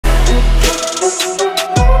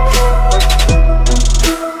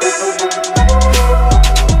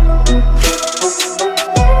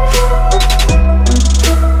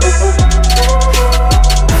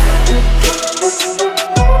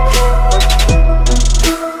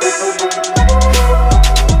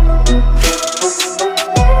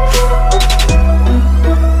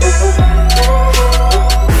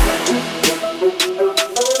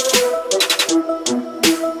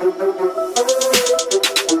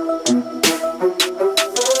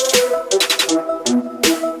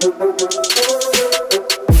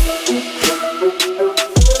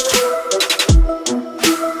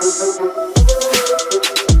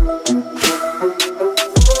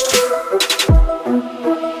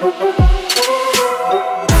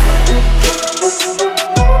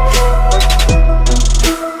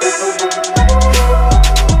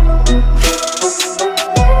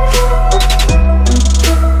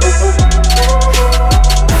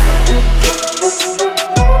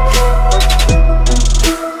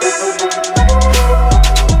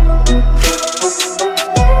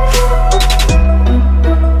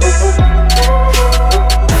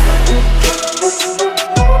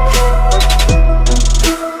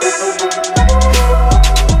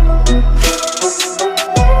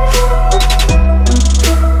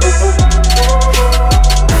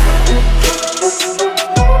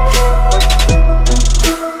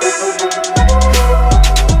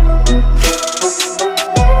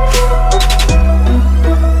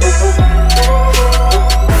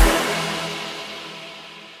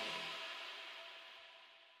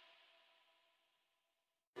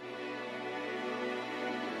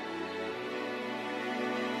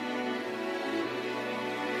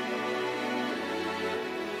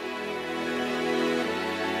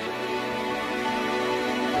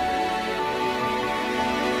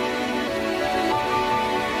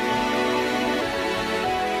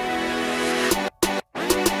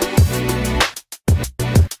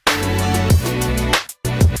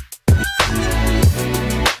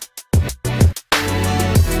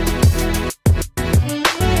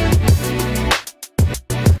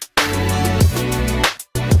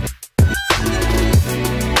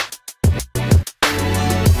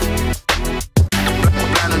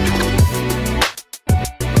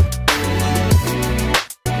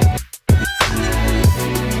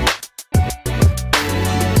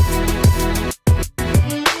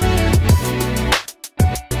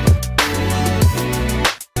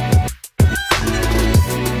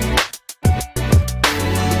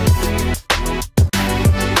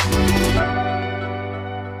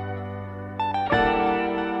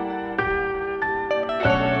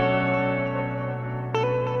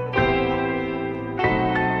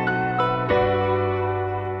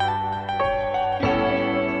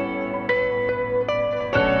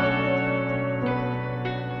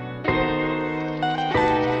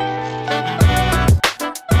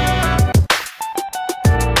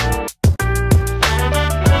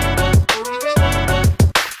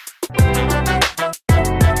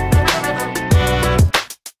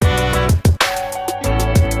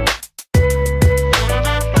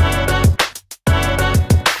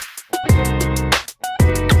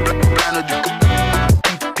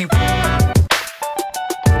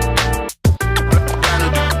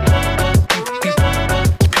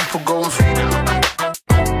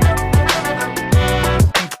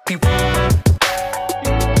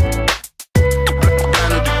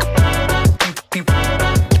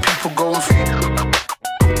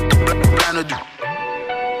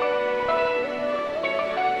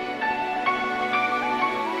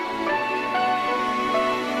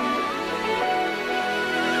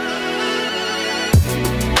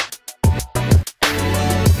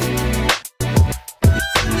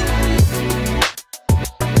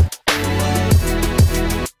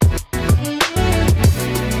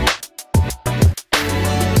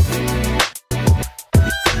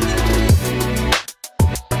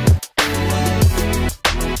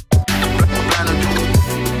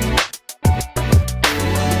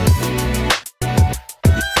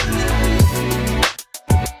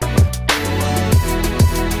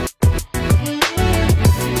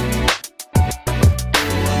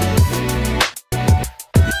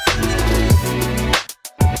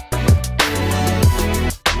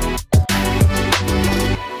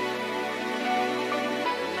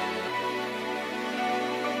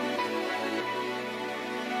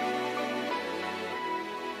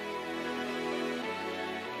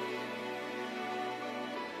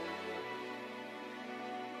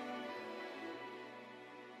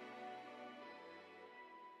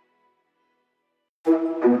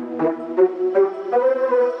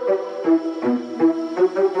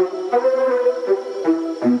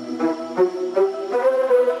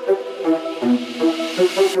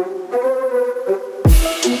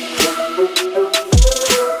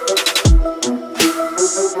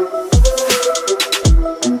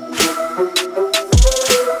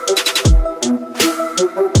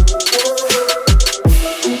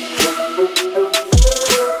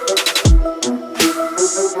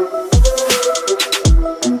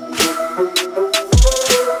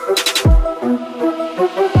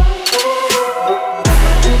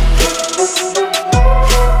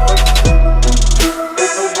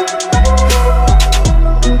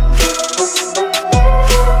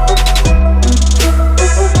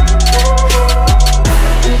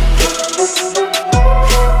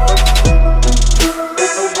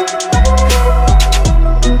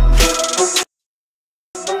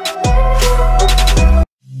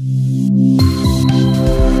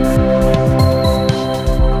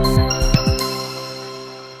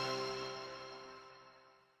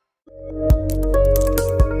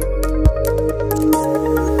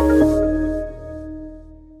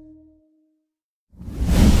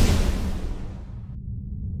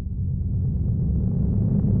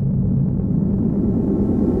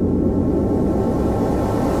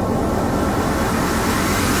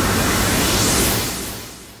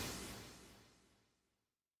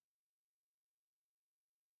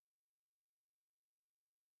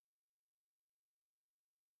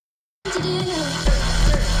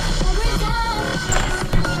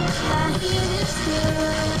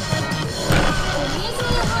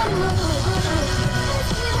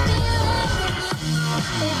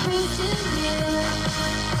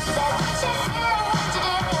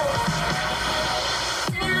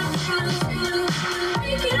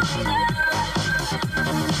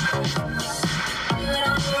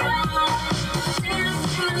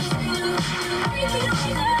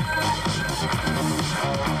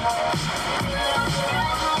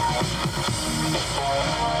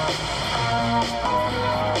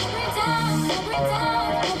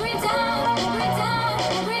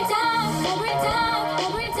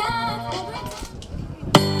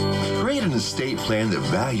plan that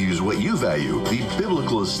values what you value. The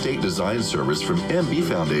Biblical Estate Design Service from MB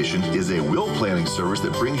Foundation is a will planning service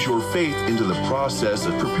that brings your faith into the process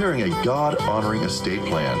of preparing a God-honoring estate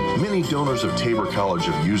plan. Many donors of Tabor College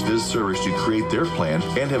have used this service to create their plan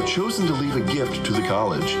and have chosen to leave a gift to the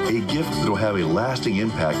college, a gift that will have a lasting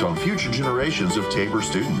impact on future generations of Tabor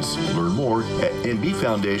students. Learn more at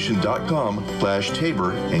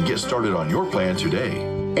mbfoundation.com/Tabor and get started on your plan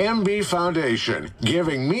today. MB Foundation,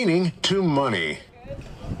 giving meaning to money.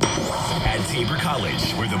 At Tabor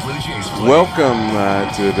College, where the Blue Jays play. Welcome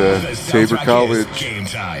to the Tabor College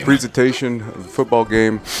presentation of the football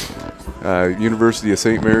game. University of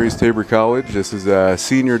St. Mary's, Tabor College. This is a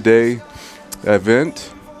senior day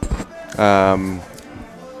event.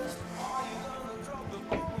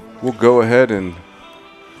 We'll go ahead and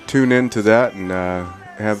tune into that and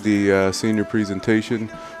have the senior presentation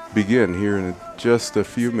begin here in just a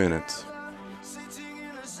few minutes.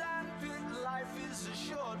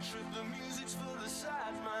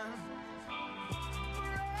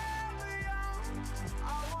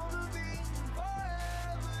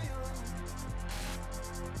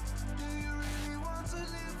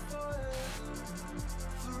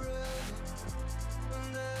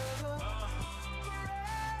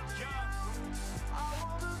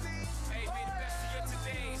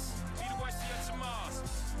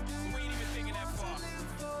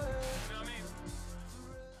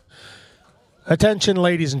 Attention,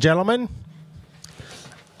 ladies and gentlemen.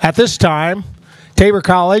 At this time, Tabor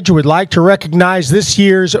College would like to recognize this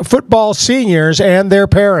year's football seniors and their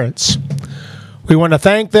parents. We want to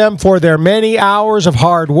thank them for their many hours of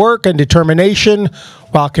hard work and determination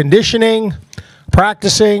while conditioning,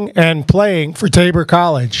 practicing, and playing for Tabor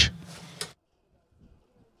College.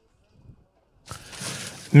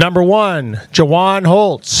 Number 1, Jawan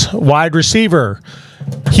Holtz, wide receiver.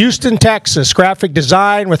 Houston, Texas, graphic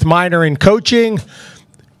design with minor in coaching.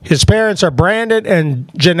 His parents are Brandon and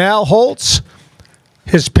Janelle Holtz.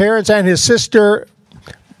 His parents and his sister,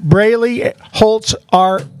 Braylee Holtz,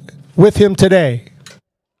 are with him today.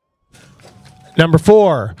 Number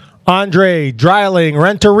 4, Andre Dreiling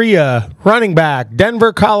Renteria, running back,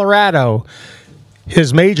 Denver, Colorado.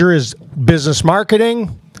 His major is business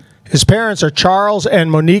marketing. His parents are Charles and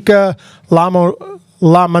Monica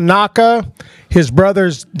Lamanaka. His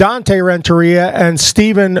brothers Dante Renteria and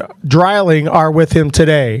Stephen Dreiling are with him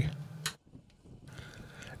today.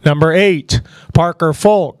 Number 8, Parker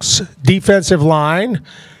Folks, defensive line,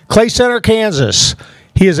 Clay Center, Kansas.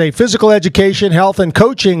 He is a physical education, health, and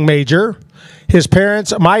coaching major. His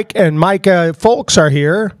parents, Mike and Micah Folks, are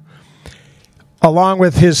here, along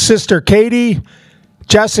with his sister Katie,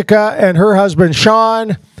 Jessica, and her husband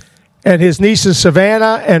Sean, and his nieces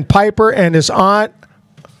Savannah and Piper, and his aunt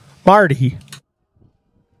Marty.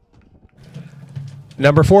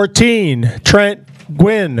 Number 14, Trent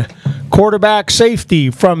Gwynn, quarterback safety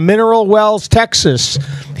from Mineral Wells, Texas.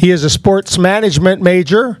 He is a sports management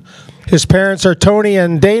major. His parents are Tony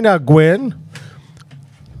and Dana Gwynn.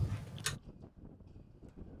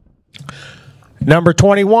 Number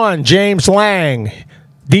 21, James Lang,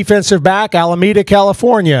 defensive back, Alameda,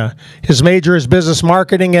 California. His major is business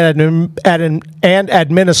marketing and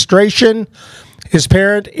administration. His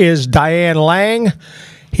parent is Diane Lang.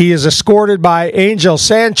 He is escorted by Angel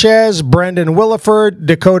Sanchez, Brendan Williford,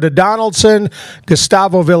 Dakota Donaldson,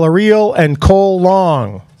 Gustavo Villarreal, and Cole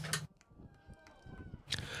Long.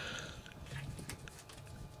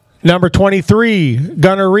 Number 23,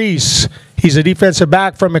 Gunnar Reese. He's a defensive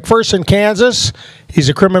back from McPherson, Kansas. He's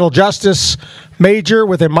a criminal justice major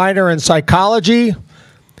with a minor in psychology.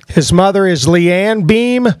 His mother is Leanne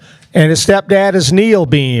Beam, and his stepdad is Neil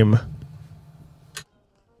Beam.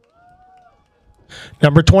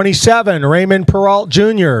 Number 27, Raymond Peralt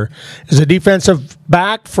Jr. is a defensive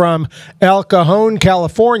back from El Cajon,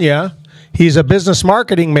 California. He's a business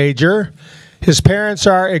marketing major. His parents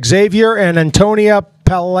are Xavier and Antonia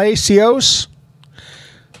Palacios.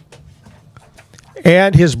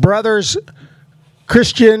 And his brothers,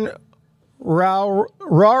 Christian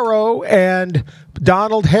Raro and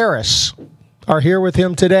Donald Harris, are here with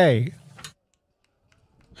him today.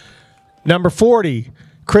 Number 40,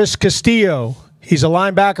 Chris Castillo. He's a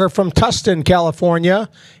linebacker from Tustin, California.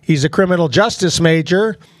 He's a criminal justice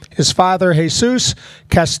major. His father, Jesus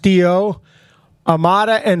Castillo,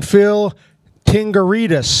 Amada and Phil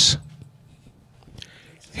Tingarides.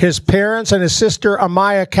 His parents and his sister,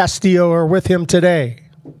 Amaya Castillo, are with him today.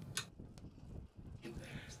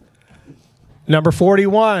 Number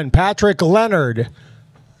 41, Patrick Leonard.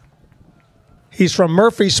 He's from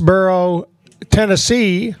Murfreesboro,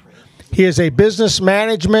 Tennessee. He is a business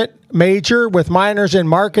management major with minors in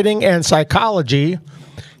marketing and psychology.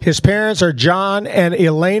 His parents are John and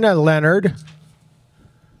Elena Leonard.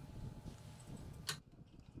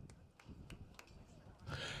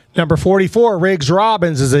 Number 44, Riggs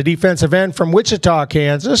Robbins, is a defensive end from Wichita,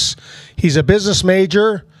 Kansas. He's a business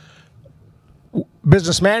management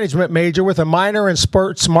major with a minor in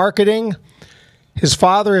sports marketing. His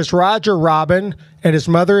father is Roger Robin, and his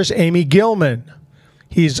mother is Amy Gilman.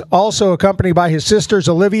 He's also accompanied by his sisters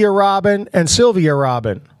Olivia Robin and Sylvia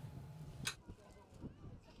Robin.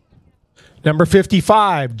 Number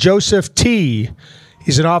 55, Joseph T.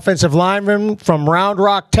 He's an offensive lineman from Round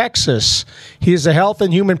Rock, Texas. He is a health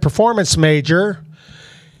and human performance major.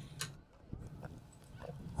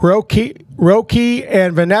 Roki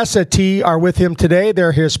and Vanessa T. are with him today.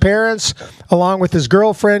 They're his parents, along with his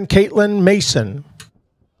girlfriend, Caitlin Mason.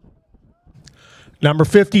 Number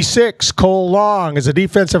 56, Cole Long, is a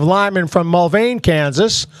defensive lineman from Mulvane,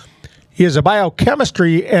 Kansas. He is a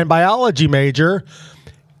biochemistry and biology major,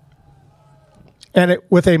 and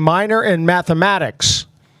with a minor in mathematics.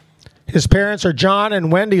 His parents are John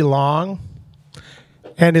and Wendy Long,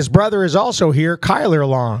 and his brother is also here, Kyler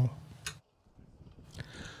Long.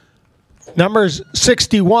 Number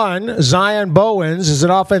 61, Zion Bowens, is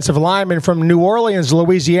an offensive lineman from New Orleans,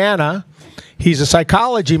 Louisiana. He's a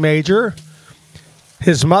psychology major.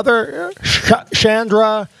 His mother,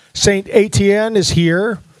 Chandra St. Etienne, is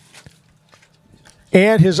here,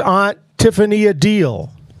 and his aunt, Tiffany Adil.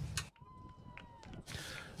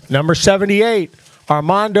 Number 78,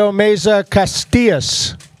 Armando Meza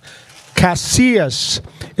Casillas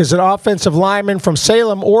is an offensive lineman from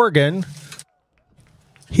Salem, Oregon.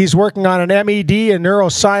 He's working on an MED in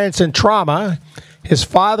neuroscience and trauma. His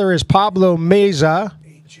father is Pablo Meza,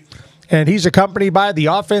 and he's accompanied by the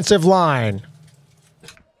offensive line.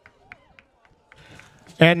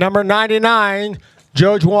 And number 99,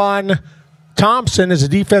 Jojuan Thompson, is a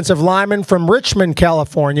defensive lineman from Richmond,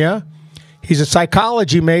 California. He's a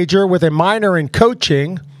psychology major with a minor in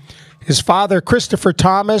coaching. His father, Christopher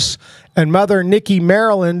Thomas, and mother, Nikki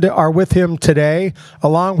Maryland, are with him today,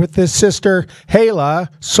 along with his sister, Hala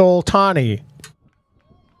Soltani.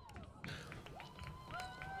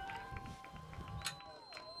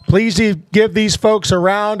 Please give these folks a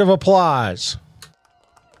round of applause.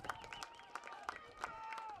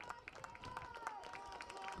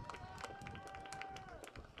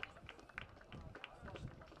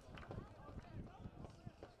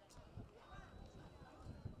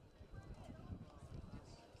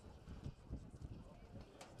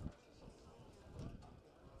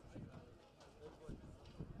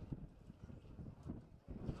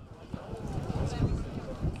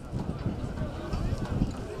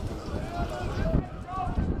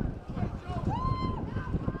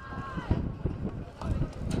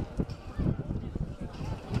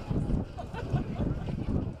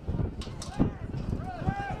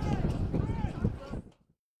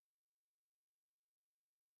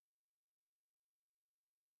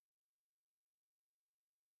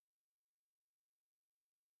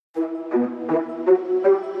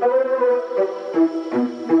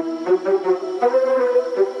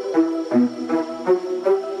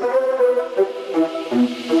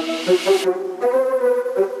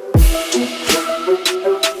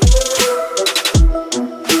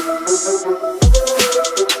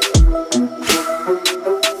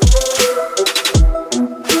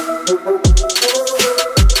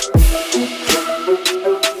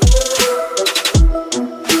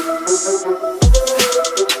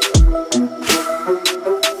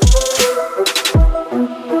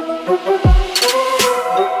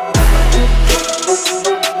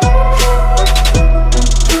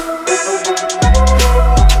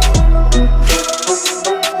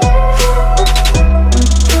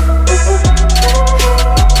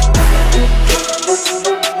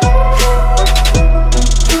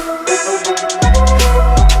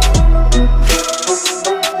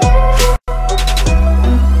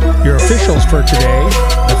 For today,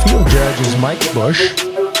 the field judge is Mike Bush.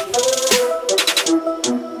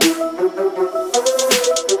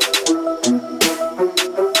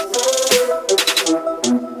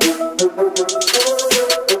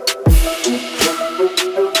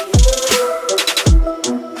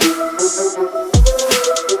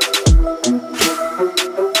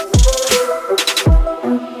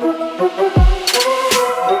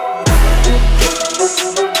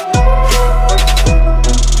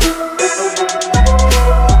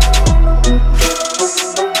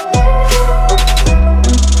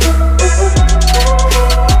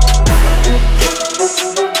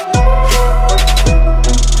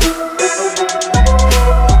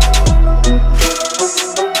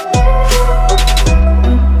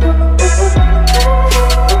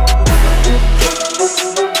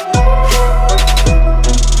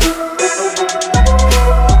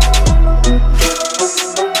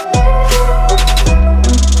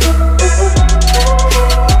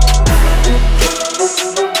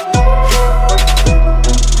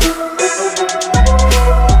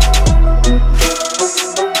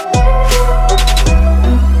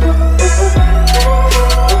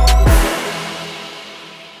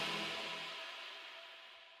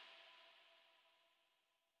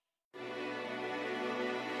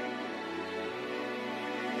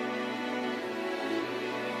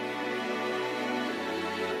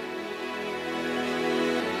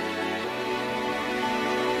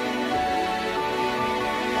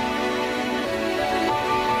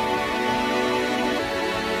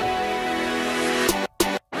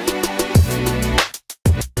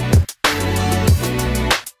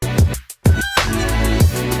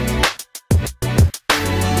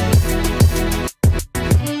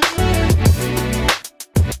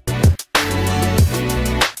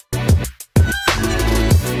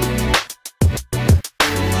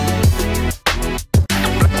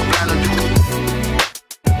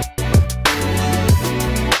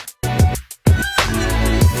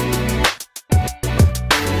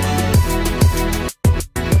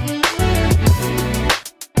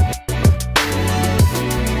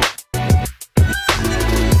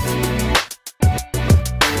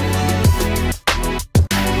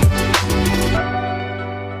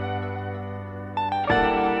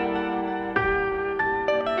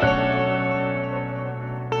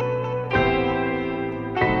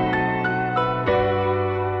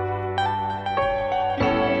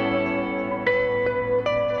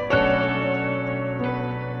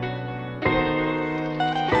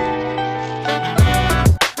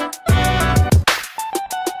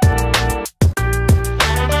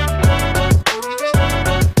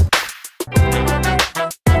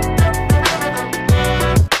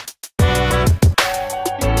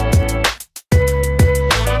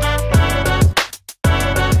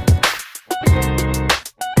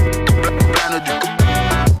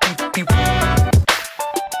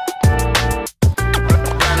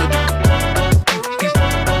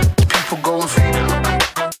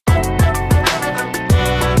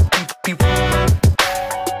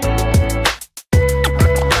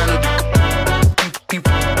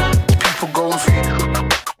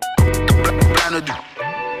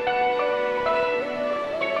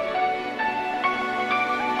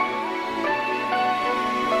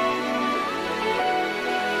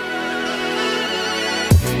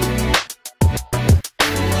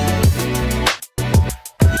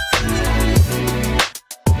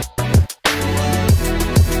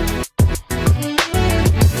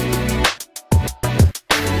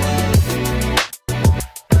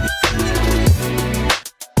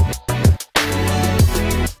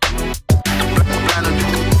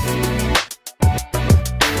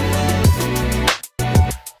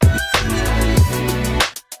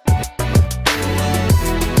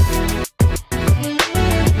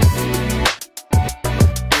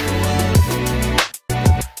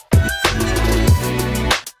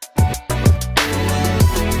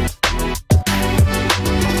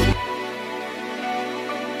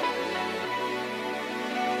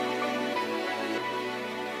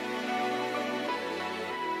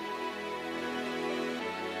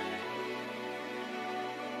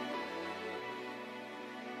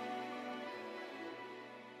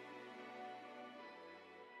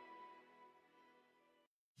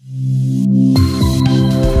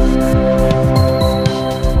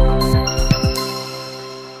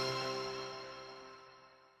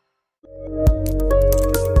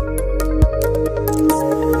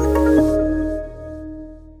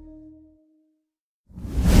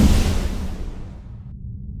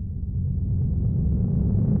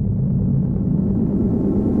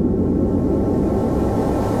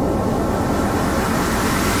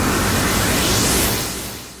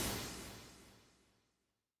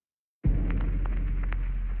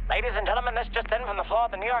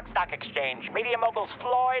 stock exchange. Media moguls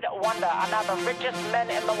Floyd, Wanda are now the richest men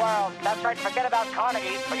in the world. That's right, forget about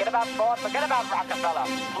Carnegie, forget about Ford, forget about Rockefeller.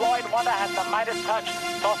 Floyd, Wanda has the Midas touch.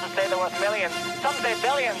 Sources say they're worth millions, some say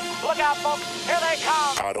billions. Look out, folks, here they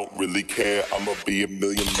come. I don't really care, I'ma be a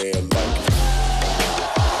millionaire like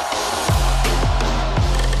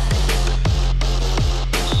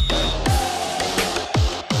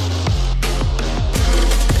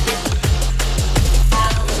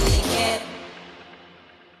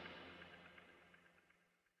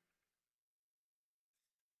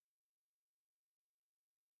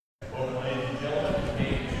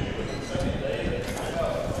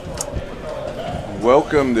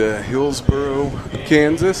Welcome to Hillsboro,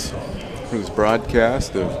 Kansas, for this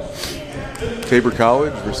broadcast of Tabor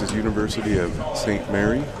College versus University of St.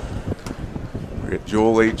 Mary. We're at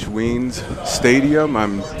Joel H. Weens Stadium.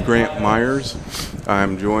 I'm Grant Myers.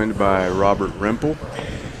 I'm joined by Robert Rempel.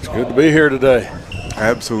 It's good to be here today.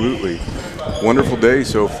 Absolutely. Wonderful day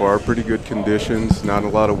so far, pretty good conditions, not a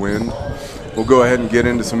lot of wind. We'll go ahead and get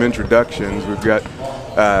into some introductions. We've got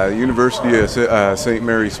University of St.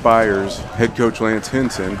 Mary Spires head coach Lance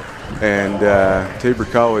Hinson and Tabor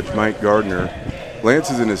College Mike Gardner.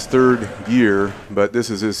 Lance is in his third year, but this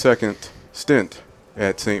is his second stint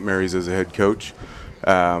at St. Mary's as a head coach.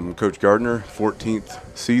 Coach Gardner, 14th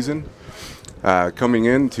season. Coming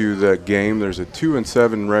into the game, there's a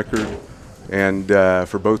 2-7 record, and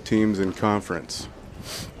for both teams in conference.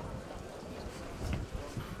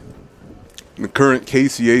 The current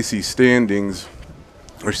KCAC standings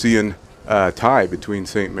are seeing a tie between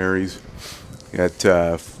St. Mary's at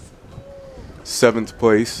 7th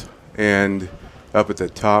place, and up at the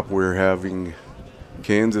top we're having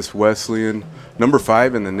Kansas Wesleyan, number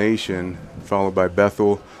 5 in the nation, followed by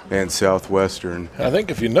Bethel and Southwestern. I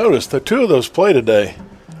think if you notice, the two of those play today.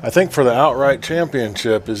 I think for the outright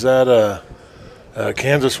championship, is that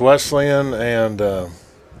Kansas Wesleyan and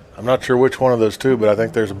I'm not sure which one of those two, but I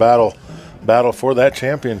think there's a battle for that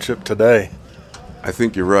championship today. I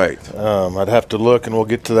think you're right. I'd have to look, and we'll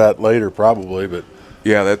get to that later probably. But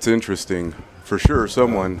yeah, that's interesting. For sure,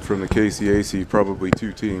 someone from the KCAC, probably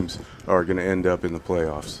two teams, are going to end up in the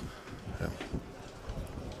playoffs. Yeah.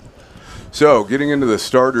 So, getting into the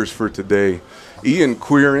starters for today, Ian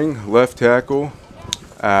Queering, left tackle.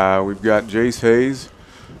 We've got Jace Hayes,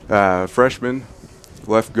 freshman,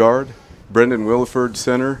 left guard. Brendan Williford,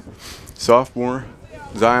 center. Sophomore,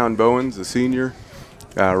 Zion Bowens, a senior,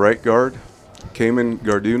 right guard. Cayman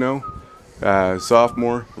Garduno,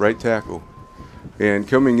 sophomore, right tackle. And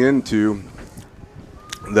coming into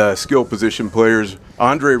the skill position players,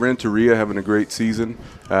 Andre Renteria having a great season.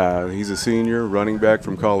 He's a senior, running back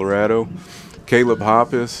from Colorado. Caleb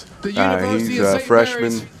Hoppus, he's a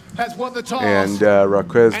freshman. And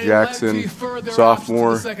Raquez Jackson,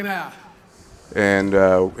 sophomore. And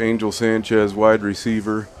Angel Sanchez, wide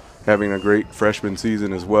receiver, having a great freshman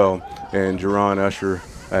season as well. And Jerron Usher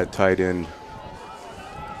at tight end.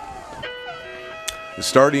 The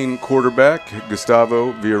starting quarterback,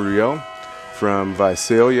 Gustavo Villarreal from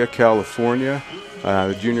Visalia, California,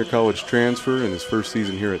 the junior college transfer in his first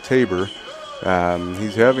season here at Tabor.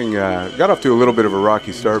 He's having got off to a little bit of a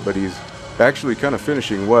rocky start, but he's actually kind of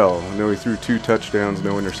finishing well. I know he threw 2 touchdowns,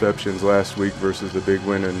 no interceptions last week versus the big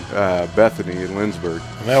win in Bethany in Lindsborg.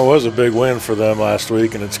 And that was a big win for them last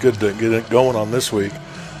week, and it's good to get it going on this week.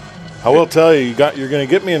 I will tell you, you're going to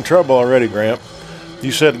get me in trouble already, Grant.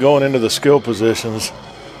 You said going into the skill positions.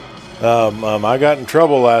 I got in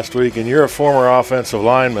trouble last week, and you're a former offensive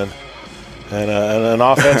lineman. And an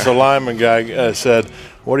offensive lineman guy said,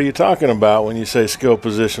 "What are you talking about when you say skill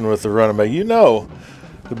position with the running back? You know,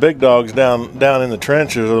 the big dogs down in the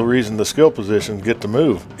trenches are the reason the skill positions get to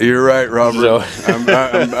move." You're right, Robert. So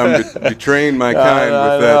I'm betraying my kind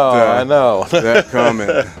with that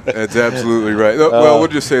comment. That's absolutely right. Well, we'll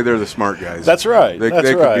just say they're the smart guys. That's right. They could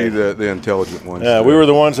be the intelligent ones. Yeah, we were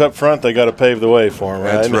the ones up front. They got to pave the way for them,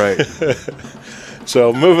 right? That's right.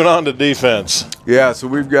 So moving on to defense. Yeah, so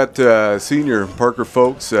we've got senior Parker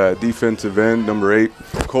Folks, defensive end, number 8,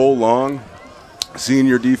 Cole Long,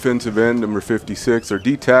 senior defensive end, number 56. Our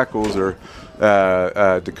D tackles are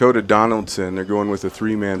Dakota Donaldson. They're going with a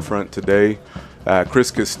 3-man front today.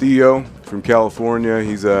 Chris Castillo from California.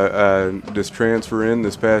 He's just transfer in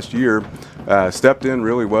this past year. Stepped in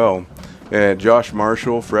really well. And Josh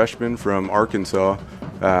Marshall, freshman from Arkansas,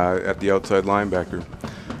 at the outside linebacker.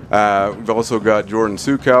 We've also got Jordan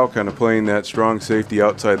Sukow kind of playing that strong safety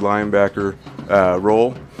outside linebacker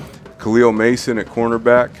role. Khalil Mason at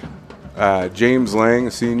cornerback. James Lang,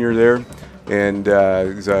 a senior there. And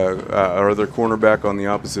he's our other cornerback on the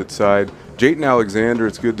opposite side, Jayton Alexander,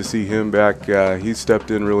 it's good to see him back. He stepped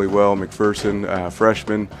in really well. McPherson,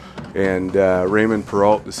 freshman, and Raymond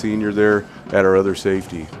Peralt, the senior there at our other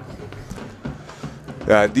safety.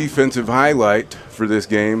 Defensive highlight for this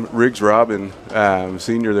game, Riggs Robin,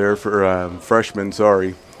 senior there for freshman,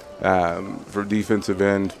 for defensive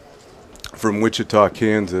end from Wichita,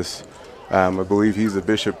 Kansas. I believe he's a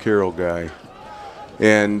Bishop Carroll guy.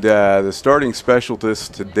 And the starting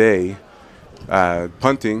specialist today,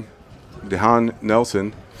 punting, DeHaan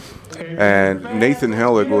Nelson, and Nathan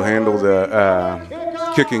Hellig will handle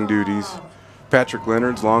the kicking duties. Patrick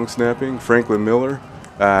Leonard's long snapping. Franklin Miller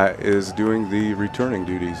is doing the returning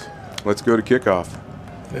duties. Let's go to kickoff.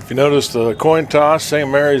 If you notice the coin toss, St.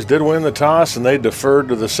 Mary's did win the toss, and they deferred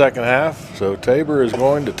to the second half. So Tabor is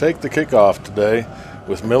going to take the kickoff today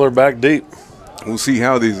with Miller back deep. We'll see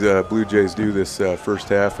how these Blue Jays do this first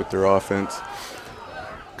half with their offense.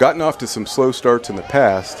 Gotten off to some slow starts in the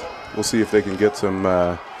past. We'll see if they can get some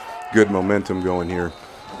good momentum going here.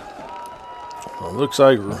 Well, it looks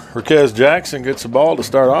like Raquez Jackson gets the ball to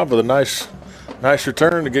start off with a nice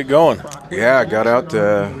return to get going. Yeah, got out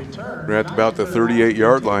we're at about the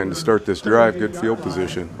 38-yard line to start this drive. Good field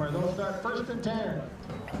position.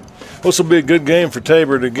 This will be a good game for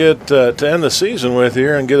Tabor to get to end the season with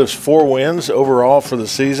here and get us 4 wins overall for the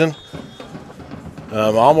season.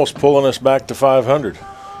 Almost pulling us back to 500.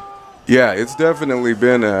 Yeah, it's definitely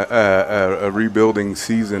been a rebuilding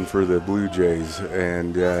season for the Blue Jays,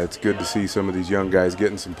 and it's good to see some of these young guys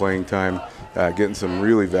getting some playing time, getting some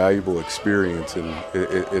really valuable experience, and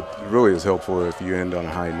it really is helpful if you end on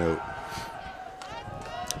a high note.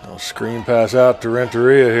 Screen pass out to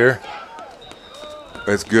Renteria here.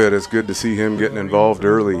 It's good. It's good to see him getting involved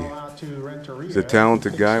early. He's a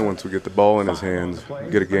talented guy once we get the ball in his hands.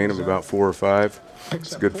 Get a gain of about 4 or 5.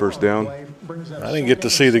 It's a good first down. I didn't get to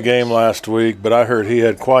see the game last week, but I heard he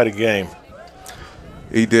had quite a game.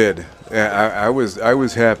 He did. I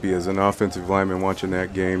was happy as an offensive lineman watching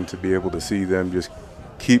that game to be able to see them just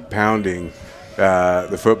keep pounding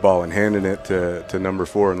the football and handing it to number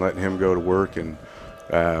 4 and letting him go to work and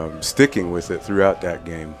sticking with it throughout that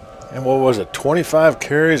game. And what was it, 25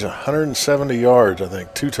 carries, 170 yards, I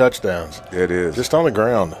think, 2 touchdowns. It is. Just on the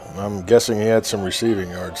ground. I'm guessing he had some receiving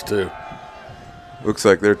yards too. Looks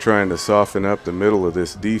like they're trying to soften up the middle of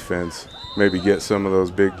this defense, maybe get some of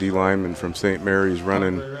those big D linemen from St. Mary's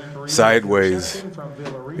running sideways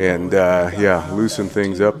and, loosen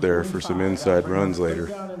things up there for some inside runs later.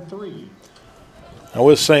 Now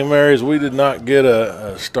with St. Mary's, we did not get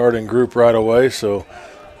a starting group right away, so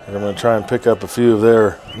I'm going to try and pick up a few of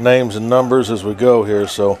their names and numbers as we go here,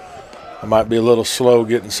 so I might be a little slow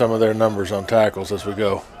getting some of their numbers on tackles as we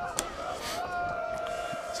go.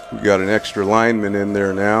 We got an extra lineman in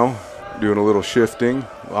there now, doing a little shifting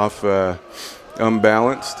off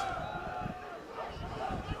unbalanced.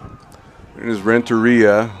 There's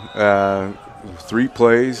Renteria, 3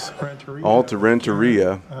 plays, all to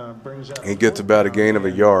Renteria. He gets about a gain of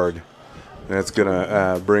a yard. That's going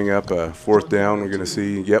to bring up a 4th down. We're going to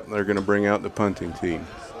see, yep, they're going to bring out the punting team.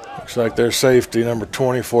 Looks like their safety, number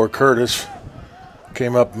 24, Curtis,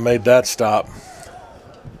 came up and made that stop.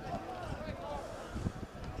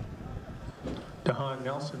 DeHaan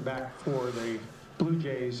Nelson back for the Blue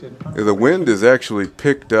Jays. The wind has actually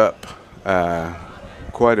picked up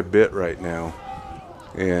quite a bit right now.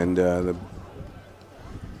 And you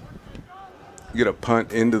get a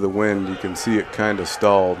punt into the wind, you can see it kind of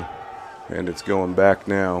stalled. And it's going back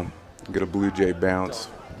now. Get a Blue Jay bounce.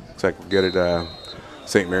 Looks like we'll get it.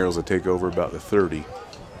 St. Mary's will take over about the 30.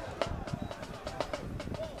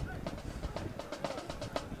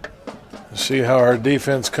 See how our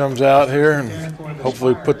defense comes out here and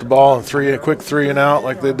hopefully put the ball in a quick 3 and out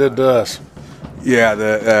like they did to us. Yeah,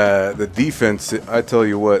 the defense, I tell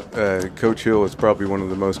you what, Coach Hill is probably one of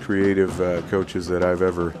the most creative coaches that I've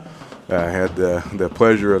ever had the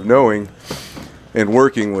pleasure of knowing and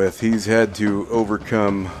working with. He's had to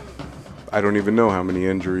overcome, I don't even know how many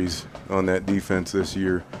injuries on that defense this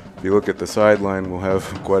year. If you look at the sideline, we'll have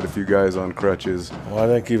quite a few guys on crutches. Well, I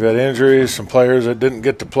think you've had injuries, some players that didn't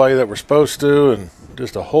get to play that were supposed to, and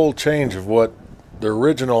just a whole change of what the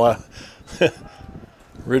original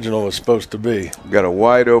was supposed to be. Got a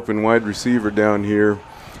wide open wide receiver down here.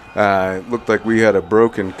 It looked like we had a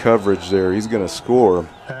broken coverage there. He's going to score.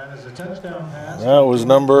 That was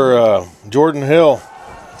number Jordan Hill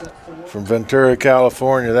from Ventura,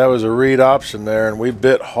 California. That was a read option there, and we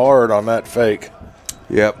bit hard on that fake.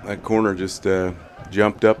 Yep, that corner just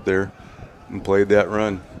jumped up there and played that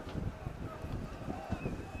run.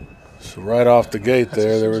 So right off the gate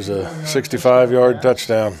there was a 65-yard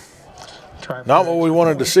touchdown. Not what we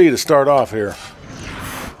wanted to see to start off here.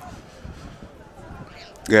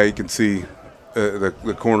 Yeah, you can see the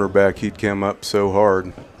cornerback, he'd come up so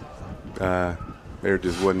hard. There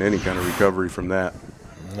just wasn't any kind of recovery from that.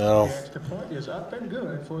 No. The extra point is up and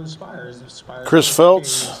good for the Spires. The Spires Chris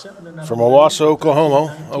Feltz from Owasso,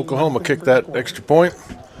 Oklahoma. Oklahoma kicked that extra point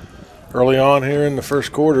early on here in the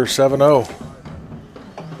first quarter, 7-0.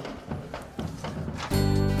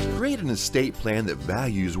 Create an estate plan that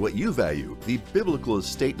values what you value. The Biblical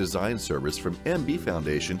Estate Design Service from MB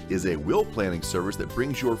Foundation is a will planning service that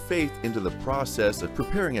brings your faith into the process of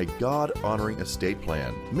preparing a God-honoring estate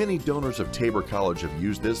plan. Many donors of Tabor College have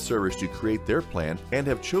used this service to create their plan and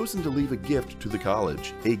have chosen to leave a gift to the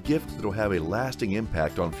college, a gift that will have a lasting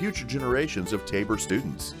impact on future generations of Tabor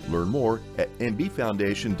students. Learn more at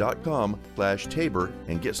mbfoundation.com/Tabor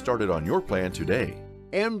and get started on your plan today.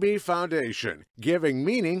 MB Foundation, giving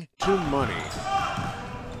meaning to money.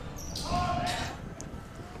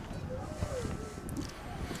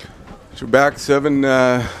 So back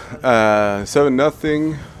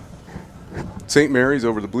 7-0. St. Mary's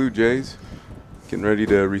over the Blue Jays. Getting ready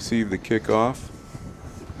to receive the kickoff.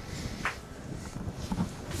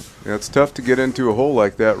 Yeah, it's tough to get into a hole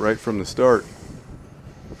like that right from the start.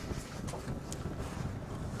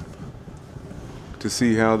 To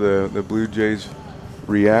see how the Blue Jays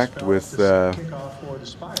react with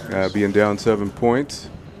being down 7 points.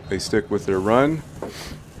 They stick with their run.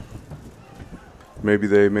 Maybe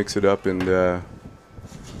they mix it up and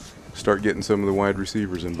start getting some of the wide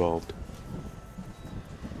receivers involved.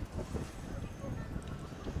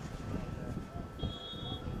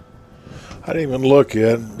 I didn't even look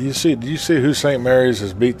yet. Do you see who St. Mary's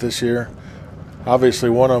has beat this year? Obviously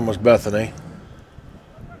one of them was Bethany.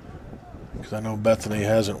 I know Bethany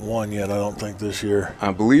hasn't won yet, I don't think, this year.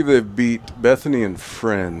 I believe they've beat Bethany and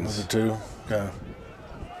Friends. Was it two? Okay.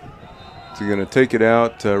 So you're going to take it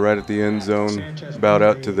out right at the end zone, about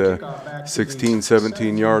out to the 16,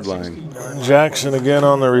 17 yard line. Jackson again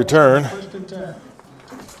on the return.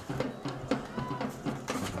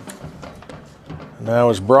 Now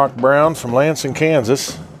is Brock Brown from Lansing,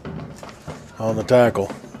 Kansas on the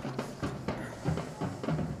tackle.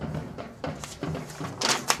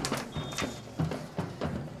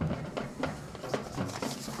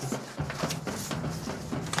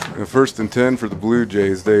 First and 10 for the Blue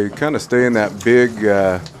Jays. They kind of stay in that big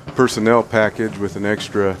personnel package with an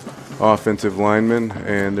extra offensive lineman,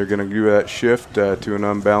 and they're going to do that shift to an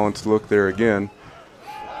unbalanced look there again.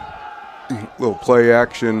 Little play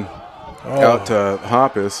action out to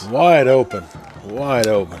Hoppus. Wide open, wide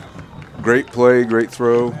open. Great play, great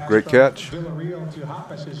throw, great catch.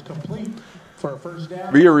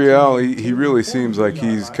 Villarreal, he really seems like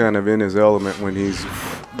he's kind of in his element when he's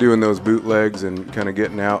doing those bootlegs and kind of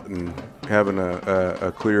getting out and having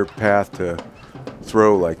a clear path to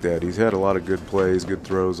throw like that. He's had a lot of good plays, good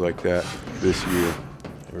throws like that this year.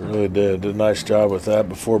 He really did a nice job with that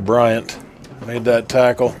before Bryant made that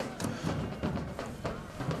tackle.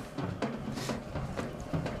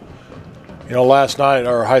 You know, last night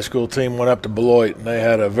our high school team went up to Beloit and they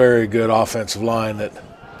had a very good offensive line that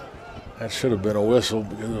should have been a whistle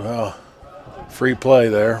because of how free play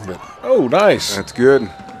there, but oh, nice. That's good.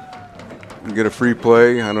 You get a free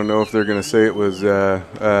play. I don't know if they're going to say it was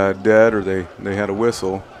dead or they had a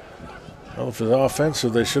whistle. Well, if it's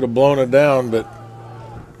offensive, they should have blown it down, but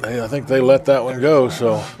I think they let that one go.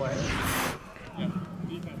 So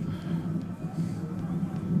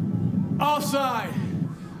offside,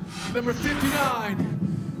 number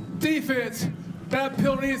 59, defense. That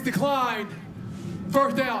penalty is declined.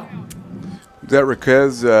 First down. Is that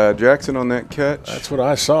Raquez Jackson on that catch? That's what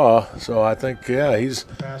I saw. So I think, yeah, he's.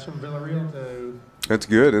 Pass from Villarreal to. That's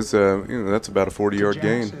good. It's that's about a 40-yard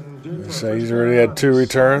gain. So he's already had 2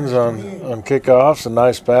 returns on kickoffs, a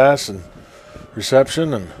nice pass and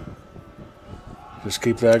reception, and just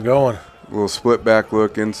keep that going. A little split back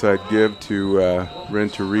look, inside give to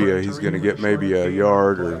Renteria. He's going to get maybe a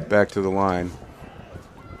yard or back to the line.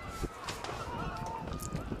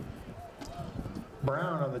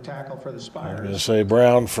 Brown on the tackle for the Spires. I'm going to say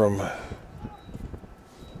Brown from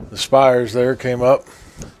the Spires there came up,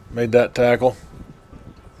 made that tackle.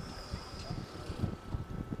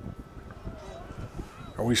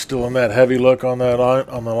 Are we still in that heavy look on that line,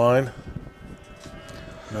 on the line?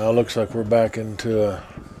 No, it looks like we're back into a.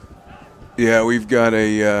 Yeah, we've got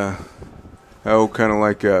a kind of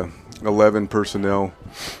like 11 personnel.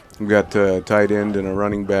 We've got a tight end and a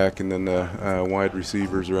running back, and then the wide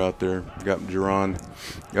receivers are out there. We've got Jerron,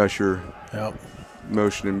 Usher, yep,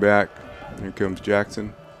 motioning back. Here comes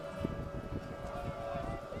Jackson.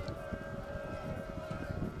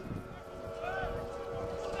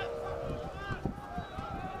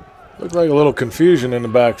 Looked like a little confusion in the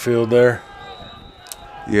backfield there.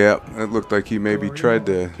 Yeah, it looked like he maybe tried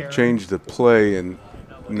to change the play, and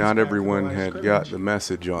not everyone had got the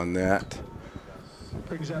message on that.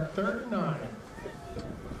 Brings up 3rd and 9.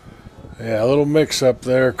 Yeah, a little mix-up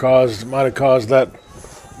there might have caused that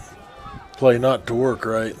play not to work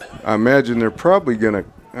right. I imagine they're probably going to,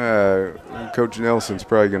 Coach Nelson's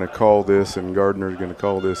probably going to call this, and Gardner's going to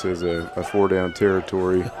call this as a 4-down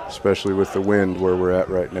territory, especially with the wind where we're at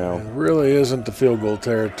right now. It really isn't the field goal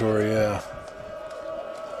territory, yeah.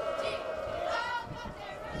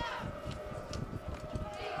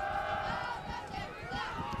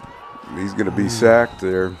 He's going to be sacked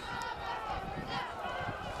there.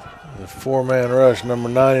 The 4-man rush, number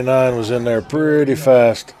 99 was in there pretty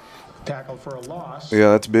fast. Tackle for a loss.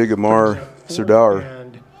 Yeah, that's big. Amar Serdar,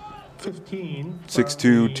 15.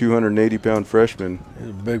 6'2", 280-pound freshman. He's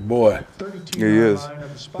a big boy. He is.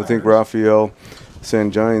 I think Rafael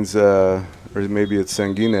Sanjines, or maybe it's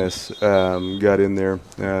Sanguines, got in there.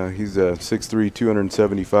 He's a 6'3",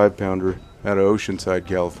 275-pounder out of Oceanside,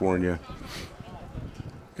 California.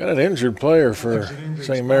 Got an injured player for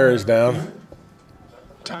St. Mary's down.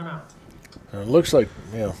 Timeout. It looks like,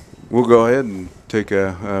 yeah. We'll go ahead and take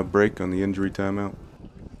a break on the injury timeout.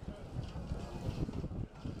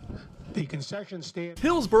 The concession stand.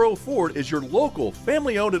 Hillsboro Ford is your local,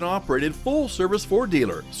 family-owned and operated full-service Ford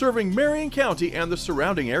dealer, serving Marion County and the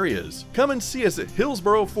surrounding areas. Come and see us at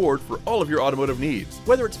Hillsboro Ford for all of your automotive needs.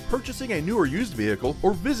 Whether it's purchasing a new or used vehicle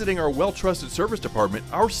or visiting our well-trusted service department,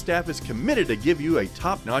 our staff is committed to give you a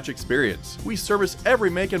top-notch experience. We service every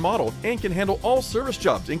make and model and can handle all service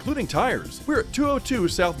jobs, including tires. We're at 202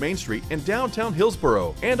 South Main Street in downtown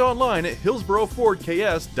Hillsboro and online at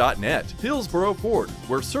hillsborofordks.net. Hillsboro Ford,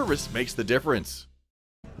 where service makes the difference.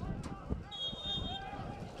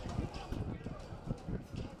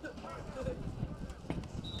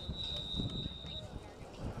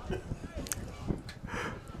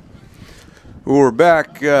 We're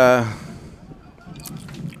back.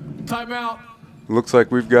 Timeout. Looks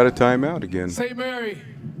like we've got a timeout again. St. Mary,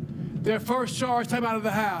 their first charge, timeout of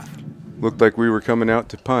the half. Looked like we were coming out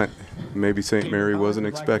to punt. Maybe St. Mary wasn't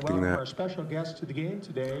expecting that.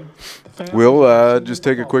 We'll just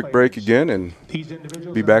take a quick break again and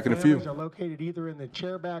be back in a few.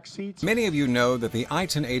 Many of you know that the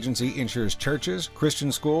Eitzen Agency insures churches,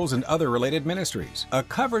 Christian schools, and other related ministries. A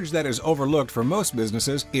coverage that is overlooked for most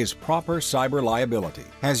businesses is proper cyber liability.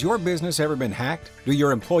 Has your business ever been hacked? Do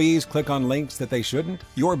your employees click on links that they shouldn't?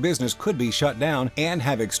 Your business could be shut down and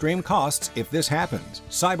have extreme costs if this happens.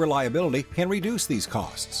 Cyber liability can reduce these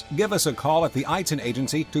costs. Give us a call at the Eitzen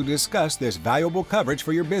Agency to discuss this valuable coverage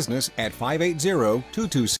for your business at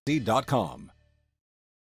 580-22c.com.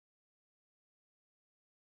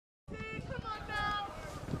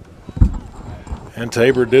 And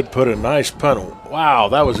Tabor did put a nice punt. Wow,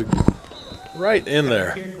 that was right in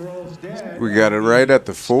there. We got it right at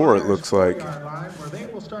the 4, it looks like.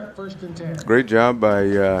 Great job by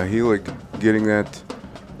Helig getting that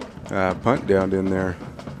punt down in there.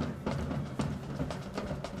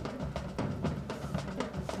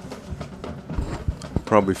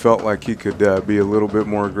 Probably felt like he could be a little bit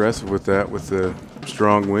more aggressive with that with the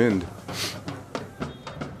strong wind.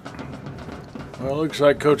 Well, it looks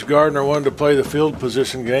like Coach Gardner wanted to play the field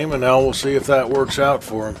position game, and now we'll see if that works out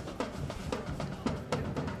for him.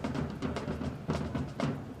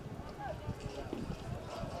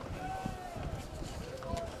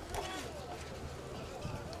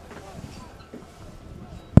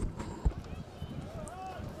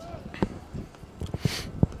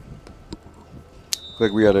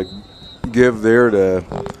 Like we got to give there to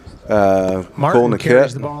Cole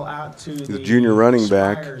Niquette, the junior running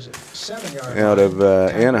back out of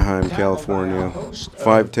Anaheim, California.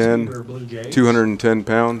 5'10", 210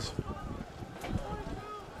 pounds.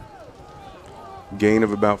 Gain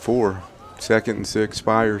of about 4. 2nd and 6,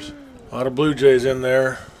 Spires. A lot of Blue Jays in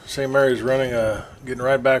there. St. Mary's running, getting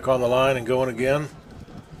right back on the line and going again.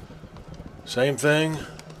 Same thing.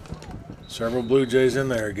 Several Blue Jays in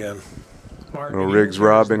there again. Riggs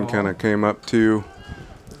Robin kind of came up too.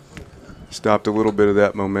 Stopped a little bit of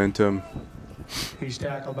that momentum. He's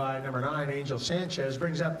tackled by number 9, Angel Sanchez.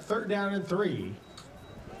 Brings up 3rd down and 3.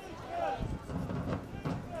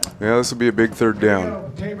 Yeah, this will be a big 3rd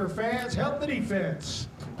down. Tabor fans, help the defense.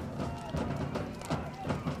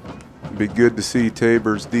 Be good to see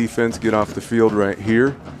Tabor's defense get off the field right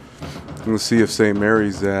here. We'll see if St.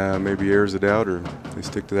 Mary's maybe airs it out or they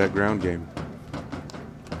stick to that ground game.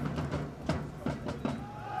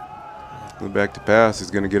 Back to pass.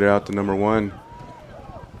 He's going to get it out to number 1.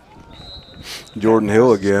 Jordan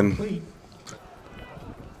Hill again.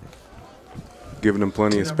 Giving him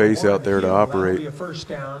plenty of space out there to operate. A first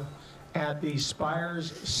down at the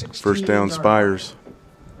Spires 16. First down, Spires.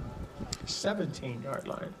 17-yard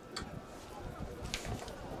line.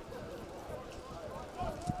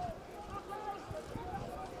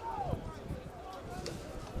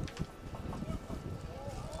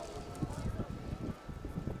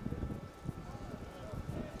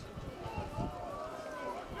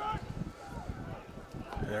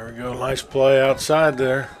 There we go. Nice play outside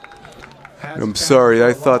there. I'm sorry,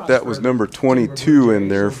 I thought that was number 22 in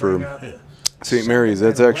there for St. Mary's.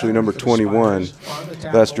 That's actually number 21.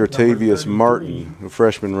 That's Jartavius Martin, a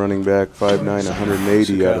freshman running back, 5'9",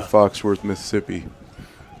 180 out of Foxworth, Mississippi.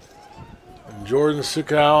 And Jordan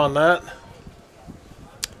Sukow on that.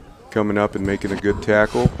 Coming up and making a good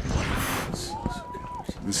tackle.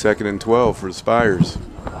 The 2nd and 12 for the Spires.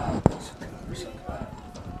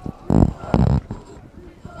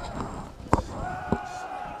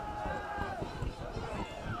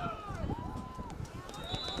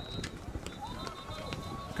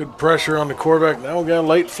 Good pressure on the quarterback. Now we got a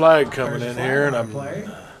late flag coming in here, and I'm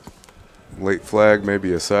late flag,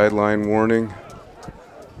 maybe a sideline warning.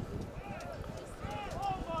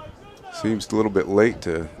 Seems a little bit late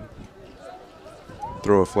to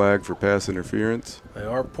throw a flag for pass interference. They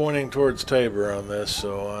are pointing towards Tabor on this,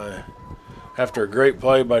 so after a great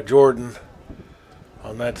play by Jordan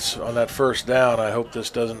on that first down, I hope this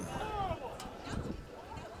doesn't.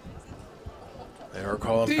 They are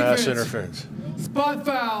calling Defense. Pass interference. Spot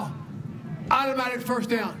foul. Automatic first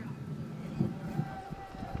down.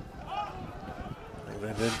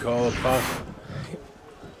 They did call a pass.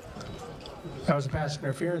 That was a pass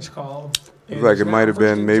interference call. Looks like it might have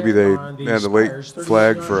been, maybe they had a late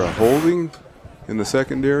flag for a holding in the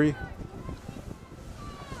secondary.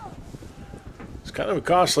 It's kind of a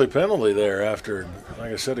costly penalty there after,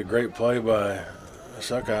 like I said, a great play by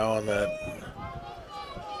Sukow on that.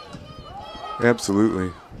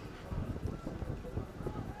 Absolutely.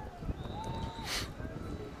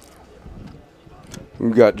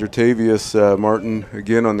 We've got Jartavius Martin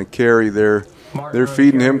again on the carry there. They're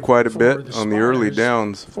feeding him quite a bit on the early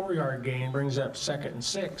downs. 4-yard gain brings up 2nd and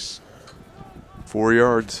 6. 4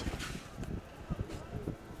 yards.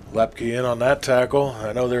 Lepke in on that tackle.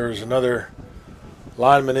 I know there was another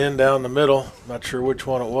lineman in down the middle. Not sure which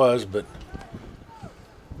one it was, but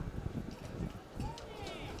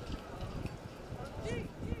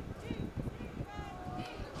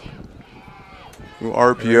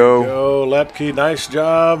RPO. Go Lepke, nice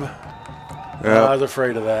job. I was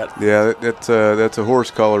afraid of that. Yeah, that's a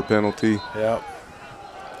horse collar penalty. Yeah.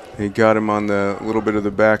 He got him on the little bit of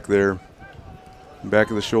the back there,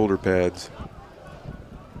 back of the shoulder pads.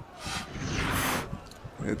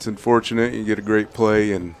 It's unfortunate. You get a great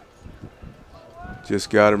play and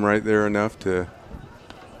just got him right there enough to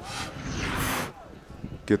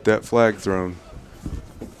get that flag thrown.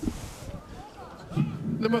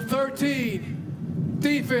 Number 13,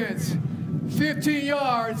 defense, 15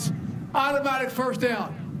 yards, automatic first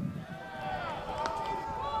down.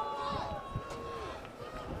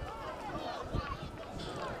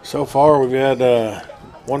 So far, we've had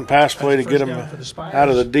one pass play to get him out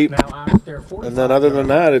of the deep. And then other than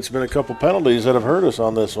that, it's been a couple penalties that have hurt us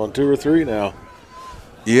on this one, 2 or 3 now.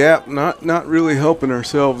 Yeah, not really helping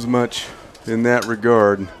ourselves much in that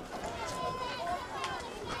regard.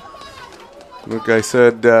 Like I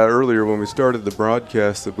said earlier when we started the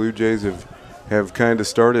broadcast, the Blue Jays have kind of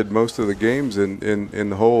started most of the games in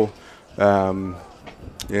the hole and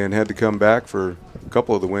had to come back for a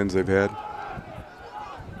couple of the wins they've had.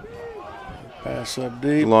 Pass up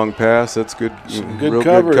deep. Long pass, that's good. Good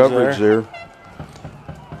coverage there.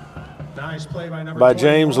 Nice play by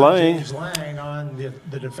James Lang. James Lang on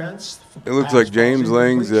the defense. It looks like James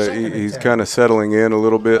Lang's he's kind of settling in a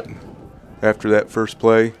little bit after that first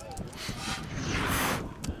play.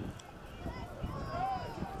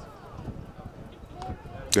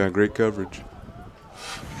 Yeah, great coverage.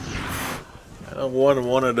 One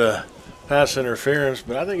wanted a pass interference,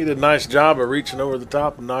 but I think he did a nice job of reaching over the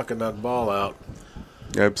top and knocking that ball out.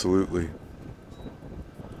 Absolutely.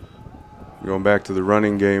 Going back to the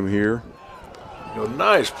running game here.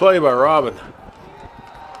 Nice play by Robin.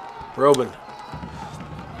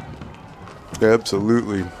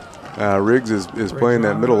 Absolutely. Riggs is playing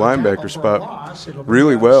that middle linebacker spot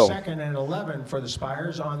really well. 2nd and 11 for the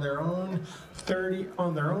Spires on their own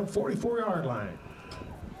 44-yard line.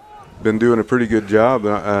 Been doing a pretty good job.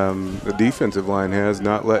 The defensive line has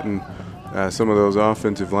not letting some of those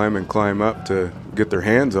offensive linemen climb up to get their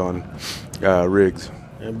hands on Riggs.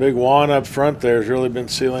 And Big Juan up front there has really been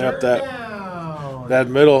sealing up that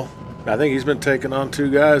middle. I think he's been taking on 2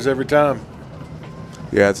 guys every time.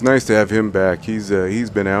 Yeah, it's nice to have him back. He's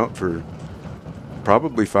been out for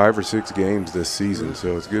probably 5 or 6 games this season,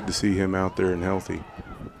 so it's good to see him out there and healthy.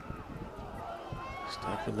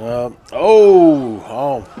 Stepping up.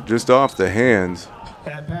 Oh! Just off the hands.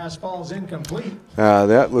 That pass falls incomplete.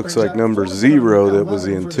 That looks like number 0. That was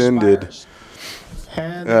the intended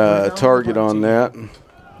target on that.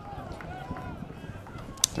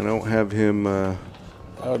 I don't have him. That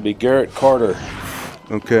would be Garrett Carter.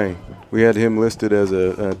 Okay. We had him listed as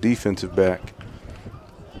a defensive back.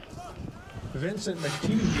 Vincent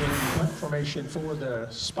McTeague in punt formation for the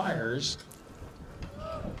Spires.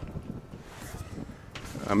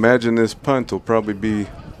 I imagine this punt will probably be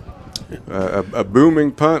a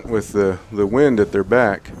booming punt with the wind at their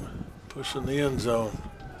back. Pushing the end zone.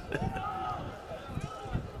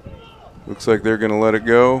 Looks like they're going to let it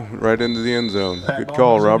go right into the end zone. That good ball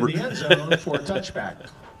call, is Robert. Into the end zone for a touchback.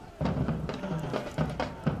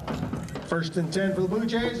 1st and 10 for the Blue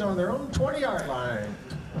Jays on their own 20-yard line.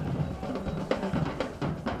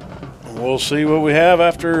 We'll see what we have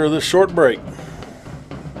after this short break.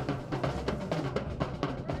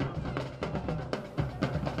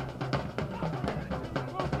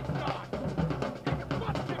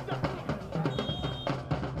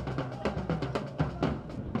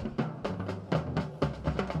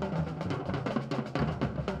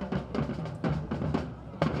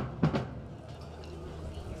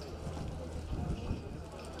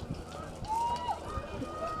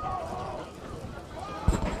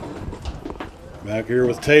 Back here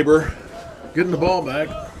with Tabor, getting the ball back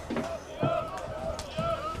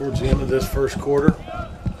towards the end of this first quarter.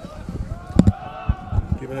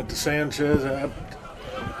 Giving it to Sanchez.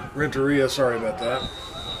 Renteria, sorry about that.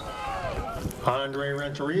 Andre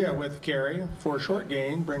Renteria with the carry for a short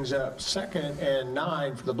gain brings up 2nd and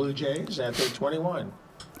 9 for the Blue Jays at their 21.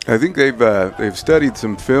 I think they've studied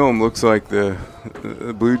some film. Looks like the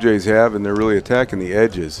Blue Jays have, and they're really attacking the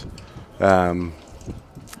edges.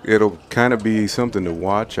 It'll kind of be something to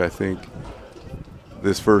watch, I think.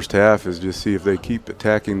 This first half is just see if they keep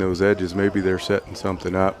attacking those edges. Maybe they're setting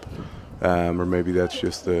something up, or maybe that's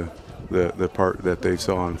just the part that they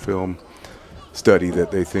saw on film study that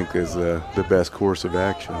they think is the best course of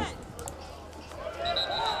action.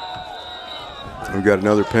 We've got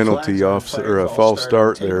another penalty off, or a false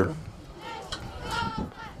start there.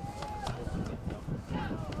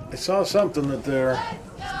 They saw something that they're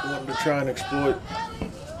wanting to try and exploit.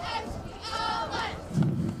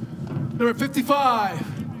 Number 55,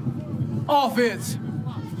 offense,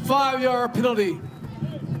 5-yard penalty.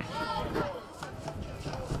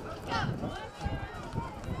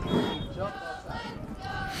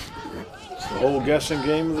 It's the whole guessing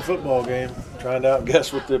game of the football game, trying to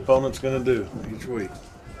outguess what the opponent's going to do each week.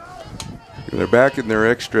 And they're back in their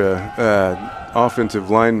extra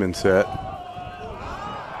offensive lineman set.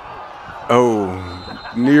 Oh,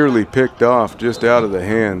 nearly picked off, just out of the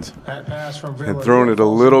hands. And thrown it a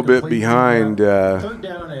little bit behind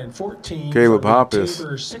Caleb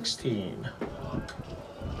Hoppus. 16.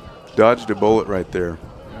 Dodged a bullet right there.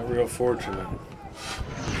 Not real fortunate.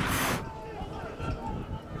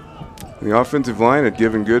 The offensive line had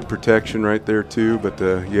given good protection right there too, but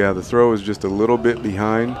the throw was just a little bit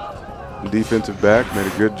behind. The defensive back made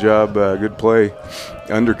a good job, good play,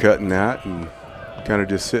 undercutting that and kind of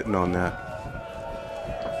just sitting on that.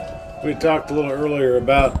 We talked a little earlier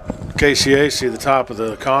about KCAC, the top of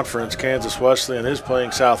the conference. Kansas Wesleyan is playing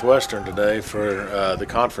Southwestern today for the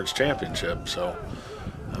conference championship. So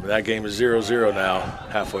that game is 0-0 now,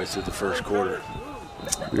 halfway through the first quarter.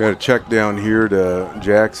 We got a check down here to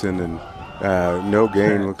Jackson, and no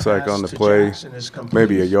gain looks like on the play,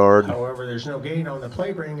 maybe a yard. However, there's no gain on the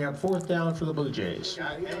play, bringing up 4th down for the Blue Jays.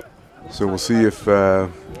 So we'll see if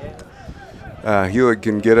Helig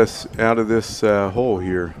can get us out of this hole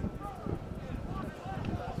here.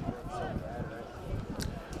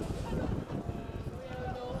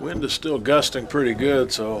 Wind is still gusting pretty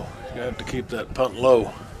good, so you have to keep that punt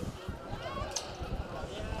low.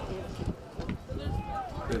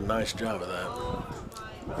 Did a nice job of that.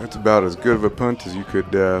 That's about as good of a punt as you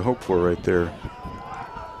could hope for right there.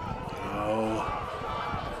 Oh.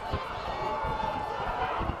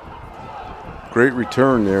 Great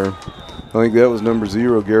return there. I think that was number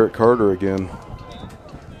 0, Garrett Carter again.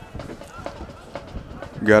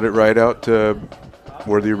 Got it right out to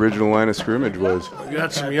where the original line of scrimmage was. We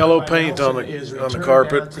got some yellow paint on the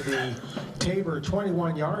carpet. To the Tabor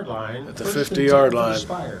 21-yard line. At the 50-yard line.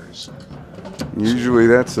 Usually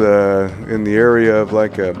that's in the area of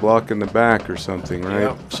like a block in the back or something, right?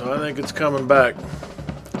 Yep, so I think it's coming back.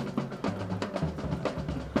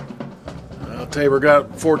 Tabor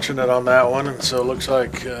got fortunate on that one, and so it looks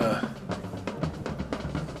like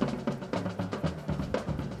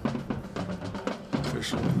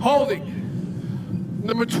Holding.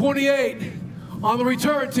 Number 28 on the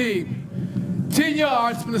return team. 10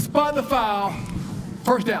 yards from the spot of the foul.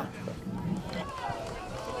 First down.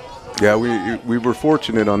 Yeah, we were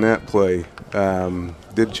fortunate on that play.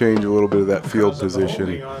 Did change a little bit of that field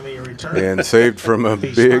position and saved from a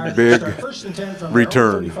big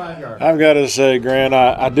return. I've got to say, Grant,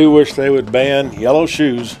 I do wish they would ban yellow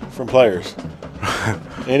shoes from players.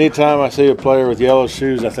 Anytime I see a player with yellow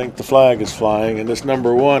shoes, I think the flag is flying, and this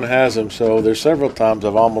number 1 has them. So there's several times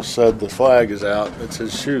I've almost said the flag is out. It's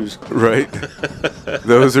his shoes. Right.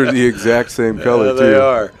 Those are the exact same color, too. They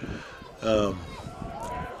are.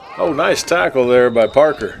 Oh, nice tackle there by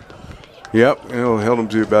Parker. Yep, held them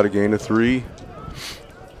to about a gain of 3.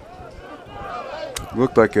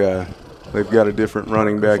 Looked like they've got a different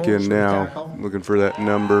running back in now. Looking for that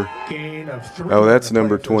number. Oh, that's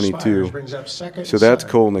number 22. So that's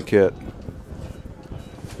Cole Niquette.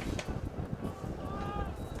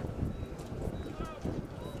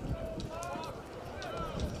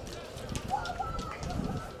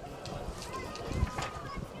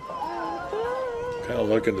 Kind of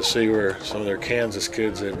looking to see where some of their Kansas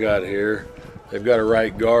kids they've got here. They've got a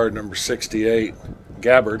right guard, number 68,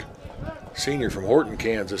 Gabbard, senior from Horton,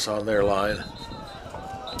 Kansas, on their line.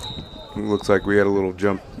 It looks like we had a little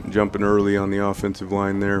jumping early on the offensive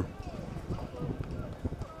line there.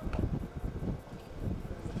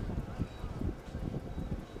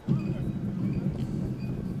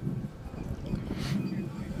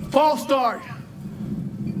 False start.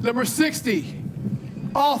 Number 60.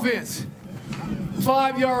 Offense.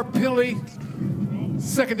 5-yard penalty.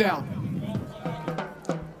 Second down.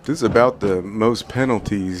 This is about the most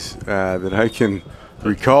penalties that I can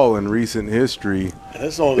recall in recent history. And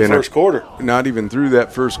this is only the first quarter. Not even through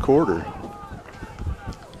that first quarter.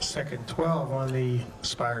 Second 12 on the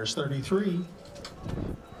Spires 33.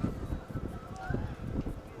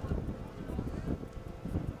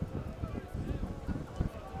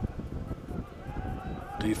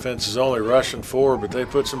 Defense is only rushing 4, but they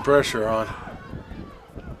put some pressure on.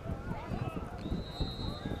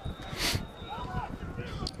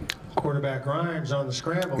 Quarterback Grimes on the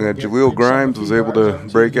scramble. Yeah, Jaleel Grimes was able to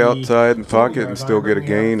break outside and pocket and still get a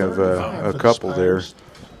gain of a couple there.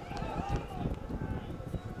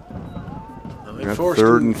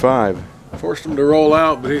 Third and 5. Forced him to roll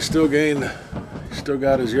out, but he still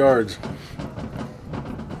got his yards.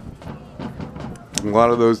 A lot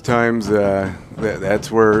of those times,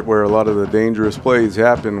 that's where a lot of the dangerous plays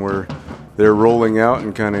happen, where they're rolling out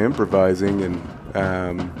and kind of improvising, and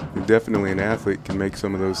definitely an athlete can make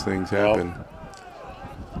some of those things happen.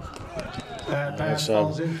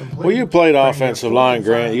 Well, you played offensive line,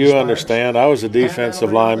 Grant. You understand. I was a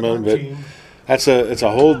defensive lineman, but it's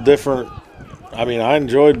a whole different. I mean, I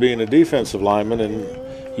enjoyed being a defensive lineman,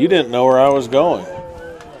 and you didn't know where I was going.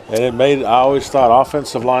 And I always thought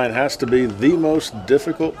offensive line has to be the most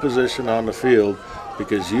difficult position on the field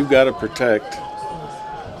because you've got to protect,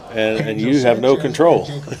 and you have no control.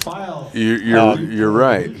 You're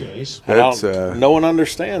right. That's, no one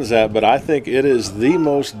understands that, but I think it is the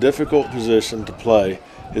most difficult position to play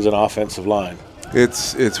is an offensive line.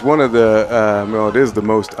 It's one of the it is the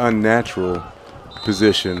most unnatural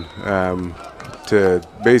position to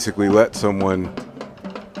basically let someone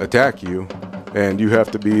attack you, and you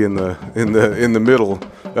have to be in the middle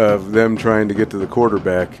of them trying to get to the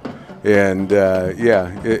quarterback. And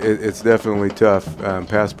it's definitely tough.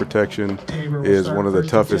 Pass protection is one of the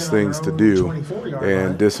toughest things to do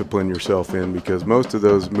and discipline yourself in, because most of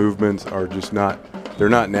those movements are just they're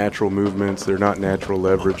not natural movements. They're not natural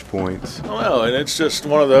leverage points. Well, and it's just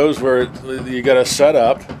one of those where you got to set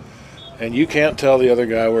up, and you can't tell the other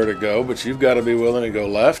guy where to go, but you've got to be willing to go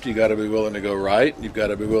left. You've got to be willing to go right. You've got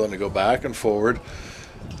to be willing to go back and forward.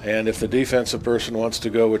 And if the defensive person wants to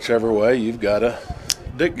go whichever way, you've got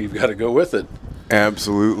to go with it.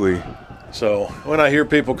 Absolutely. So when I hear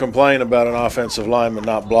people complain about an offensive lineman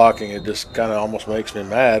not blocking, it just kind of almost makes me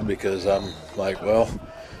mad, because I'm like, well,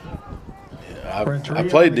 I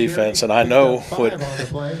played defense, and I know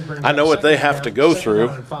what they have to go through,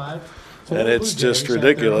 and it's just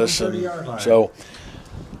ridiculous. And so,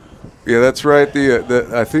 yeah, that's right.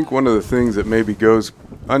 I think one of the things that maybe goes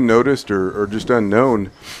unnoticed or just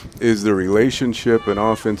unknown is the relationship an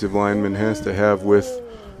offensive lineman has to have with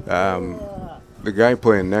the guy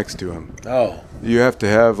playing next to him. Oh, You have to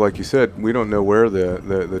have, like you said, we don't know where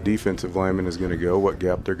the defensive lineman is going to go, what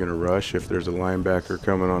gap they're going to rush, if there's a linebacker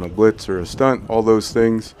coming on a blitz or a stunt, all those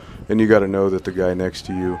things. And you got to know that the guy next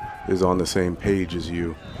to you is on the same page as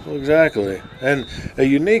you. Well, exactly. And a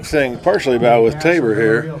unique thing partially about with Tabor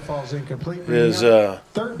here is, you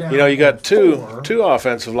know, you got two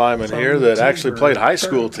offensive linemen here that actually played high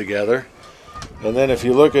school together. And then if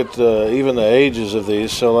you look at even the ages of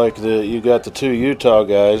these, so like you got the 2 Utah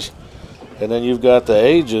guys, and then you've got the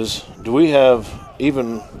ages. Do we have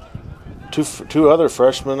even two other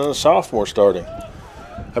freshmen and a sophomore starting?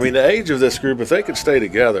 I mean, the age of this group, if they could stay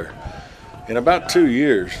together, in about 2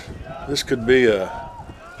 years, this could be a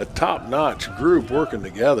top-notch group working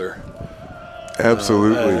together.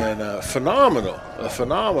 Absolutely. And a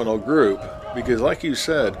phenomenal group, because like you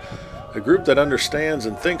said, a group that understands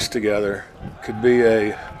and thinks together could be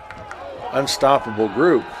a unstoppable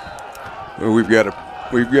group. Well, we've got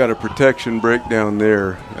a protection breakdown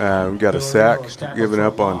there. We've got a sack given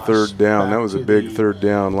up on 3rd down. That was a big 3rd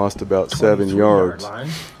down, lost about 7 yards.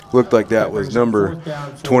 Looked like that was number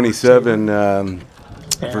 27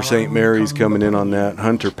 for St. Mary's coming in on that,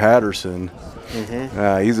 Hunter Patterson.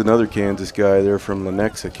 He's another Kansas guy there from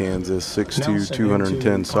Lenexa, Kansas, 6'2",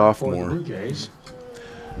 210 sophomore.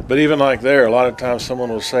 But even like there, a lot of times someone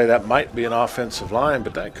will say that might be an offensive line,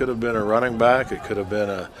 but that could have been a running back. It could have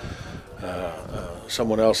been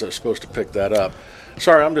someone else that's supposed to pick that up.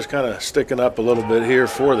 Sorry, I'm just kind of sticking up a little bit here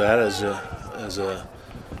for that as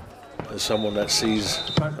someone that sees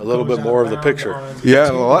a little bit more of the picture. Yeah,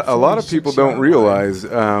 a lot of people don't realize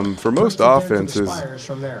for most offenses,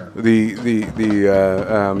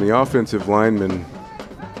 the offensive linemen,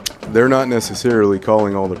 they're not necessarily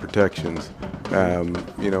calling all the protections.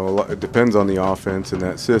 You know, it depends on the offense and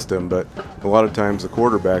that system, but a lot of times the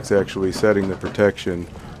quarterback's actually setting the protection.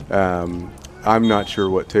 I'm not sure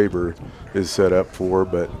what Tabor is set up for,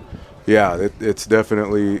 but yeah, it's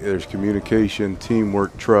definitely, there's communication,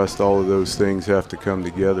 teamwork, trust, all of those things have to come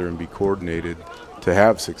together and be coordinated to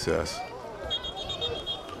have success.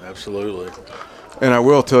 Absolutely. And I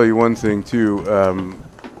will tell you one thing too,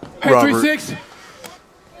 hey, Robert. 3-6.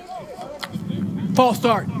 False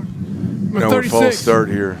start. No, 36. false start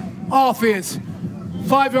here. Offense.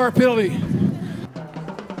 5-yard penalty.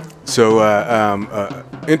 So,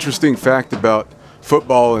 interesting fact about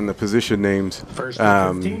football and the position names.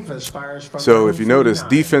 So if you notice,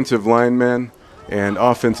 defensive linemen and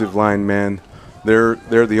offensive linemen, they're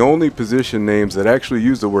the only position names that actually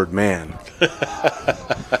use the word man.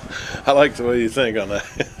 I like the way you think on that.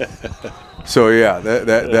 So yeah,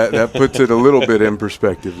 that puts it a little bit in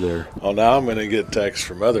perspective there. Well, now I'm going to get texts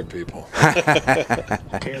from other people.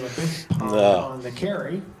 On the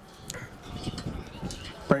carry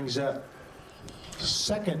brings up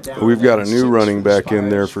 2nd down. We've got a new running back in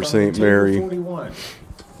there for St. Mary.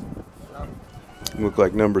 Look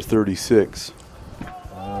like number 36.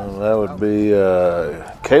 That would be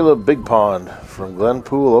Caleb Big Pond from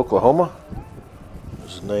Glenpool, Oklahoma.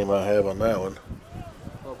 That's the name I have on that one.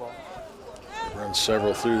 Run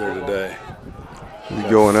several through there today. We're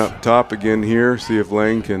going up top again here. See if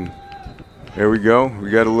Lane can. There we go. We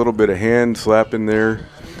got a little bit of hand slap in there.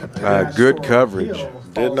 Good coverage.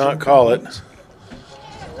 Did not call it.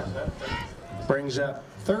 Brings up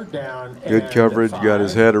 3rd down. Good coverage. Got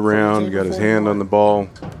his head around. Got his hand on the ball.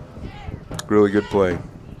 Really good play.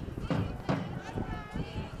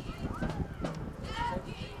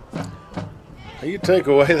 You take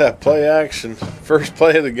away that play action, first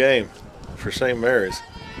play of the game for St. Mary's.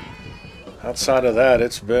 Outside of that,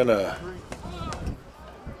 it's been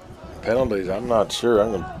penalties. I'm not sure.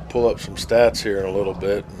 I'm going to pull up some stats here in a little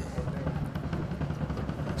bit.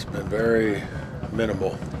 It's been very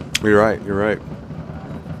minimal. You're right. You're right.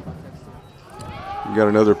 You got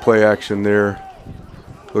another play action there.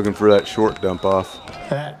 Looking for that short dump off.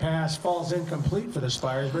 That pass falls incomplete for the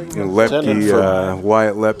Spires. Wyatt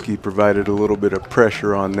Lepke provided a little bit of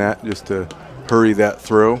pressure on that just to hurry that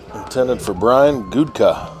throw. Intended for Brian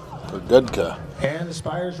Gudka. And the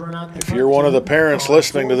Spires run out. If you're one of the parents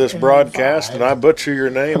listening to this broadcast and I butcher your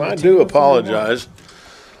name, I do apologize.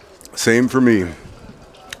 Same for me.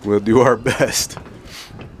 We'll do our best.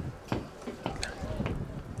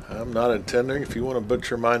 I'm not intending. If you want to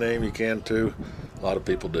butcher my name, you can too. A lot of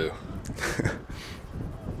people do.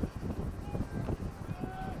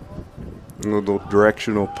 A little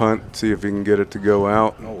directional punt, see if he can get it to go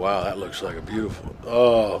out. Oh, wow, that looks like a beautiful.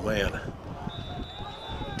 Oh, man.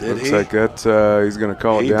 Looks like that's he's going to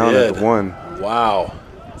call it down at the 1. Wow.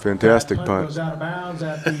 Fantastic punt. Goes out of bounds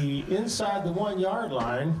at the inside the 1-yard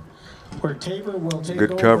line, where Tabor will take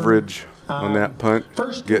good over. Coverage on that punt,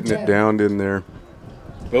 getting it downed in there.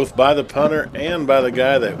 both by the punter and by the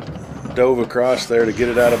guy that dove across there to get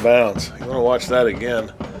it out of bounds. You want to watch that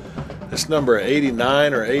again. It's number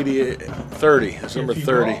 89 or 30. It's number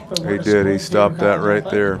 30. He did. He stopped that right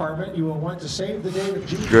there.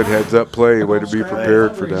 Good heads-up play. Way to be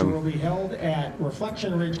prepared for them.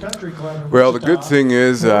 Well, the good thing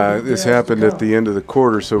is this happened at the end of the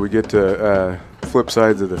quarter, so we get to flip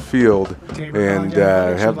sides of the field and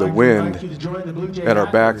have the wind at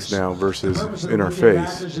our backs now versus in our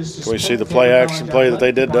face. Can we see the play-action play that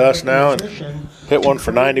they did to us now and hit one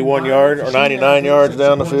for 91 yards or 99 yards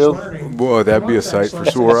down the field? Boy, that'd be a sight for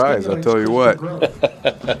sore eyes, I'll tell you what.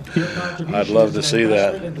 I'd love to see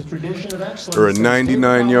that. Or a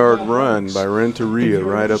 99-yard run by Renteria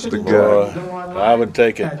right up the gut. I would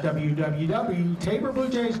take it. At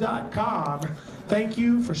www.taborbluejays.com. Thank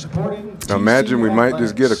you for supporting. Now imagine we might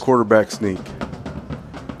just get a quarterback sneak.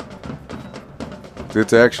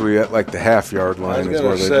 It's actually at like the half-yard line is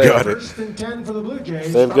where they've got it. If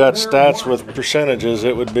they've got stats with percentages,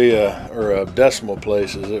 it would be or decimal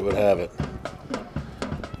places, it would have it.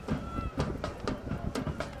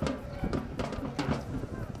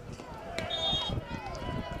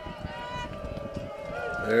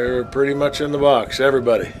 They're pretty much in the box,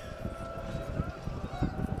 everybody.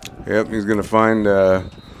 Yep, he's going to find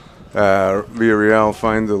Villarreal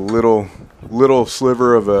finds a little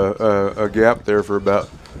sliver of a gap there for about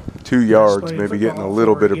 2 yards, maybe getting a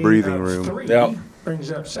little bit of breathing room. Yep. Brings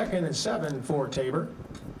up 2nd and 7 for Tabor.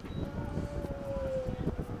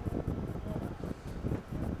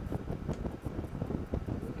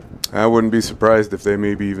 I wouldn't be surprised if they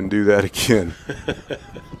maybe even do that again.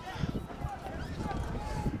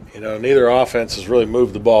 You know, neither offense has really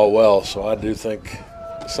moved the ball well, so I do think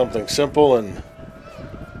something simple and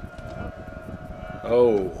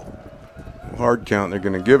hard count. They're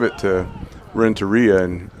going to give it to Renteria,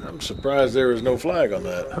 and I'm surprised there was no flag on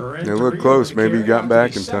that. They look close. Maybe he got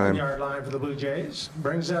back in time. 7-yard line for the Blue Jays.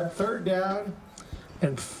 Brings up 3rd down,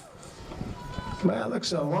 and well,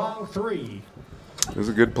 looks a long 3. It was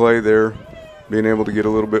a good play there, being able to get a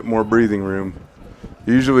little bit more breathing room.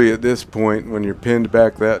 Usually at this point, when you're pinned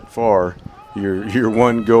back that far, your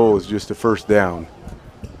one goal is just a first down.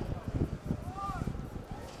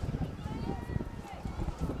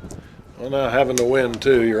 Well, now having the win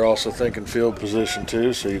too, you're also thinking field position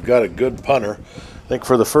too, so you've got a good punter. I think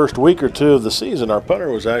for the first week or two of the season, our punter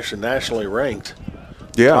was actually nationally ranked.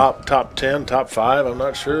 Yeah. Top 10, top 5, I'm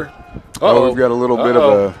not sure. Oh, we've got a little bit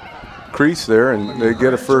of a crease there, and they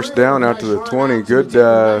get a first down out to the 20.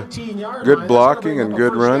 Good blocking and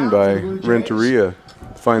good run by Renteria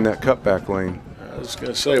to find that cutback lane. I was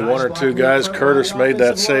going to say 1 or 2 guys. Curtis made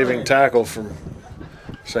that saving tackle from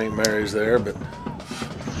St. Mary's there, but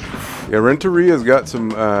yeah, Renteria's got some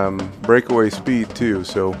breakaway speed too,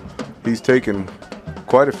 so he's taken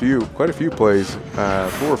quite a few plays,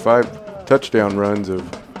 4 or 5 touchdown runs of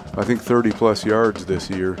I think 30+ yards this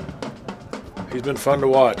year. He's been fun to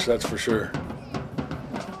watch, that's for sure.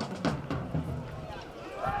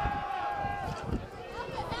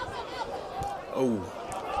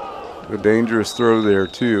 A dangerous throw there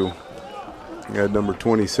too. He had number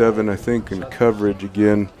 27, I think, in coverage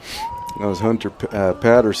again. That was Hunter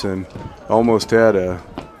Patterson. Almost had a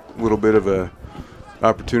little bit of a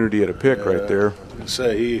opportunity at a pick right there. I was gonna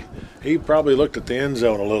say he probably looked at the end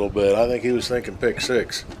zone a little bit. I think he was thinking pick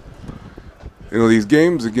 6. You know, these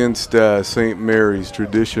games against St. Mary's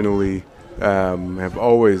traditionally have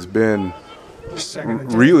always been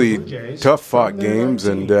really tough-fought games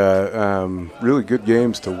and really good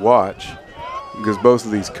games to watch because both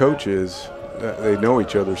of these coaches, they know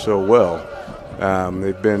each other so well.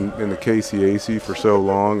 They've been in the KCAC for so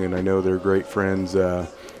long, and I know they're great friends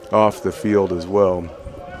off the field as well.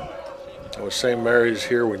 Was St. Mary's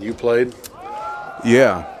here when you played?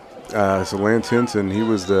 Yeah. So Lance Henson, he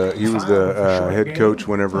was the head coach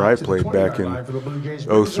whenever I played back in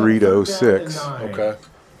 03 to 06. Okay.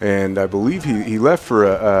 And I believe he left for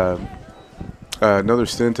another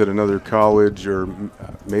stint at another college or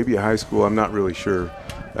maybe a high school. I'm not really sure.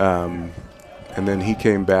 And then he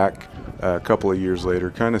came back a couple of years later,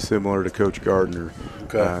 kind of similar to Coach Gardner.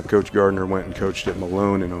 Okay. Coach Gardner went and coached at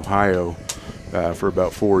Malone in Ohio for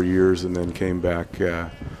about 4 years and then came back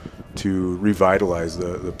to revitalize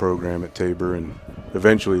the program at Tabor and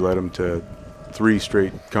eventually led them to 3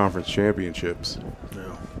 straight conference championships.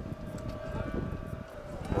 Yeah.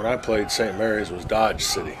 When I played, St. Mary's was Dodge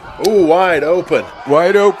City. Ooh, wide open.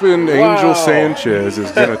 Wide open. Wow. Angel Sanchez is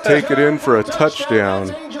going to take it in for a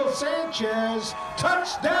touchdown. Angel Sanchez,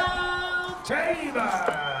 touchdown, Tabor.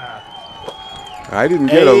 I didn't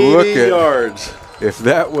get a look at. 80 yards. If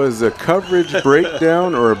that was a coverage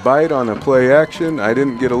breakdown or a bite on a play action, I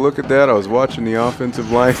didn't get a look at that. I was watching the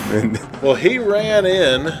offensive lineman. Well, he ran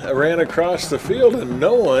across the field, and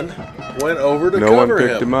no one went over to cover him. No one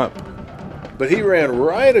picked him up. But he ran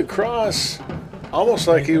right across, almost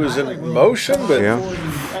like he was in motion. But yeah.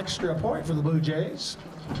 Extra point for the Blue Jays.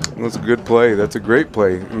 That's a good play. That's a great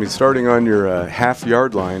play. I mean, starting on your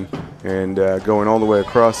half-yard line and going all the way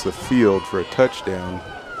across the field for a touchdown,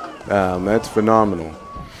 that's phenomenal.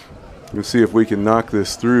 We'll see if we can knock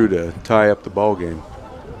this through to tie up the ball game.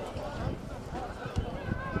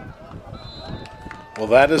 Well,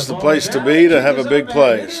 that is the place to be to have a big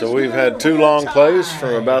play. So we've had 2 long plays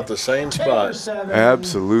from about the same spot.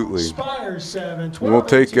 Absolutely. We'll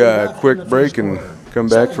take a quick break and come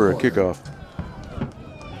back for a kickoff.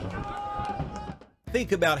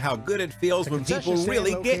 Think about how good it feels when people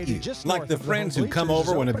really get you. Like the friends who come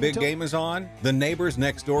over when a big game is on, the neighbors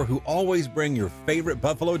next door who always bring your favorite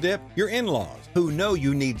buffalo dip, your in-laws who know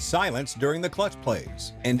you need silence during the clutch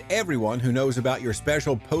plays, and everyone who knows about your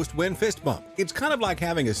special post-win fist bump. It's kind of like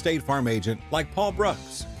having a State Farm agent like Paul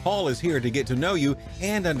Brooks. Paul is here to get to know you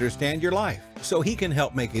and understand your life, so he can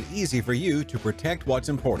help make it easy for you to protect what's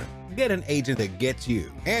important. Get an agent that gets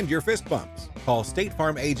you and your fist bumps. Call State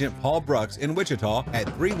Farm agent Paul Brooks in Wichita at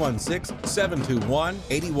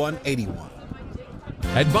 316-721-8181.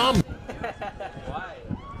 Head bomb.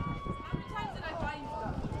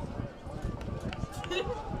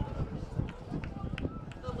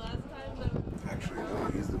 Actually,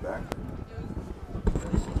 he's the back.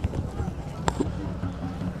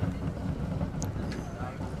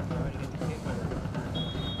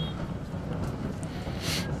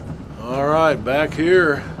 All right, back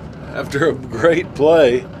here after a great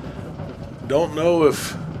play. Don't know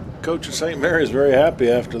if Coach of St. Mary's very happy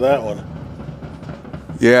after that one.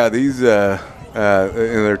 Yeah, these and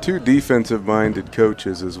they're 2 defensive-minded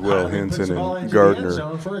coaches as well, Henson and Gardner.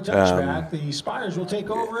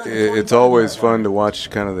 It's always fun to watch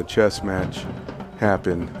kind of the chess match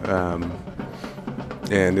happen,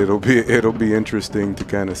 and it'll be interesting to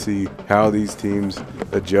kind of see how these teams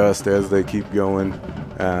adjust as they keep going.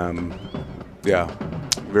 Yeah,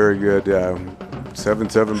 very good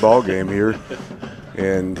 7-7 ball game here,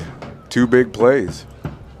 and 2 big plays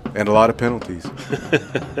and a lot of penalties.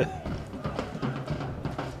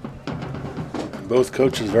 Both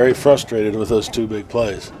coaches very frustrated with those 2 big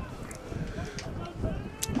plays.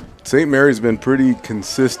 St. Mary's been pretty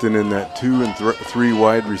consistent in that 2 and 3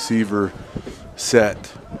 wide receiver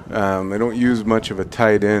set. They don't use much of a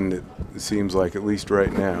tight end, it seems like, at least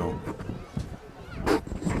right now.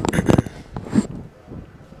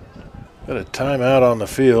 Got a timeout on the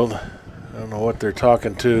field. I don't know what they're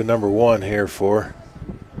talking to number 1 here for.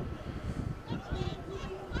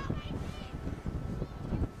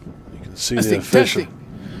 You can see the official.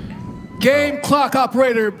 Game clock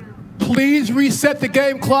operator, please reset the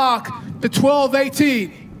game clock to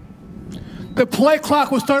 12:18. The play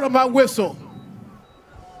clock will start on my whistle.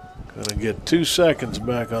 Gonna get 2 seconds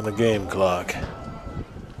back on the game clock.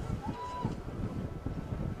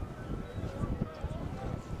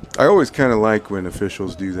 I always kind of like when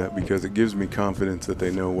officials do that because it gives me confidence that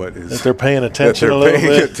they know what is. That they're paying attention a little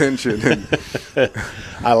bit. Paying attention.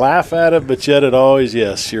 I laugh at it, but yet it always,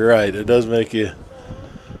 yes, you're right. It does makes you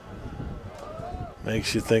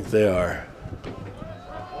think they are.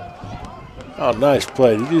 Oh, nice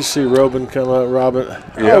play. Did you see Robin come out? Robin?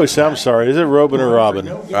 Yeah. I'm sorry. Is it Robin or Robin?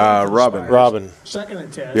 Robin. Robin. Second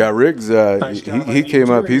and 10. Yeah, Riggs, he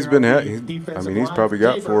came up. He's been, he's probably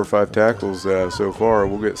got 4 or 5 tackles so far.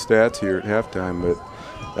 We'll get stats here at halftime, but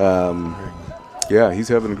yeah, he's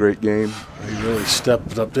having a great game. He really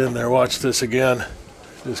stepped up in there. Watch this again.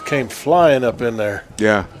 Just came flying up in there.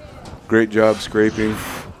 Yeah, great job scraping.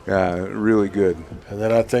 Really good. And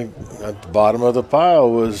then I think at the bottom of the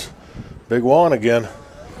pile was Big Juan again.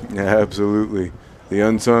 Yeah, absolutely. The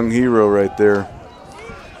unsung hero right there.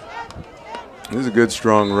 This is a good,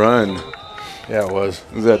 strong run. Yeah, it was.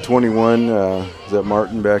 Is that 21? Is that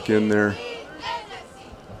Martin back in there?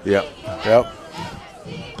 Yep. Yep.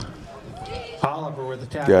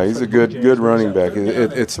 Yeah, he's a good running back.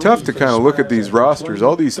 It's tough to kind of look at these rosters.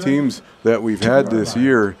 All these teams that we've had this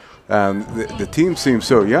year, the teams seem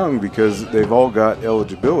so young because they've all got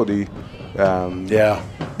eligibility.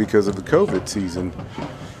 Because of the COVID season,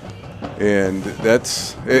 and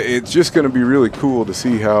it's just going to be really cool to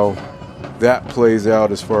see how that plays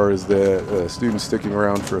out as far as the students sticking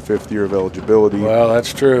around for a 5th year of eligibility. Well,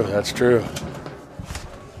 that's true. That's true.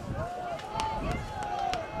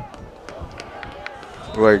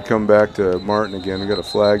 Like come back to Martin again. We got a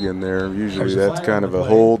flag in there. Usually that's kind of a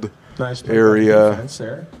hold area.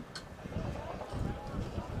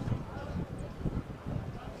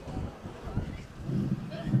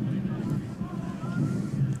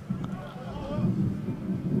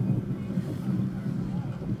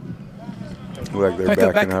 Look like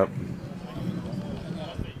they're backing up.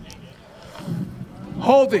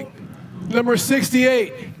 Holding. Number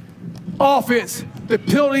 68. Offense. The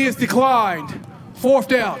penalty is declined. 4th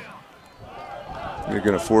down. They're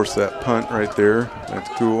going to force that punt right there. That's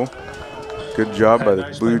cool. Good job by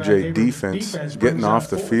the Blue Jay defense getting off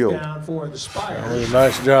the field.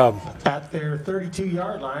 Nice job. At their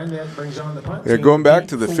 32-yard line, that brings on the punt. Yeah, going back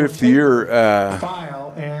to the 5th year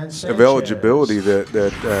of eligibility that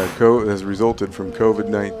has resulted from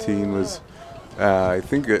COVID-19 was, I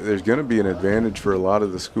think that there's going to be an advantage for a lot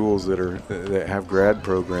of the schools that have grad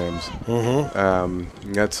programs.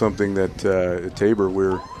 That's something that at Tabor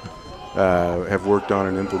we have worked on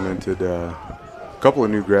and implemented. Couple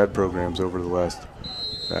of new grad programs over the last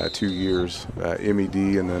 2 years, MED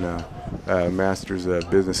and then a Master's of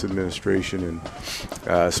Business Administration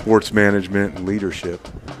and Sports Management and Leadership.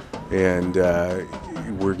 And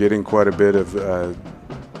we're getting quite a bit of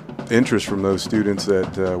interest from those students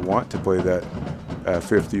that want to play that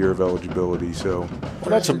 5th year of eligibility. So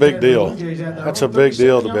that's a big deal. That's a big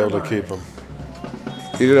deal to be able to keep them.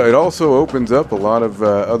 It also opens up a lot of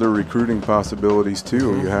other recruiting possibilities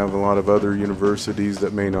too. You have a lot of other universities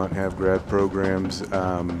that may not have grad programs,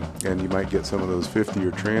 and you might get some of those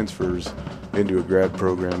 5th-year transfers into a grad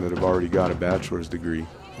program that have already got a bachelor's degree.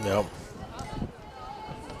 Yep.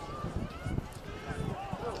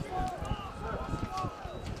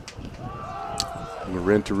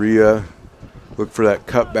 Renteria, look for that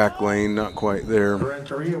cutback lane, not quite there.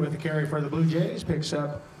 Renteria with the carry for the Blue Jays picks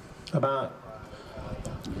up about.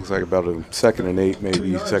 Looks like about a 2nd and 8,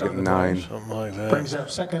 maybe 2nd and 9. Something like that. Brings up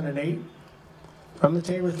 2nd and 8 from the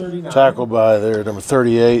Tabor 39. Tackle by there, number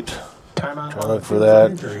 38. Timeout. Trying to look for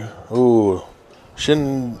that. Ooh.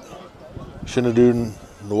 Shinadu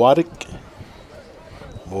Nwadik.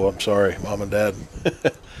 Oh, I'm sorry, Mom and Dad.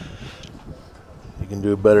 You can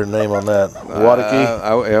do a better name on that. Wadiki?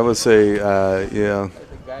 I would say, yeah,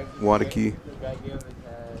 Wadiki.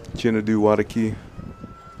 Shinadu Wadiki.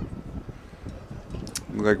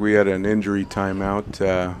 Looked like we had an injury timeout.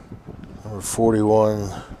 Number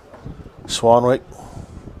 41, Swanwick.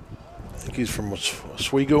 I think he's from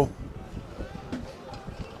Oswego.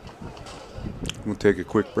 We'll take a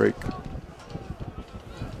quick break.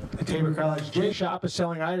 The Tabor College J Shop is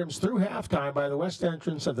selling items through halftime by the west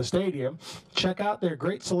entrance of the stadium. Check out their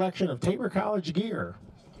great selection of Tabor College gear.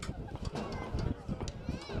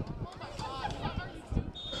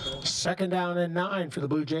 2nd down and 9 for the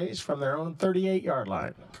Blue Jays from their own 38-yard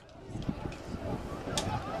line.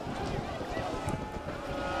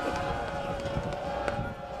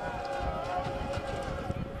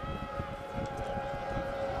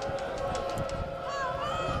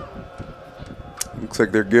 Looks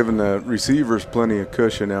like they're giving the receivers plenty of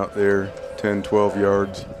cushion out there, 10, 12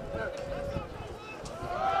 yards.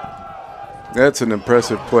 That's an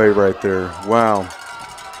impressive play right there. Wow.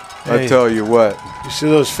 Hey, I tell you what. You see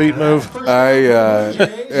those feet move? I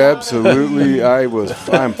absolutely,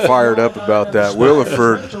 I'm fired up about that.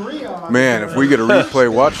 Williford, man, if we get a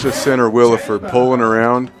replay, watch the center Williford pulling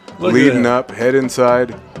around, leading up, head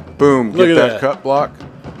inside, boom, get that cut block.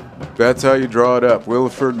 That's how you draw it up.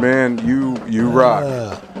 Williford, man, you rock.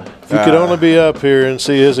 If you could only be up here and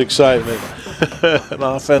see his excitement. An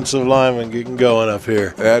offensive lineman getting going up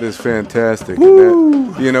here. That is fantastic.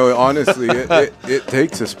 That, you know, honestly, it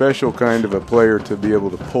takes a special kind of a player to be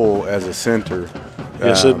able to pull as a center.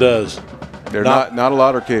 Yes, it does. They're not a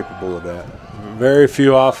lot are capable of that. Very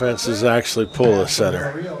few offenses actually pull a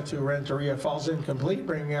center. Renteria falls incomplete,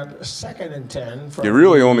 bringing up 2nd and 10. You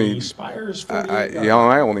really only, Spires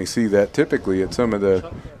I only see that typically at some of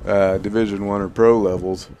the Division I or pro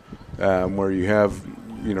levels, where you have,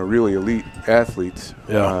 you know, really elite athletes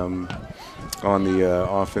on the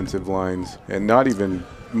offensive lines, and not even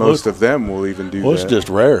most of them will even do that. Well, it's just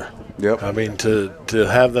rare. Yep. I mean, to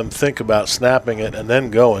have them think about snapping it and then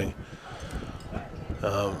going.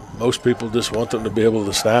 Most people just want them to be able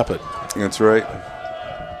to snap it. That's right.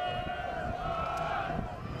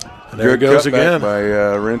 And there it goes again. By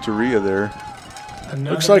Renteria there.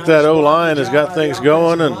 Looks like that O-line has got things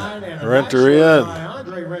going, and Renteria.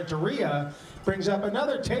 Andre Renteria brings up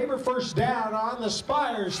another Tabor 1st down on the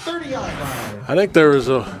Spires 30-yard line. I think there was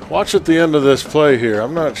a watch at the end of this play here.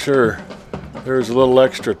 I'm not sure. There was a little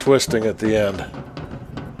extra twisting at the end.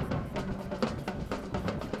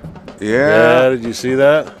 Yeah. Did you see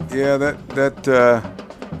that? Yeah, that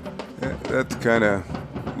kind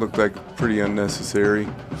of looked like pretty unnecessary.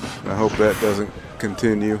 I hope that doesn't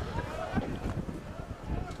continue.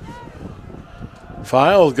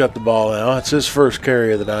 File's got the ball now. It's his first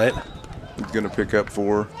carry of the night. He's going to pick up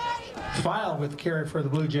 4. File with carry for the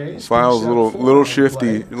Blue Jays. File's a little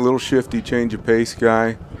shifty change of pace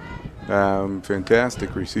guy.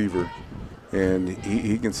 Fantastic receiver. And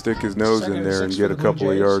he can stick his nose in there and get a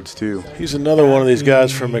couple of yards too. He's another one of these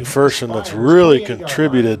guys from McPherson that's really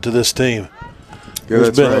contributed to this team. Yeah,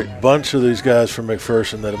 There's been a bunch of these guys from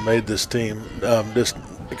McPherson that have made this team just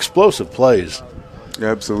explosive plays.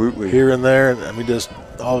 Absolutely. Here and there, I mean, just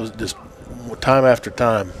time after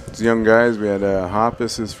time. It's young guys. We had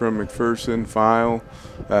Hoppus is from McPherson, File,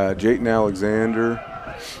 Jayton Alexander.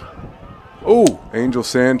 Oh, Angel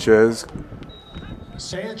Sanchez.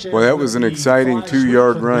 Well, that was an exciting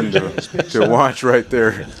 2-yard run to watch right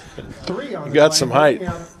there. He got some height.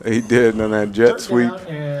 He did on that jet sweep.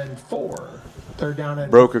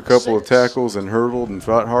 Broke a couple of tackles and hurdled and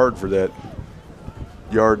fought hard for that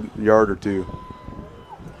yard or two.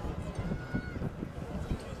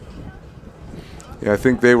 Yeah, I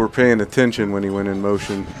think they were paying attention when he went in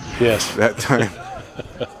motion. Yes. That time.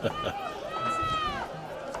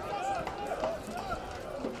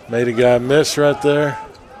 Made a guy miss right there.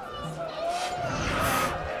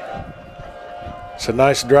 It's a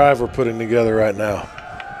nice drive we're putting together right now.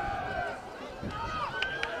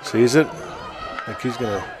 Sees it. I think he's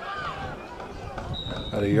going to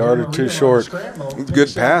about a yard or two short.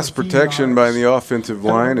 Good pass protection by the offensive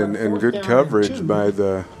line and good coverage by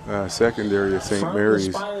the secondary of St. Mary's.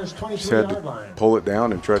 Just had to pull it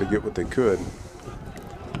down and try to get what they could.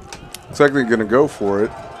 Looks like they're going to go for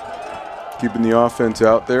it. Keeping the offense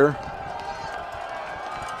out there.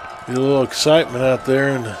 Get a little excitement out there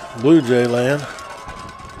in Blue Jay land.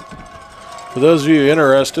 For those of you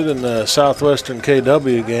interested in the Southwestern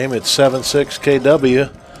KW game, it's 7-6 KW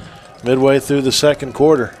midway through the second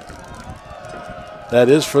quarter. That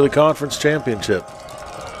is for the conference championship.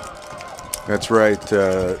 That's right.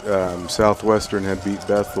 Southwestern had beat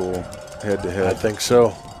Bethel head-to-head. I think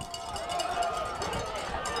so.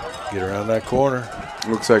 Get around that corner.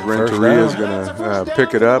 Looks like Renteria is going to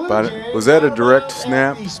pick it up. Was that a direct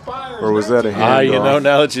snap or was that a handoff? You know,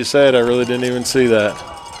 now that you say it, I really didn't even see that.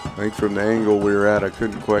 I think from the angle we were at, I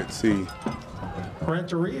couldn't quite see.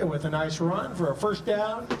 Renteria with a nice run for a first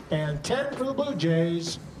down and 10 for the Blue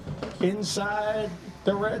Jays inside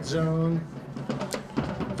the red zone.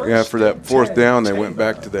 Yeah, for that fourth down, they went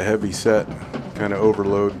back to the heavy set, kind of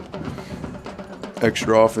overload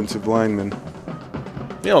extra offensive linemen.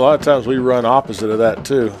 You know, a lot of times we run opposite of that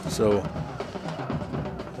too, so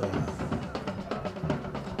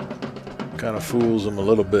kind of fools them a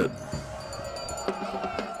little bit.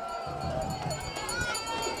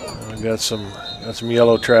 Got some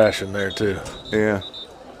yellow trash in there too. Yeah,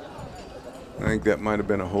 I think that might have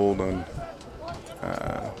been a hold on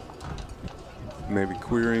maybe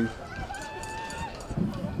queering.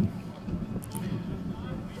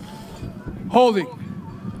 Holding,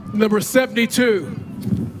 number 72,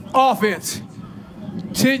 offense.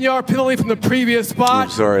 10-yard penalty from the previous spot. I'm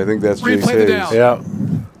sorry, I think that's Jace Replay the Hayes. down. Yeah.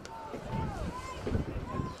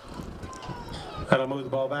 That'll move the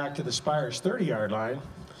ball back to the Spires 30-yard line.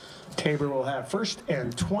 Tabor will have first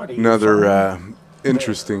and 20. Another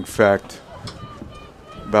interesting fact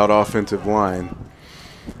about offensive line.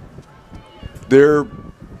 There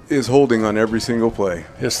is holding on every single play.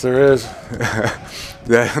 Yes, there is.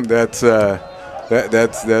 It's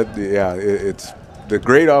the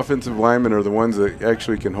great offensive linemen are the ones that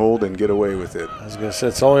actually can hold and get away with it. I was going to say,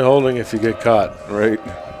 it's only holding if you get caught. Right.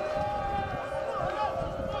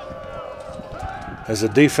 As a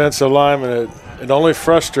defensive lineman, it only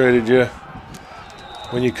frustrated you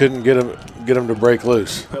when you couldn't get him to break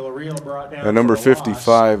loose. Number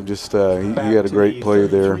 55, just he had a great play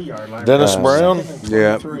there. Dennis Brown?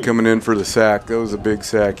 Yeah, coming in for the sack. That was a big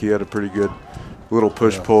sack. He had a pretty good little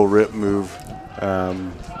push-pull rip move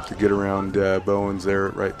to get around Bowens there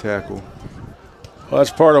at right tackle. Well,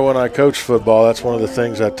 that's part of when I coached football. That's one of the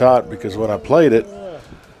things I taught, because when I played it,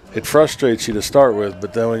 it frustrates you to start with,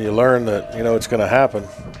 but then when you learn that, you know, it's going to happen,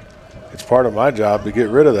 it's part of my job to get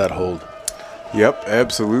rid of that hold. Yep,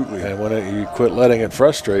 absolutely. And when you quit letting it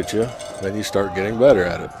frustrate you, then you start getting better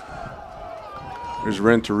at it. There's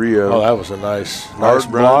Renteria. Oh, that was a nice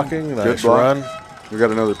Hard blocking, run. nice Good block. run. We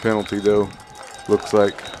got another penalty, though. Looks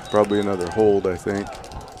like probably another hold, I think.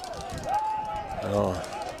 Oh.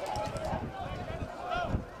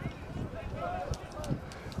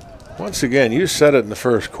 Once again, you said it in the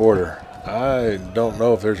first quarter. I don't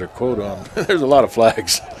know if there's a quote on. There's a lot of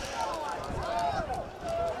flags.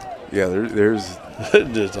 Yeah, there's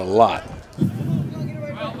just a lot.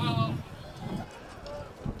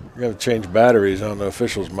 We're going to change batteries on the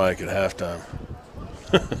official's mic at halftime.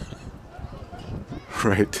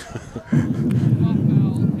 Right.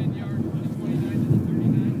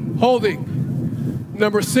 Holding,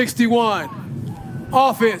 number 61.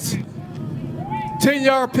 Offense,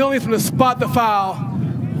 10-yard penalty from the spot to foul.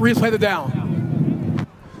 Replay the down.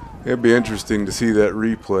 It'd be interesting to see that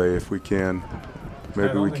replay if we can.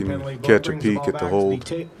 Maybe we can catch a peek at the hold.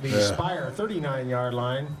 The Spire 39-yard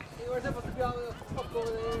line.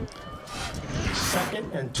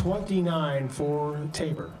 Second and 29 for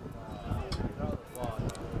Tabor.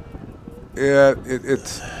 Yeah,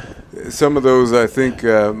 it's some of those I think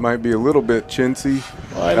might be a little bit chintzy.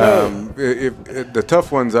 I know. The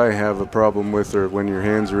tough ones I have a problem with are when your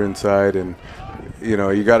hands are inside, and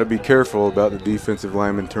you got to be careful about the defensive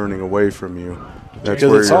lineman turning away from you. That's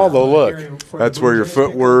where it's all the look. That's where your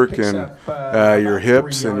footwork and your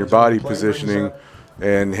hips and your body positioning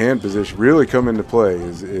and hand position really come into play.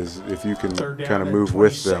 Is if you can kind of move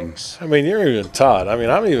with them. I mean, you're even taught. I mean,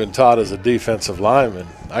 I'm even taught as a defensive lineman.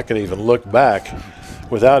 I can even look back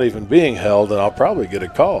without even being held, and I'll probably get a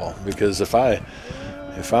call, because if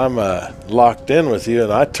I'm locked in with you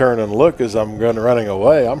and I turn and look as I'm running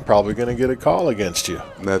away, I'm probably going to get a call against you.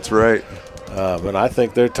 That's right. And I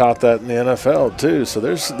think they're taught that in the NFL too. So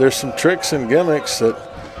there's some tricks and gimmicks that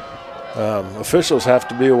officials have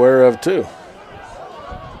to be aware of too.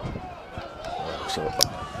 So,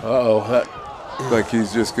 that like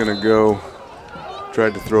he's just going to go.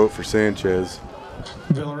 Tried to throw it for Sanchez.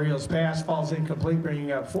 Villarreal's pass falls incomplete,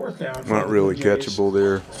 bringing up fourth down. Not really catchable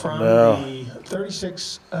there. From the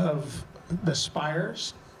 36 of the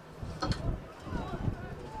Spires.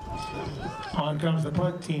 On comes the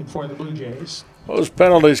punt team for the Blue Jays. Those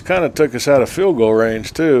penalties kind of took us out of field goal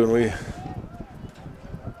range too, and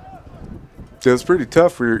it's pretty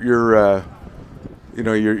tough. You're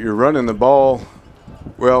running the ball.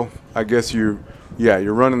 Well, I guess you're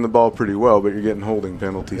running the ball pretty well, but you're getting holding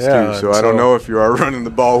penalties too. So I don't know if you are running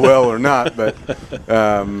the ball well or not. But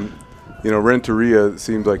Renteria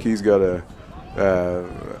seems like he's got a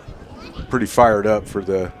pretty fired up for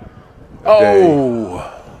the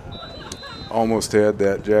day. Almost had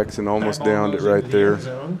that. Jackson almost downed it right there.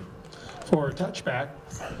 For a touchback.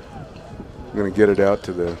 I'm going to get it out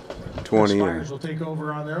to the 20. The Spires will take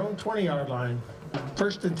over on their own 20-yard line.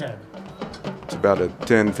 First and 10. It's about a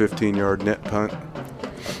 10, 15-yard net punt.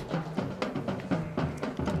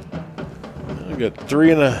 We got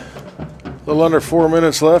 3 and a little under 4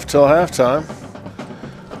 minutes left till halftime.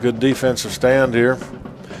 Good defensive stand here.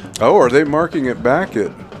 Oh, are they marking it back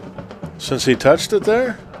at? Since he touched it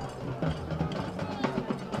there?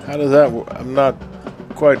 How does that work? I'm not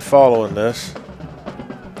quite following this.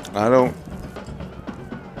 I'm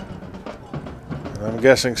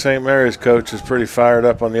guessing St. Mary's coach is pretty fired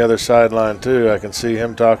up on the other sideline too. I can see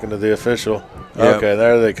him talking to the official. Yep. Okay,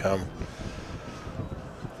 there they come.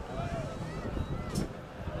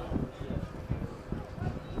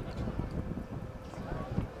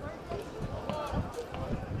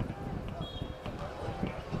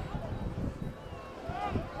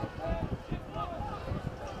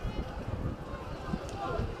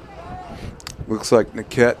 Looks like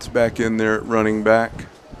Niquette's back in there at running back.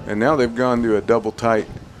 And now they've gone to a double tight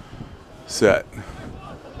set.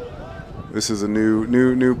 This is a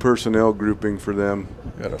new personnel grouping for them.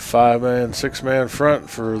 Got a 5-man, 6-man front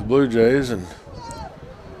for the Blue Jays, and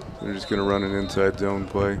they're just going to run an inside zone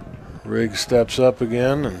play. Riggs steps up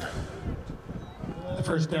again, and the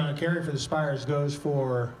first down carry for the Spires goes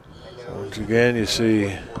for. Once again, you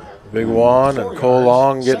see Big Juan and Cole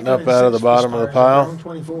Long getting up out of the bottom of the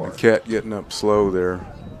pile. Cat getting up slow there.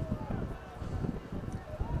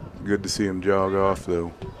 Good to see him jog off,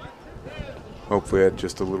 though. Hopefully had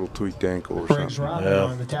just a little tweaked ankle or Briggs something. Robin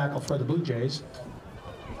on the tackle for the Blue Jays.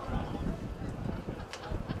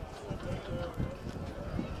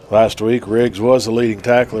 Last week, Riggs was the leading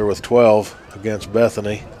tackler with 12 against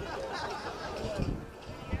Bethany.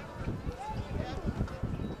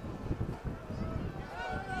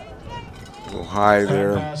 A little high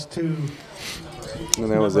there. And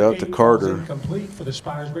that was out to Carter. Complete for the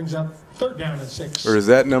Spires, brings up third down and 6. Or is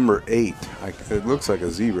that number 8? It looks like a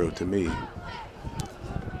 0 to me.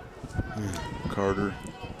 Carter.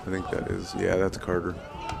 I think that is. Yeah, that's Carter.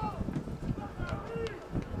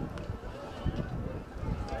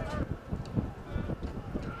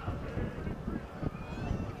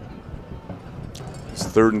 It's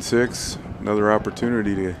 3rd and 6. Another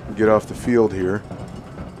opportunity to get off the field here.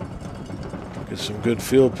 Get some good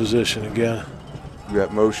field position again.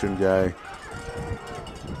 That motion guy.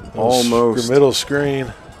 Almost. Middle screen.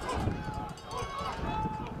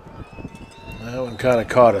 That one kind of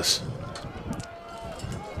caught us.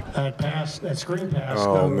 That screen pass.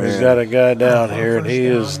 Oh, man. He's got a guy down here, and he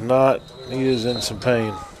is not, he is in some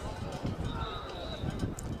pain.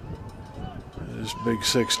 His Big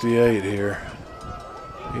 68 here.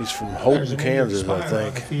 He's from Holton, Kansas, I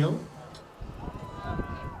think.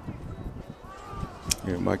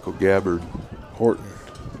 Yeah, Michael Gabbard. Horton.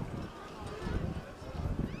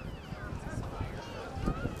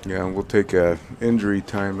 Yeah, we'll take a injury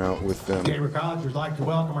timeout with them. Tabor College would like to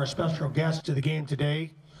welcome our special guests to the game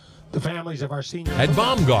today. The families of our seniors. At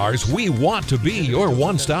Baumgars, we want to be your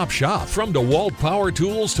one-stop shop. From DeWalt power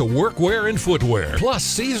tools to workwear and footwear, plus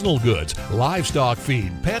seasonal goods, livestock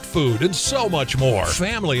feed, pet food, and so much more.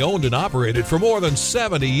 Family owned and operated for more than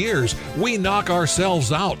 70 years, we knock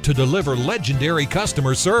ourselves out to deliver legendary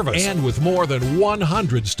customer service. And with more than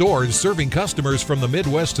 100 stores serving customers from the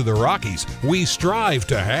Midwest to the Rockies, we strive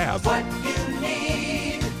to have what you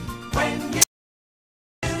need when you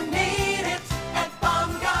need it at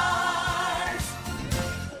Baumgars.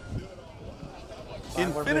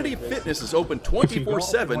 Infinity Fitness is open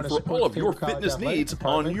 24/7 for all of your fitness needs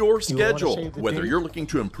on your schedule. Whether you're looking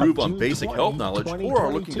to improve on basic health knowledge or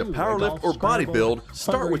are looking to powerlift or bodybuild,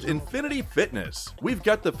 start with Infinity Fitness. We've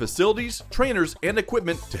got the facilities, trainers, and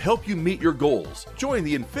equipment to help you meet your goals. Join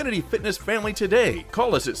the Infinity Fitness family today.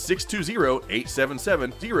 Call us at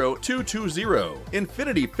 620-877-0220.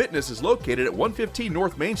 Infinity Fitness is located at 115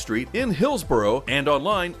 North Main Street in Hillsboro and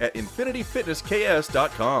online at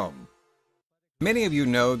infinityfitnessks.com. Many of you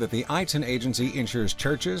know that the Eitzen Agency insures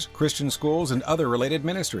churches, Christian schools, and other related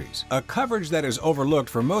ministries. A coverage that is overlooked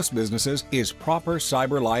for most businesses is proper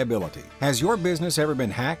cyber liability. Has your business ever been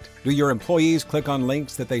hacked? Do your employees click on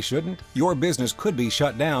links that they shouldn't? Your business could be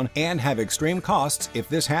shut down and have extreme costs if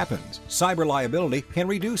this happens. Cyber liability can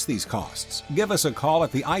reduce these costs. Give us a call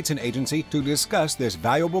at the Eitzen Agency to discuss this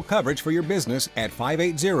valuable coverage for your business at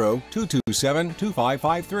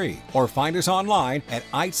 580-227-2553 or find us online at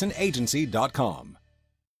eitzenagency.com.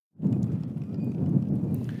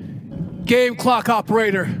 Game clock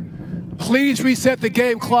operator, please reset the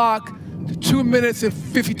game clock to 2 minutes and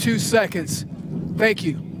 52 seconds. Thank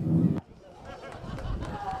you.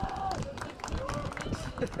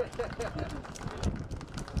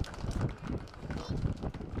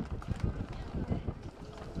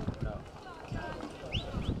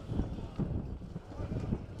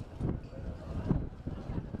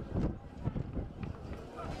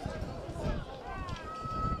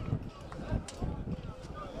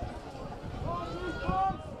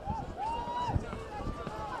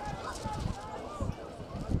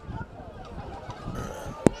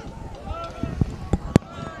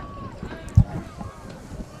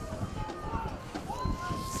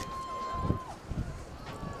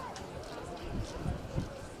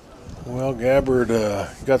 Well, Gabbard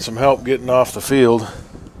got some help getting off the field.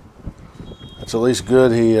 That's at least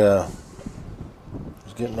good he was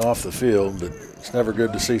getting off the field, but it's never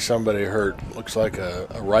good to see somebody hurt. Looks like a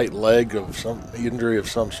right leg of some injury of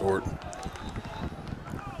some sort.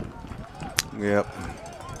 Yep.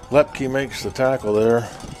 Lepke makes the tackle there.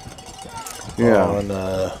 Yeah. On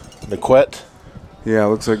Niquette. Yeah,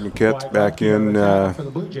 looks like Niquette's back in. For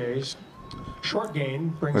the Blue Jays. Short gain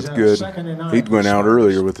brings That's up good. 2nd and 9. He went out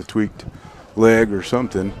earlier with a tweaked leg or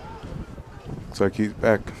something. Looks like he's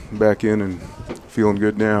back in and feeling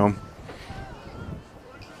good now.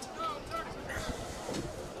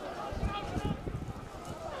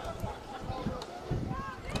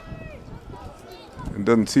 It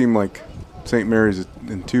doesn't seem like St. Mary's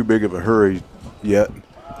in too big of a hurry yet.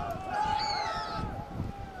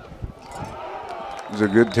 There's a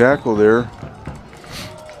good tackle there.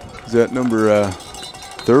 Is that number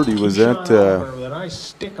 30? Was that with a nice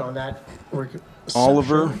stick on that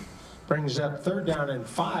Oliver? Brings up 3rd down and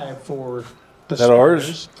 5 for the That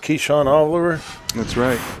ours? Keyshawn Oliver? That's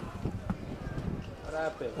right.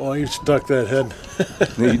 Well, he stuck that head.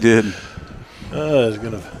 He did. He's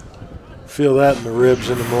going to feel that in the ribs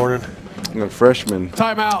in the morning. A freshman.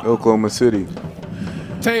 Timeout. Oklahoma City.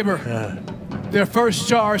 Tabor. Their first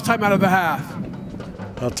charge, timeout of the half.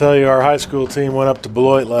 I'll tell you, our high school team went up to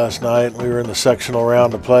Beloit last night. We were in the sectional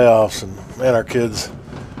round of playoffs, and man, our kids,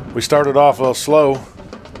 we started off a little slow,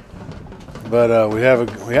 but we had a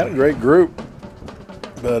great group.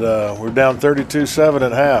 But we're down 32-7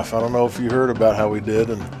 at half. I don't know if you heard about how we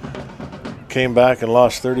did, and came back and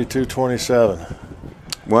lost 32-27.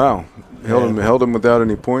 Wow, held them without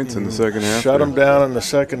any points in the second half. Shut them down in the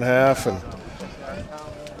second half, and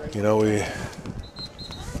you know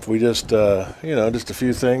we just just a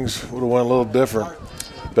few things would have went a little different.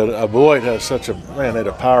 But Beloit has they had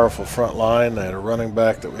a powerful front line. They had a running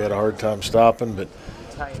back that we had a hard time stopping, but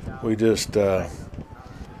we just it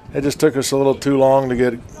just took us a little too long to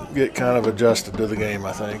get kind of adjusted to the game,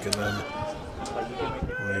 I think, and then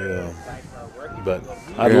but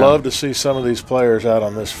I'd love to see some of these players out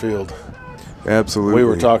on this field. Absolutely. We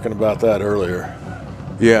were talking about that earlier.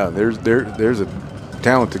 Yeah, there's a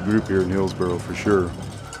talented group here in Hillsboro for sure.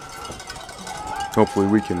 Hopefully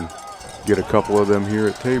we can get a couple of them here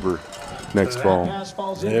at Tabor next fall.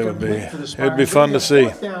 It'd be fun to see.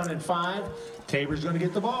 Down and 5. Tabor's going to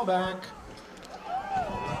get the ball back.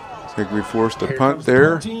 I think we forced a punt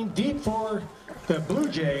there. Deep for the Blue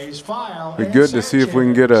Jays. File. Be good to see if we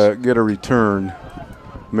can get a return.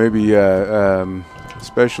 Maybe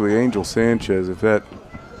especially Angel Sanchez, if that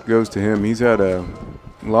goes to him. He's had a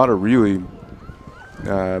lot of really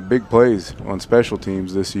big plays on special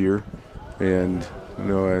teams this year, and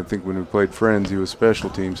I think when we played Friends, he was special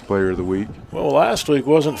teams player of the week. Well, last week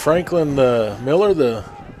wasn't Franklin Miller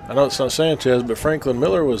I know it's not Sanchez, but Franklin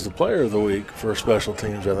Miller was the player of the week for special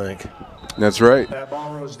teams, I think. That's right.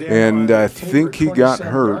 And I think he got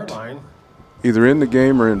hurt either in the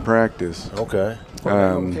game or in practice. Okay.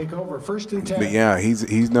 But yeah,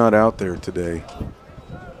 he's not out there today.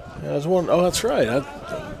 Yeah, oh, that's right.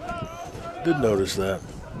 I did notice that.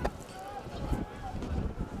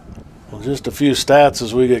 Well, just a few stats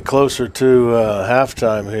as we get closer to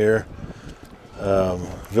halftime here.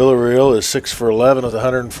 Villarreal is 6 for 11 with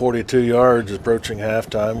 142 yards, approaching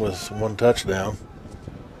halftime with 1 touchdown.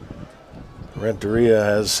 Renteria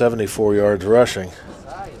has 74 yards rushing.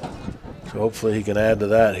 So hopefully he can add to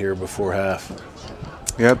that here before half.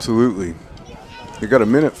 Yeah, absolutely. They got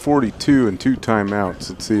 1:42 and 2 timeouts.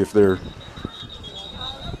 Let's see if they're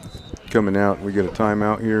coming out. We get a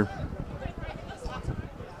timeout here.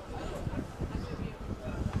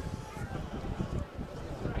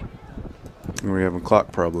 And we're having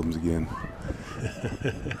clock problems again.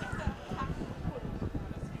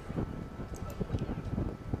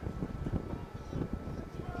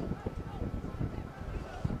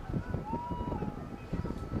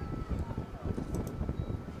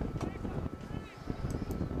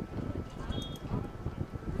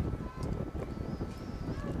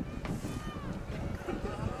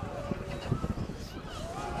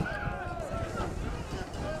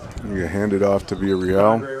 You hand it off to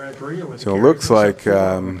Villarreal. So it looks like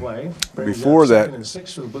before that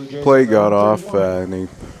play got off and he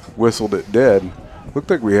whistled it dead, looked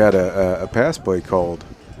like we had a pass play called,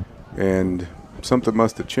 and something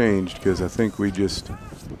must have changed because I think we just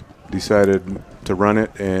decided to run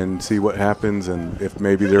it and see what happens, and if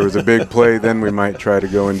maybe there was a big play, then we might try to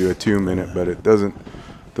go into a 2-minute, but it doesn't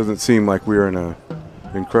seem like we're in an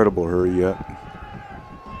incredible hurry yet.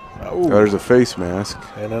 Oh, there's a face mask.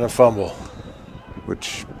 And then a fumble.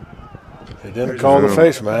 Which they didn't call the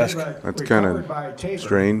face mask. That's kind of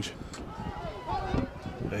strange.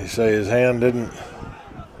 They say his hand didn't.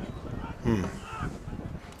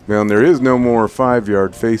 Well, and there is no more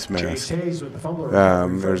 5-yard face mask. There's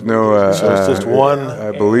no. So it's just one.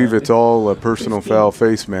 I believe it's all a personal foul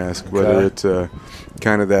face mask, whether it's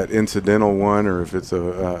kind of that incidental one or if it's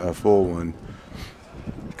a full one.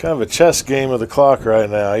 Kind of a chess game of the clock right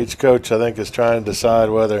now. Each coach, I think, is trying to decide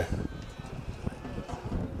whether.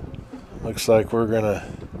 Looks like we're going to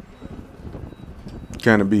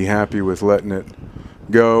kind of be happy with letting it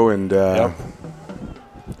go and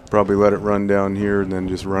probably let it run down here and then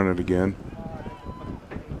just run it again.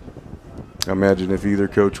 I imagine if either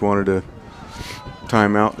coach wanted a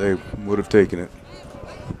timeout, they would have taken it.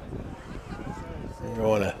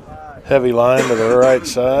 Going a heavy line to the right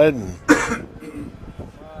side. And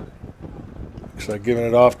looks like giving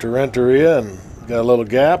it off to Renteria and got a little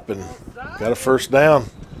gap and got a first down.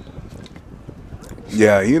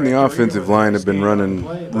 Yeah, he and the offensive line have been running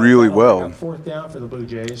really well.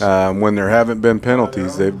 When there haven't been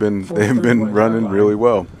penalties, they've been running really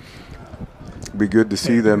well. It'd be good to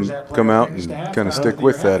see them come out and kind of stick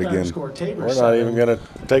with that again. We're not even going to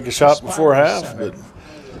take a shot before half, but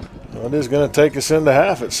it is going to take us into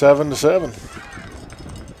half at 7-7.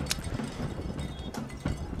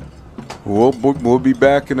 We'll be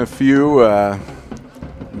back in a few.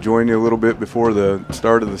 Join you a little bit before the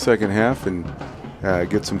start of the second half and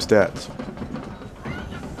get some stats.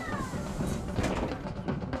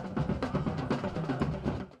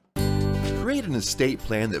 Create an estate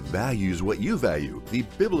plan that values what you value. The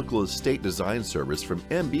Biblical Estate Design Service from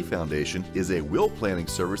MB Foundation is a will planning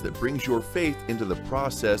service that brings your faith into the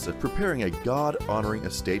process of preparing a God-honoring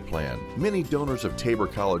estate plan. Many donors of Tabor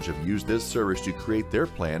College have used this service to create their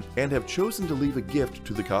plan and have chosen to leave a gift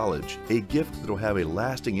to the college, a gift that will have a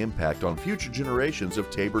lasting impact on future generations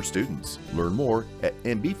of Tabor students. Learn more at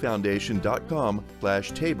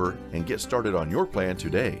mbfoundation.com/Tabor and get started on your plan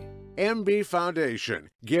today. MB Foundation,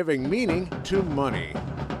 giving meaning to money.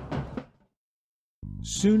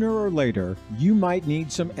 Sooner or later, you might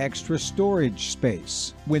need some extra storage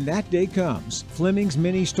space. When that day comes, Fleming's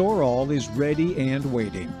Mini Store All is ready and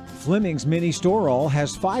waiting. Fleming's Mini Store All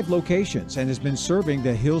has 5 locations and has been serving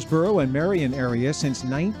the Hillsborough and Marion area since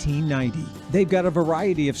 1990. They've got a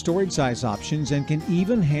variety of storage size options and can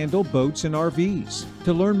even handle boats and RVs.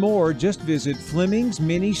 To learn more, just visit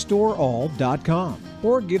FlemingsMiniStoreAll.com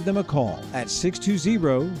or give them a call at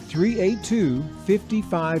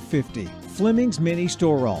 620-382-5550. Fleming's Mini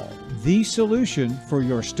Store All, the solution for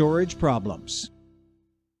your storage problems.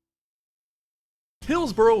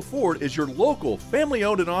 Hillsborough Ford is your local,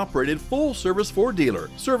 family-owned and operated full-service Ford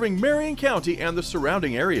dealer, serving Marion County and the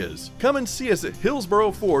surrounding areas. Come and see us at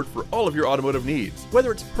Hillsborough Ford for all of your automotive needs.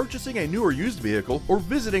 Whether it's purchasing a new or used vehicle or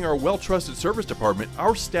visiting our well-trusted service department,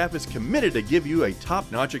 our staff is committed to give you a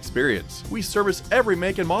top-notch experience. We service every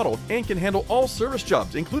make and model and can handle all service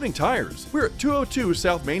jobs, including tires. We're at 202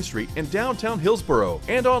 South Main Street in downtown Hillsborough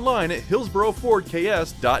and online at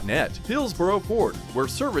hillsboroughfordks.net. Hillsborough Ford, where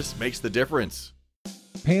service makes the difference.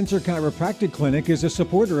 Panzer Chiropractic Clinic is a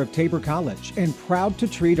supporter of Tabor College and proud to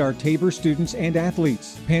treat our Tabor students and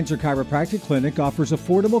athletes. Panzer Chiropractic Clinic offers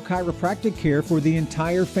affordable chiropractic care for the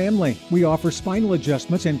entire family. We offer spinal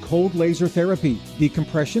adjustments and cold laser therapy,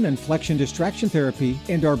 decompression and flexion distraction therapy,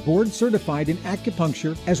 and are board certified in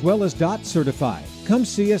acupuncture as well as DOT certified. Come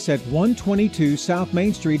see us at 122 South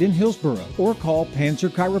Main Street in Hillsborough or call Panzer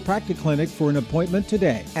Chiropractic Clinic for an appointment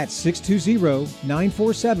today at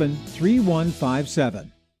 620-947-3157.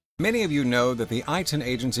 Many of you know that the Eitzen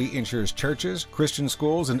Agency insures churches, Christian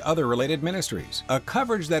schools, and other related ministries. A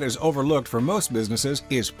coverage that is overlooked for most businesses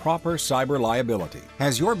is proper cyber liability.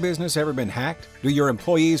 Has your business ever been hacked? Do your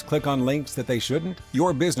employees click on links that they shouldn't?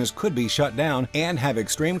 Your business could be shut down and have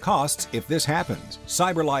extreme costs if this happens.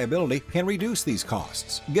 Cyber liability can reduce these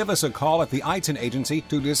costs. Give us a call at the Eitzen Agency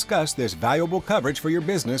to discuss this valuable coverage for your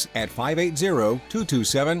business at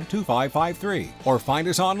 580-227-2553 or find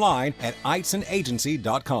us online at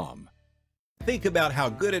eitzenagency.com. Think about how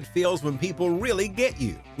good it feels when people really get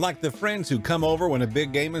you. Like the friends who come over when a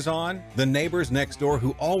big game is on, the neighbors next door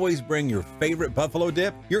who always bring your favorite buffalo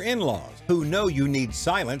dip, your in-laws who know you need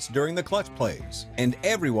silence during the clutch plays, and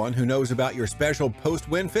everyone who knows about your special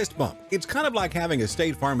post-win fist bump. It's kind of like having a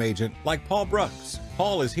State Farm agent like Paul Brooks.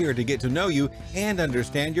 Paul is here to get to know you and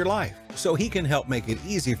understand your life, so he can help make it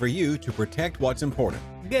easy for you to protect what's important.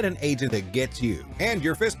 Get an agent that gets you and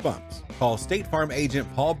your fist bumps. Call State Farm agent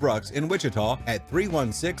Paul Brooks in Wichita at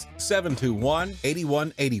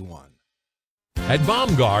 316-721-8181. At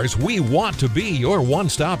Baumgar's, we want to be your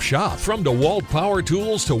one-stop shop. From DeWalt power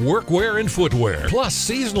tools to workwear and footwear, plus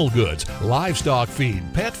seasonal goods, livestock feed,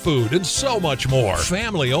 pet food, and so much more.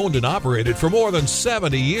 Family owned and operated for more than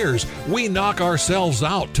 70 years, we knock ourselves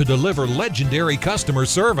out to deliver legendary customer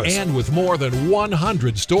service. And with more than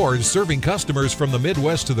 100 stores serving customers from the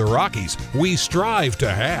Midwest to the Rockies, we strive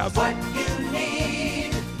to have what you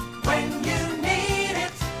need when you need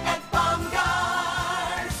it at Baumgar's.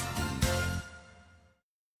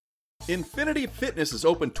 Infinity Fitness is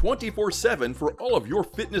open 24/7 for all of your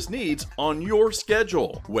fitness needs on your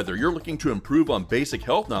schedule. Whether you're looking to improve on basic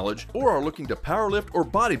health knowledge or are looking to powerlift or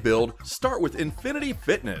bodybuild, start with Infinity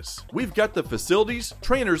Fitness. We've got the facilities,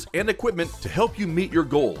 trainers, and equipment to help you meet your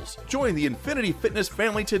goals. Join the Infinity Fitness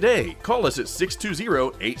family today. Call us at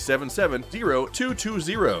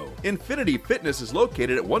 620-877-0220. Infinity Fitness is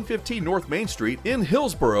located at 115 North Main Street in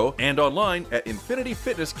Hillsborough and online at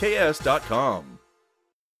infinityfitnessks.com.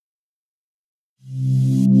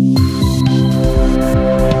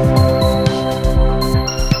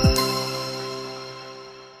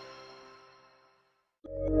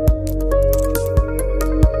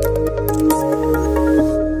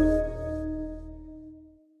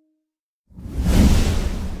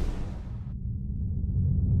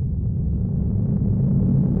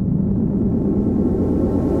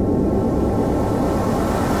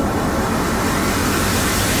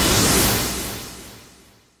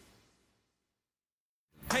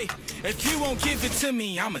 If you won't give it to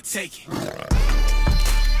me, I'ma take it.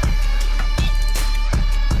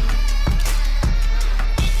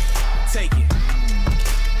 Take it.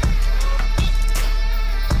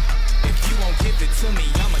 If you won't give it to me,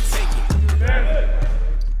 I'ma take it.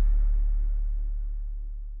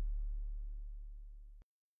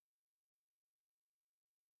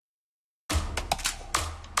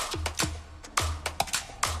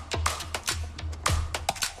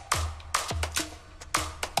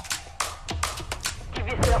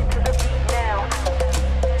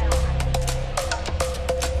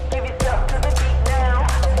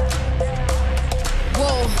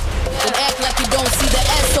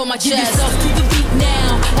 My chest. Give yourself to the beat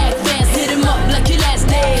now. Act fast, hit him up like your last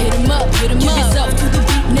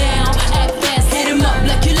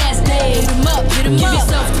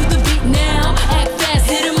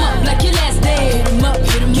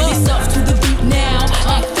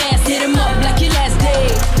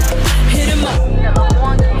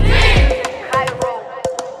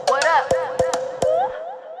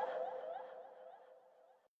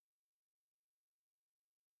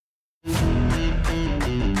Hit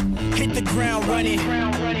the ground running.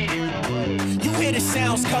 You hear the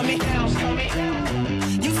sounds coming.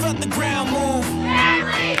 You felt the ground move.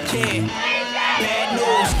 Yeah, bad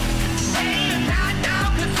news.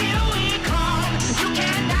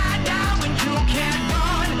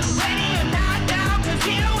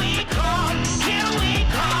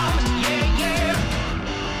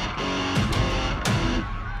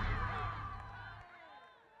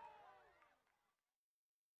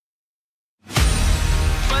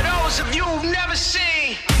 Of you who've never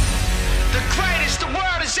seen the greatest the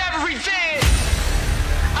world has ever revered,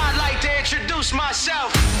 I'd like to introduce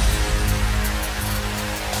myself.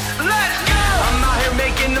 Let's go! I'm out here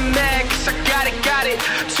making them mad, cause I got it.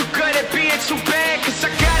 Too good at being too bad, cause I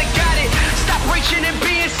got it. Stop reaching and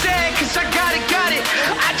being sad, cause I got it.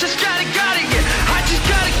 I just got it, yeah. I just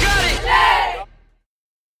got it. Yeah.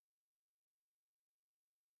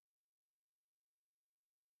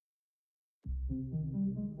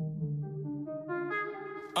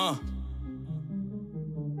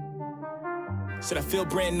 Said I feel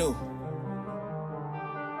brand new.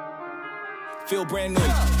 Feel brand new.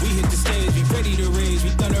 We hit the stage, we ready to raise, we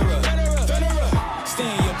thunder up. Stay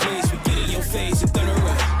in your place, we get in your face and thunder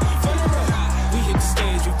up. We hit the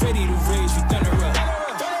stage, we ready to raise, we thunder up.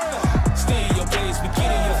 Stay in your place, we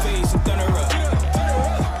get in your face and thunder up.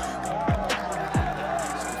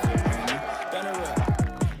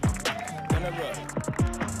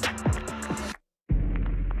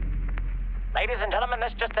 Ladies and gentlemen,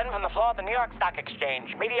 this just in from the floor of the New York Stock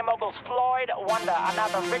Exchange. Media moguls Floyd Wonder are now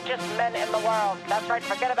the richest men in the world. That's right,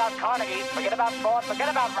 forget about Carnegie, forget about Ford, forget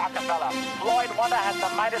about Rockefeller. Floyd Wonder has the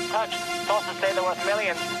Midas touch. Sources say they're worth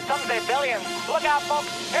millions, some say billions. Look out,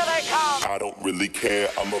 folks, here they come. I don't really care,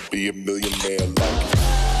 I'ma be a millionaire like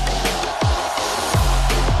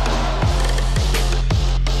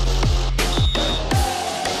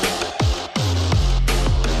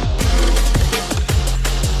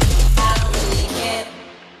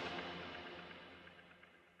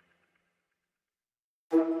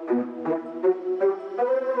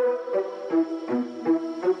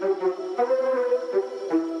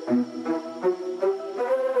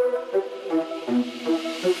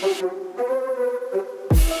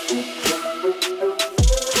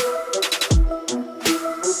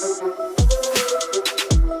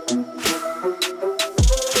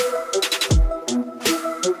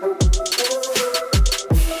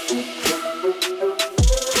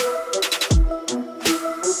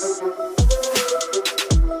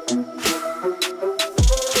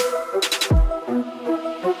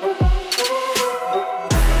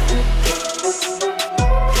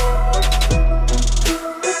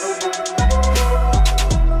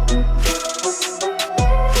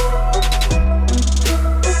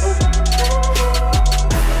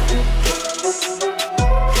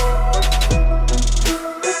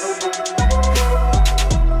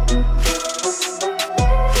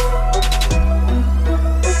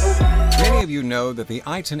That the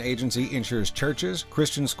Eitzen Agency insures churches,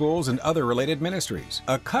 Christian schools, and other related ministries.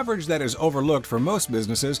 A coverage that is overlooked for most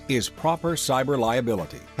businesses is proper cyber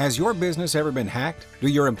liability. Has your business ever been hacked? Do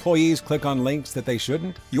your employees click on links that they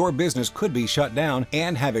shouldn't? Your business could be shut down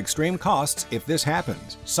and have extreme costs if this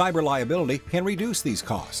happens. Cyber liability can reduce these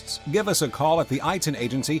costs. Give us a call at the Eitzen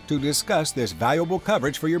Agency to discuss this valuable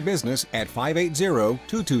coverage for your business at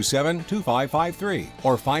 580-227-2553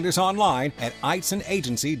 or find us online at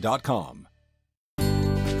eitzenagency.com.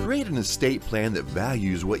 Create an estate plan that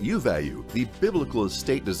values what you value. The Biblical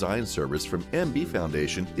Estate Design Service from MB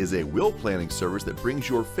Foundation is a will planning service that brings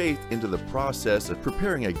your faith into the process of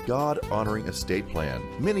preparing a God-honoring estate plan.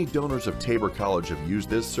 Many donors of Tabor College have used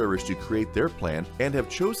this service to create their plan and have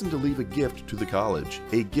chosen to leave a gift to the college,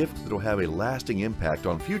 a gift that will have a lasting impact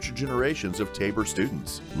on future generations of Tabor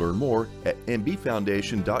students. Learn more at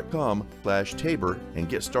mbfoundation.com/Tabor and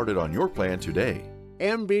get started on your plan today.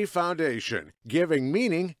 MB Foundation, giving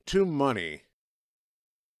meaning to money.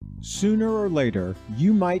 Sooner or later,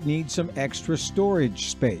 you might need some extra storage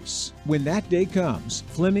space. When that day comes,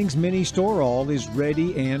 Fleming's Mini Store All is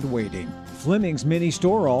ready and waiting. Fleming's Mini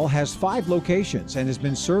Store All has 5 locations and has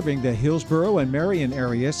been serving the Hillsborough and Marion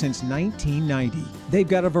area since 1990. They've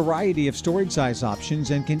got a variety of storage size options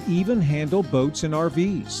and can even handle boats and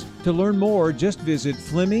RVs. To learn more, just visit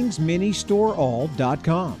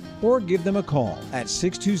FlemingsMiniStoreAll.com or give them a call at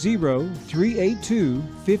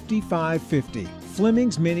 620-382-5550.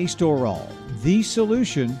 Fleming's Mini Store All, the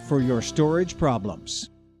solution for your storage problems.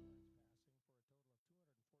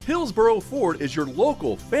 Hillsboro Ford is your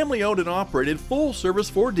local, family-owned and operated full-service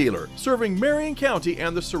Ford dealer, serving Marion County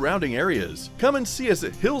and the surrounding areas. Come and see us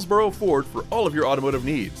at Hillsboro Ford for all of your automotive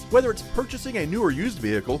needs. Whether it's purchasing a new or used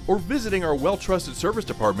vehicle or visiting our well-trusted service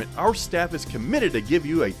department, our staff is committed to give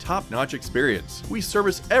you a top-notch experience. We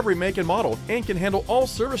service every make and model and can handle all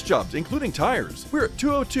service jobs, including tires. We're at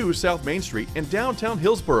 202 South Main Street in downtown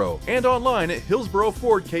Hillsboro and online at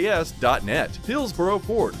hillsborofordks.net. Hillsboro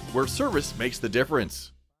Ford, where service makes the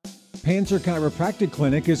difference. Panzer Chiropractic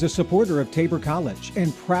Clinic is a supporter of Tabor College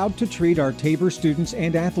and proud to treat our Tabor students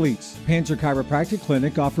and athletes. Panzer Chiropractic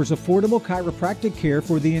Clinic offers affordable chiropractic care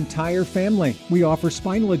for the entire family. We offer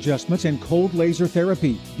spinal adjustments and cold laser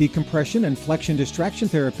therapy, decompression and flexion distraction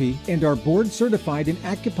therapy, and are board certified in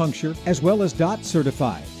acupuncture as well as DOT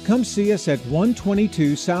certified. Come see us at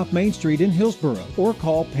 122 South Main Street in Hillsboro or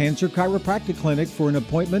call Panzer Chiropractic Clinic for an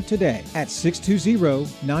appointment today at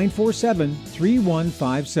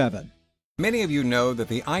 620-947-3157. Many of you know that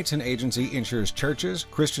the Eitzen Agency insures churches,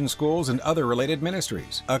 Christian schools, and other related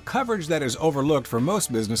ministries. A coverage that is overlooked for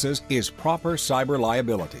most businesses is proper cyber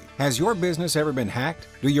liability. Has your business ever been hacked?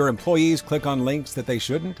 Do your employees click on links that they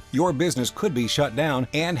shouldn't? Your business could be shut down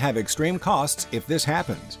and have extreme costs if this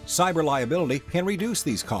happens. Cyber liability can reduce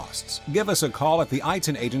these costs. Give us a call at the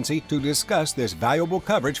Eitzen Agency to discuss this valuable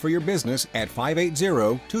coverage for your business at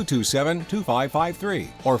 580-227-2553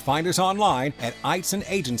 or find us online at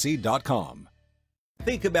eitzenagency.com.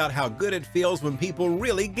 Think about how good it feels when people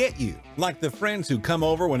really get you. Like the friends who come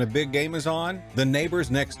over when a big game is on, the neighbors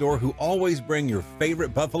next door who always bring your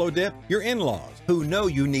favorite buffalo dip, your in-laws who know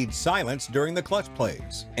you need silence during the clutch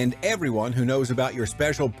plays, and everyone who knows about your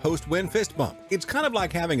special post-win fist bump. It's kind of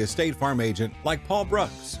like having a State Farm agent like Paul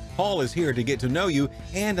Brooks. Paul is here to get to know you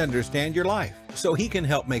and understand your life, so he can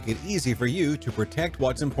help make it easy for you to protect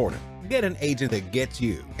what's important. Get an agent that gets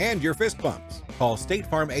you and your fist bumps. Call State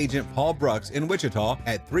Farm agent Paul Brooks in Wichita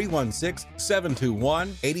at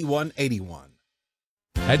 316-721-8181.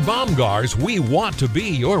 At Baumgars, we want to be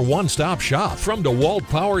your one-stop shop. From DeWalt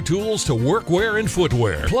power tools to workwear and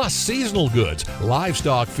footwear, plus seasonal goods,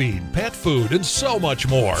 livestock feed, pet food, and so much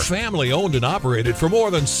more. Family owned and operated for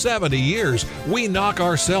more than 70 years, we knock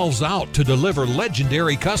ourselves out to deliver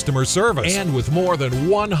legendary customer service. And with more than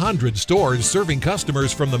 100 stores serving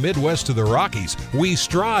customers from the Midwest to the Rockies, we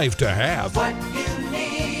strive to have what you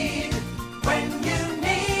need when you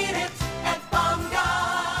need it at Baumgars.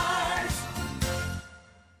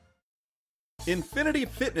 Infinity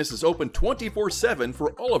Fitness is open 24/7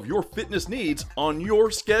 for all of your fitness needs on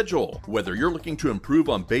your schedule. Whether you're looking to improve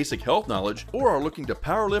on basic health knowledge or are looking to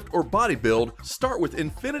powerlift or bodybuild, start with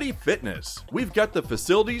Infinity Fitness. We've got the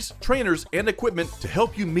facilities, trainers, and equipment to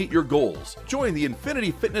help you meet your goals. Join the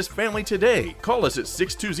Infinity Fitness family today. Call us at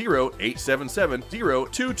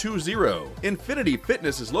 620-877-0220. Infinity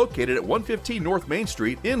Fitness is located at 115 North Main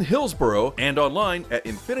Street in Hillsboro and online at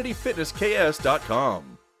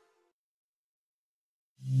infinityfitnessks.com.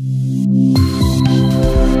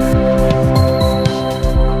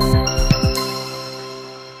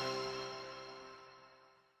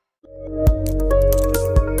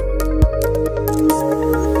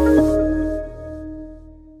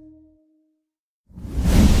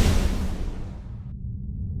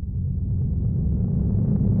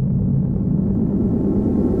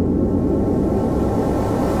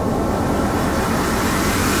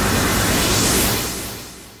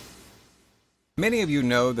 Many of you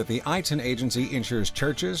know that the Eitzen Agency insures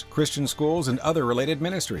churches, Christian schools, and other related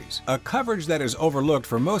ministries. A coverage that is overlooked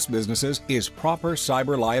for most businesses is proper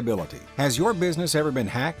cyber liability. Has your business ever been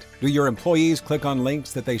hacked? Do your employees click on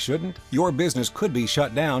links that they shouldn't? Your business could be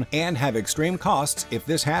shut down and have extreme costs if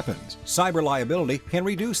this happens. Cyber liability can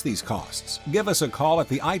reduce these costs. Give us a call at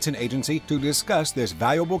the Eitzen Agency to discuss this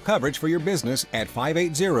valuable coverage for your business at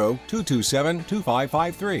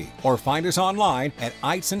 580-227-2553 or find us online at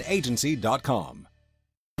eitzenagency.com.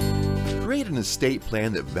 Create an estate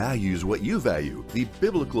plan that values what you value. The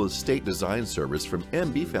Biblical Estate Design Service from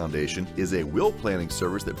MB Foundation is a will planning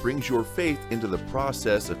service that brings your faith into the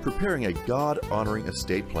process of preparing a God-honoring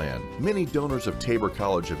estate plan. Many donors of Tabor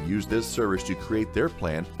College have used this service to create their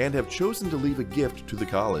plan and have chosen to leave a gift to the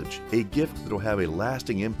college, a gift that will have a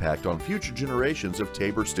lasting impact on future generations of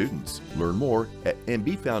Tabor students. Learn more at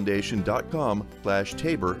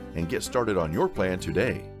mbfoundation.com/Tabor and get started on your plan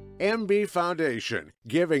today. MB Foundation,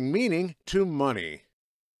 giving meaning to money.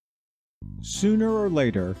 Sooner or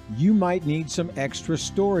later, you might need some extra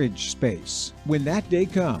storage space. When that day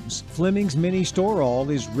comes, Fleming's Mini Store All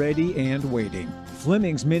is ready and waiting.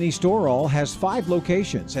 Fleming's Mini Store All has 5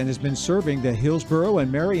 locations and has been serving the Hillsborough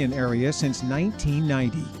and Marion area since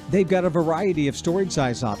 1990. They've got a variety of storage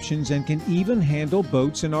size options and can even handle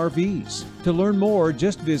boats and RVs. To learn more,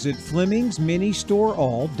 just visit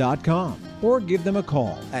FlemingsMiniStoreAll.com or give them a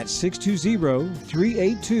call at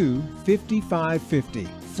 620-382-5550.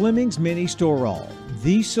 Fleming's Mini Store All,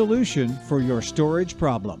 the solution for your storage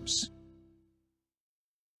problems.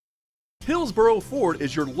 Hillsborough Ford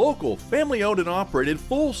is your local, family-owned and operated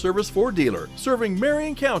full-service Ford dealer, serving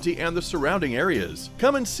Marion County and the surrounding areas.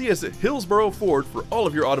 Come and see us at Hillsborough Ford for all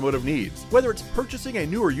of your automotive needs. Whether it's purchasing a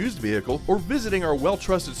new or used vehicle or visiting our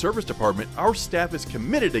well-trusted service department, our staff is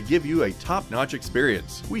committed to give you a top-notch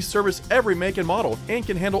experience. We service every make and model and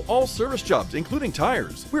can handle all service jobs, including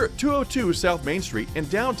tires. We're at 202 South Main Street in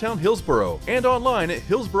downtown Hillsborough and online at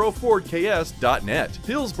hillsboroughfordks.net.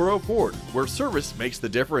 Hillsborough Ford, where service makes the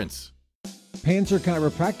difference. Panzer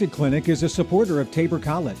Chiropractic Clinic is a supporter of Tabor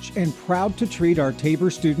College and proud to treat our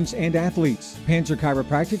Tabor students and athletes. Panzer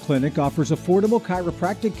Chiropractic Clinic offers affordable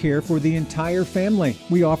chiropractic care for the entire family.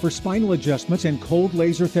 We offer spinal adjustments and cold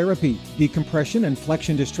laser therapy, decompression and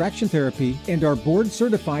flexion distraction therapy, and are board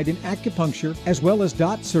certified in acupuncture as well as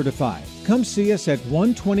DOT certified. Come see us at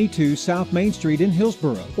 122 South Main Street in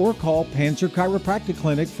Hillsborough or call Panzer Chiropractic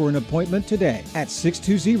Clinic for an appointment today at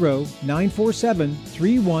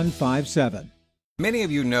 620-947-3157. Many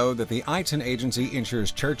of you know that the Eitzen Agency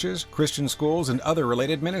insures churches, Christian schools, and other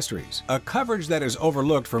related ministries. A coverage that is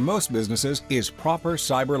overlooked for most businesses is proper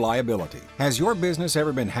cyber liability. Has your business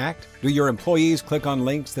ever been hacked? Do your employees click on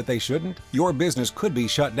links that they shouldn't? Your business could be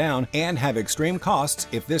shut down and have extreme costs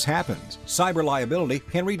if this happens. Cyber liability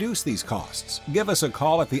can reduce these costs. Give us a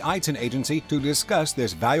call at the Eitzen Agency to discuss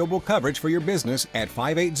this valuable coverage for your business at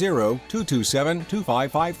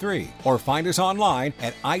 580-227-2553 or find us online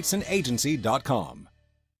at eitzenagency.com.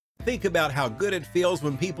 Think about how good it feels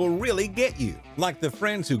when people really get you. Like the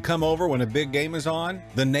friends who come over when a big game is on,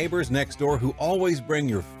 the neighbors next door who always bring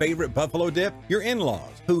your favorite buffalo dip, your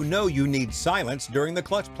in-laws who know you need silence during the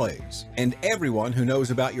clutch plays, and everyone who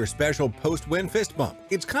knows about your special post-win fist bump.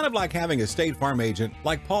 It's kind of like having a State Farm agent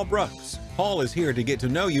like Paul Brooks. Paul is here to get to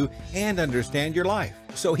know you and understand your life,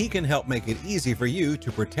 so he can help make it easy for you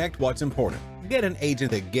to protect what's important. Get an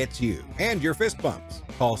agent that gets you and your fist bumps.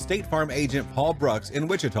 Call State Farm agent Paul Brooks in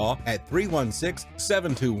Wichita at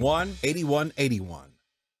 316-721-8181.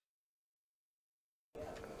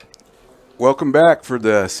 Welcome back for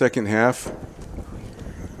the second half.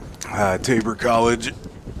 Tabor College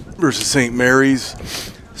versus St. Mary's.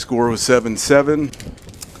 Score was 7-7.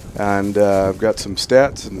 And I've got some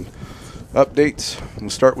stats and updates. We'll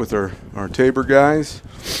start with our Tabor guys.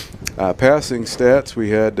 Passing stats,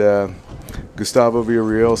 we had Gustavo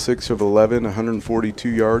Villarreal, 6 of 11, 142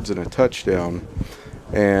 yards and a touchdown.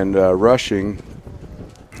 And rushing,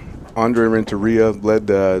 Andre Renteria led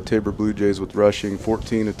the Tabor Blue Jays with rushing,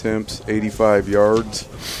 14 attempts, 85 yards,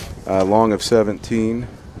 long of 17.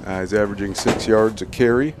 He's averaging 6 yards a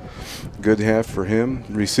carry. Good half for him.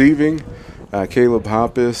 Receiving, Caleb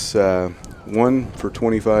Hoppus, 1 for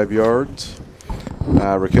 25 yards.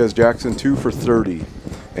 Raquez Jackson, 2 for 30.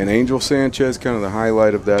 And Angel Sanchez, kind of the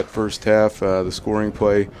highlight of that first half, the scoring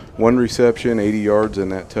play, 1 reception, 80 yards, and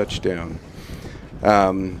that touchdown.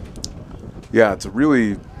 Yeah, it's a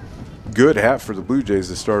really good half for the Blue Jays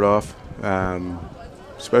to start off,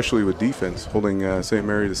 especially with defense, holding St.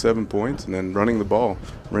 Mary to 7 points and then running the ball.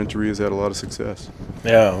 Renteria's had a lot of success.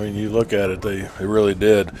 Yeah, when you look at it, they really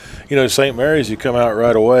did. You know, St. Mary's, you come out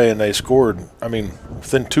right away and they scored, I mean,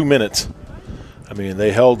 within 2 minutes. I mean,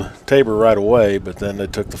 they held Tabor right away, but then they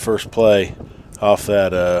took the first play off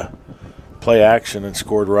that play action and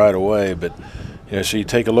scored right away. But, you know, so you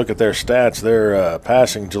take a look at their stats. Their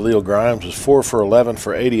passing, Jaleel Grimes, was 4 for 11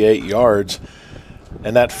 for 88 yards.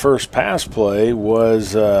 And that first pass play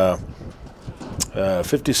was 50.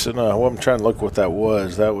 No, I'm trying to look what that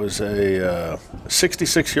was. That was a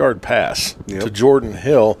 66-yard pass to Jordan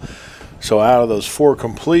Hill. So out of those 4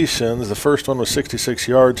 completions, the first one was 66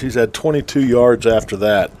 yards. He's had 22 yards after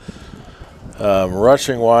that.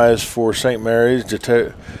 Rushing-wise for St. Mary's,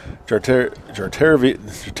 Jartavius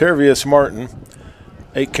Martin,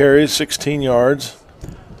 8 carries, 16 yards.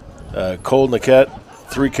 Cole Niquette,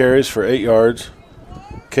 3 carries for 8 yards.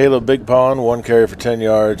 Caleb Big Pond, 1 carry for 10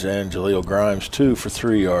 yards. And Jaleel Grimes, 2 for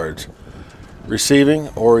 3 yards. Receiving,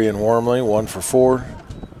 Orion Wormley, 1 for 4.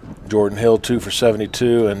 Jordan Hill, 2 for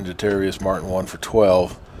 72, and Jartavius Martin, 1 for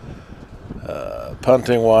 12.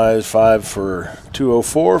 punting wise, 5 for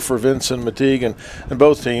 204 for Vincent Mateague, and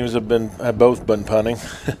both teams have both been punting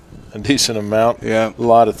a decent amount. Yeah, a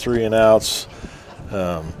lot of 3 and outs,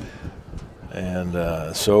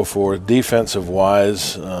 and so forth. Defensive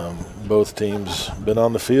wise, both teams been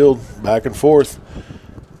on the field back and forth.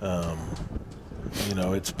 You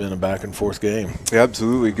know, it's been a back and forth game. Yeah,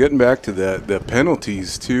 absolutely. Getting back to the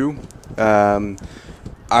penalties too.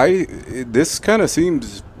 This kind of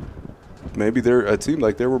seems it seemed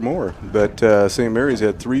like there were more, but St. Mary's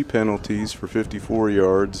had 3 penalties for 54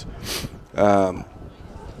 yards.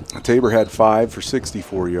 Tabor had 5 for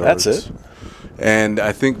 64 yards. That's it. And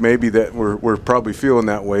I think maybe that we're probably feeling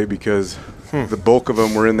that way because the bulk of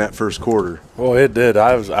them were in that first quarter. Well, it did.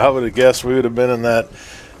 I would have guessed we would have been in that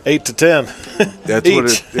 8 to 10. That's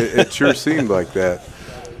what it sure seemed like that.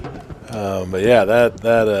 But yeah,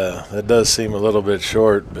 that does seem a little bit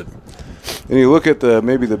short. But and you look at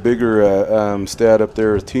maybe the bigger stat up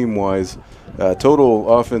there team-wise,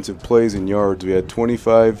 total offensive plays and yards. We had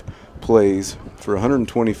 25 plays for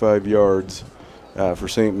 125 yards for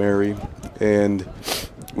St. Mary, and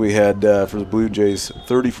we had for the Blue Jays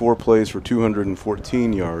 34 plays for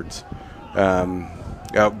 214 yards,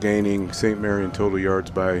 outgaining St. Mary in total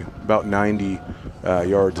yards by about 90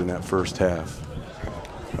 yards in that first half.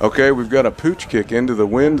 Okay, we've got a pooch kick into the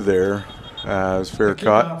wind there. It's fair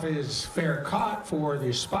caught. The kickoff is fair caught for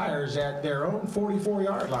the Spires at their own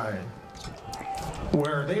 44-yard line,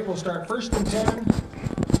 where they will start 1st and 10.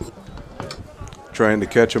 Trying to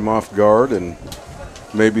catch them off guard, and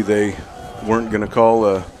maybe they weren't going to call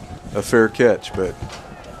a fair catch, but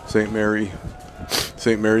St. Mary's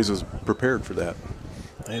was prepared for that.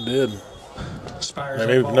 They did.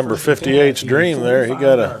 Maybe number 58's dream there. He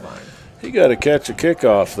got to catch a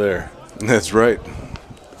kickoff there. That's right.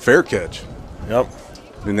 Fair catch. Yep.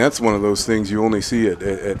 And that's one of those things you only see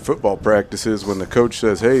at football practices when the coach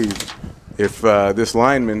says, hey, if this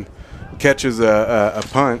lineman catches a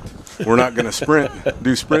punt, we're not going to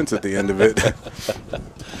do sprints at the end of it.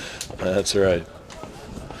 That's right.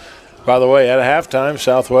 By the way, at halftime,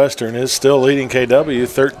 Southwestern is still leading KW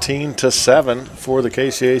 13-7 for the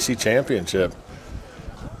KCAC championship.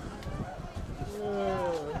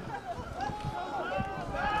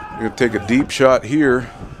 You're going to take a deep shot here.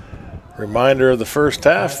 Reminder of the first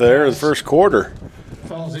half there, the first quarter.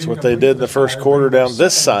 That's what they did in the first quarter down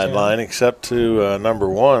this sideline, except to number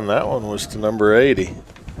 1. That one was to number 80.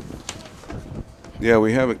 Yeah,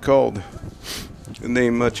 we haven't called the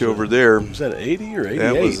name much over there. Was that 80 or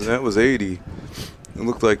 88? That was 80. It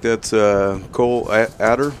looked like that's Cole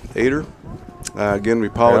Ader. Again, we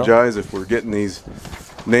apologize if we're getting these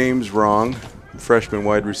names wrong. Freshman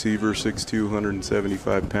wide receiver, 6'2",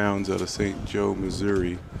 175 pounds, out of St. Joe,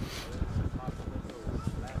 Missouri.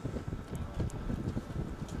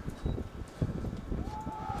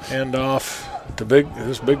 Hand off to Big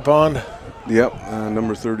Pond. Yep,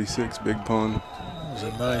 number 36, Big Pond. It was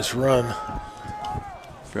a nice run.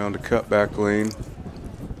 Found a cutback lane.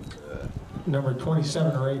 Number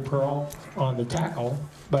 27, Ray Pearl, on the tackle,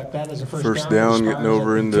 but that is a first down, getting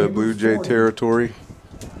over into Blue Jay territory.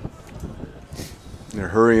 They're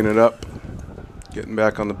hurrying it up, getting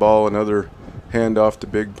back on the ball. Another handoff to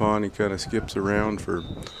Big Pond. He kind of skips around for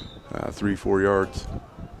 3-4 yards.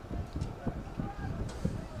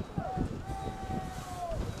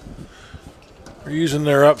 They're using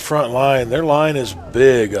their up front line. Their line is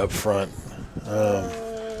big up front.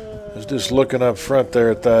 I was just looking up front there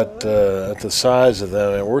at that at the size of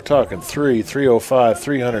them, and we're talking 305,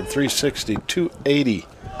 300, 360, 280.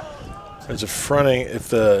 As a fronting,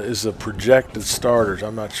 is the projected starters.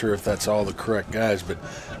 I'm not sure if that's all the correct guys, but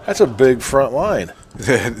that's a big front line.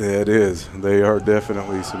 That is. They are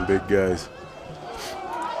definitely some big guys.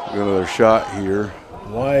 Another shot here.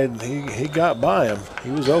 Wide, he got by him.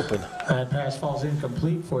 He was open. That pass falls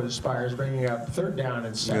incomplete for the Spires, bringing up 3rd down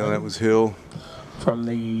and 7. Yeah, that was Hill. From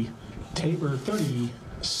the Tabor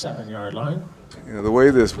 37-yard line. Yeah, the way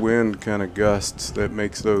this wind kind of gusts, that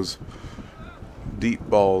makes those deep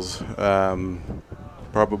balls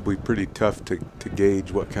probably pretty tough to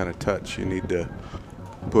gauge what kind of touch you need to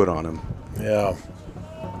put on them. Yeah.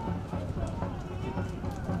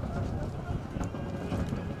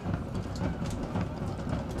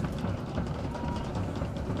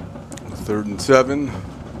 Third and 7.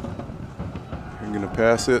 You're going to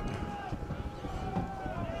pass it.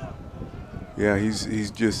 Yeah,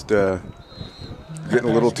 he's just getting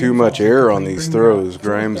a little too much air on these throws.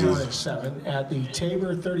 Grimes is at the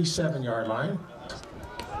Tabor 37-yard line,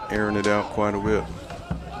 airing it out quite a bit.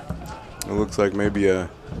 It looks like maybe an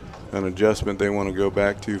adjustment they want to go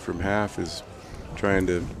back to from half is trying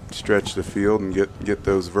to stretch the field and get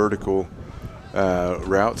those vertical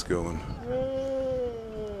routes going.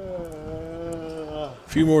 A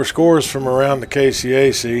few more scores from around the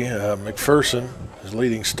KCAC. McPherson is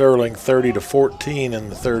leading Sterling 30-14 in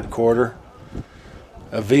the third quarter.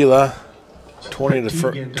 Avila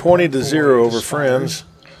 20-0 over Friends.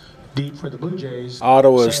 Deep for the Blue Jays.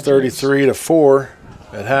 Ottawa is 33-4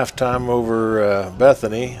 at halftime over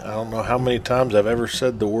Bethany. I don't know how many times I've ever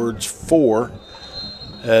said the words "four"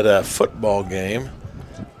 at a football game,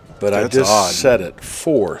 but I just said it.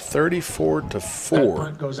 34-4.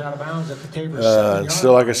 Punt goes out of bounds at the Tabor And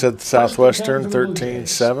still, like I said, Southwestern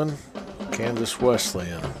 13-7, Kansas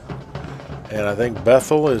Wesleyan. And I think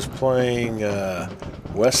Bethel is playing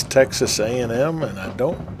West Texas A&M, and I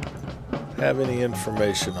don't have any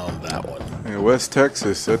information on that one. Yeah, West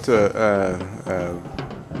Texas, that's a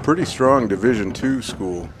pretty strong Division II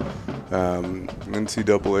school,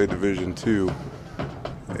 NCAA Division II.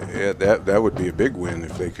 Yeah, that would be a big win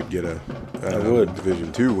if they could get a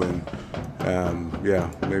Division II win. Yeah,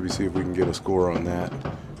 maybe see if we can get a score on that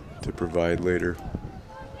to provide later.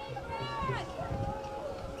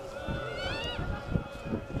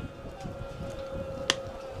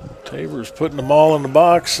 Tabor's putting them all in the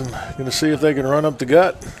box and going to see if they can run up the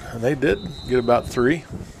gut. And they did get about 3.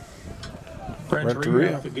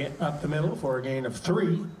 Renteria up the middle for a gain of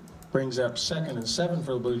 3. Brings up 2nd and 7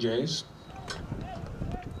 for the Blue Jays.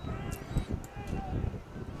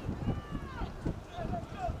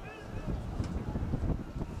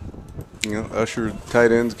 You know, Usher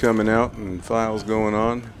tight ends coming out and files going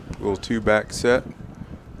on. A little 2-back set.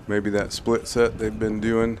 Maybe that split set they've been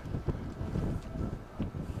doing.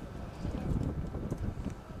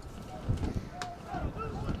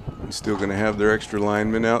 Still going to have their extra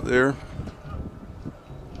linemen out there.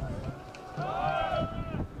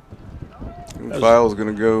 And File's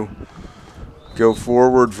going to go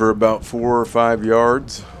forward for about 4 or 5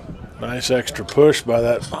 yards. Nice extra push by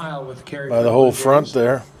that by the whole front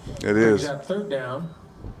there. It is. Third down.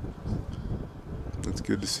 That's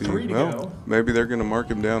good to see. Well, maybe they're going to mark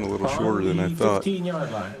him down a little shorter than I thought.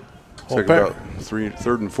 15-yard line. It's like about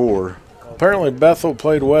 3rd and 4. Apparently Bethel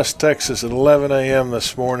played West Texas at 11 a.m.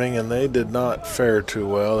 this morning, and they did not fare too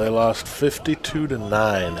well. They lost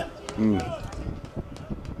 52-9.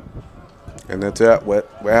 And that's at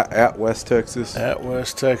West Texas? At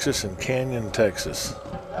West Texas and Canyon, Texas.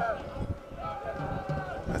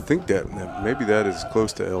 I think that maybe that is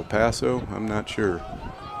close to El Paso. I'm not sure.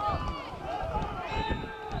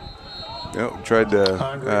 No, tried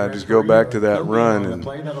to just go back to that run, and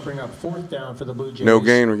that'll bring up 4th down for the Blue Jays. no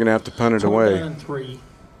gain. We're going to have to punt it away. 4th and 3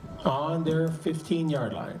 on their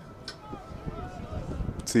 15-yard line.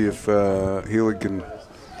 See if Healy can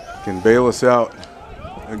bail us out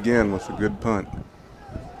again with a good punt.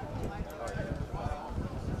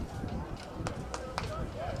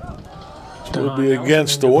 Still be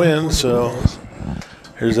against the wind, so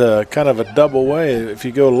here's a kind of a double way. If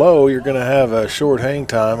you go low, you're going to have a short hang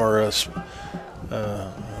time or a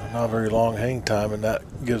not very long hang time, and that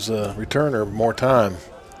gives a returner more time.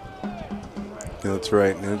 Yeah, that's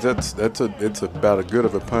right. And it's about as good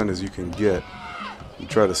of a punt as you can get. You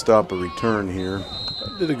try to stop a return here.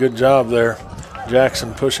 Did a good job there.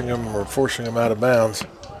 Jackson pushing him or forcing him out of bounds.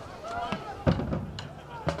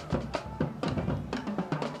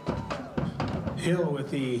 Hill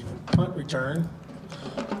with the punt return.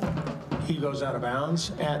 He goes out of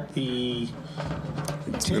bounds at the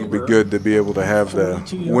It'll be good to be able to have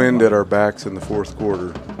the wind at our backs in the 4th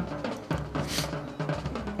quarter.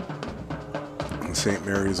 And St.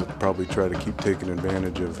 Mary's will probably try to keep taking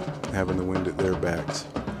advantage of having the wind at their backs.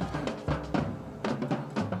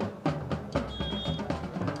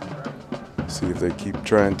 See if they keep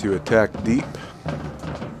trying to attack deep.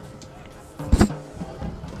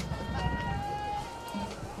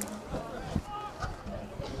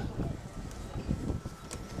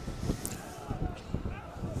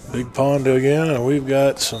 Big pond again, and we've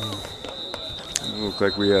got some. Looked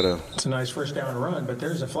like we had a. It's a nice first down run, but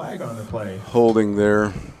there's a flag on the play. Holding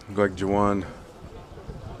there. Looked like Jawan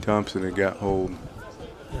Thompson had got hold.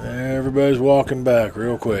 Everybody's walking back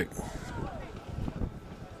real quick.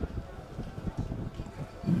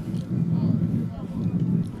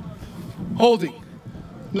 Holding.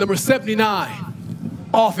 Number 79.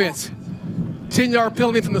 Offense. 10-yard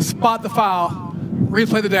penalty from the spot the foul.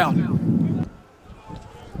 Replay the down.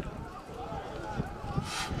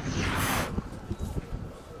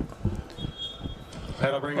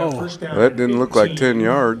 That'll bring up first down. That didn't look like 10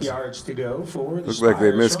 yards. To go for the Looked like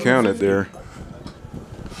they miscounted there.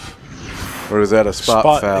 Or is that a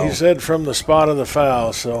spot foul? He said from the spot of the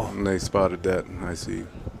foul, so. And they spotted that, I see.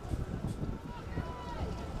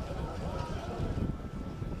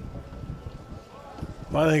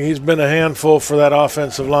 I think he's been a handful for that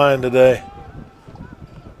offensive line today.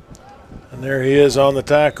 And there he is on the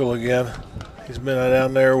tackle again. He's been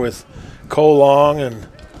down there with Cole Long, and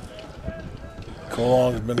Cole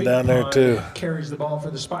Long's been down there too. Carries the ball for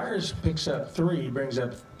the Spires, picks up 3, brings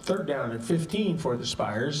up 3rd down and 15 for the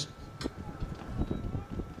Spires.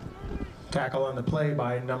 Tackle on the play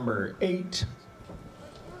by number 8,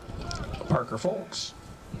 Parker Folks.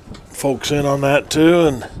 Folks in on that too,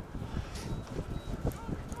 and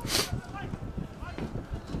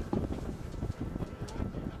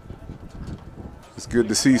it's good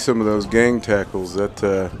to see some of those gang tackles. That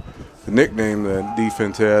the nickname that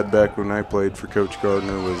defense had back when I played for Coach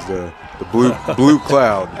Gardner was the blue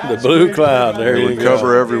cloud. The blue cloud. There they you would go.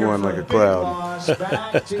 cover everyone like a cloud.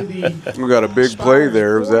 We got a big play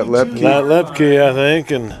there. Was that Lepke? That Lepke, I think,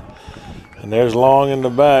 and there's Long in the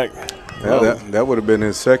back. Yeah, that would have been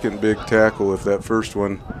his second big tackle if that first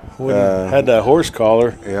one had that horse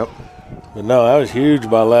collar. Yep. But no, that was huge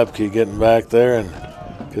by Lepke getting back there, and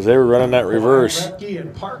because they were running that reverse.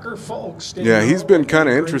 Yeah, he's been kind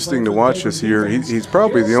of interesting to watch this year. He's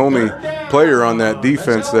probably the only player on that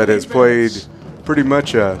defense that has played pretty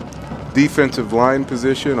much a defensive line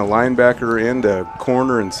position, a linebacker, and a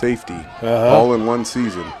corner and safety, all in one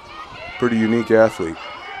season. Pretty unique athlete.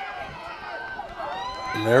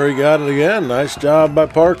 And there we got it again. Nice job by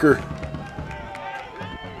Parker.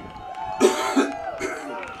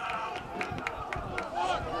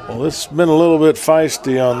 Well, this has been a little bit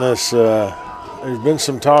feisty on this. There's been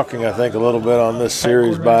some talking, I think, a little bit on this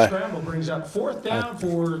series by. I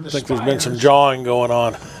think there's been some jawing going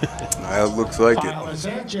on. It looks like it.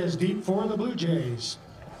 Sanchez deep for the Blue Jays.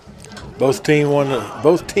 Both teams want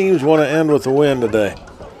to end with a win today.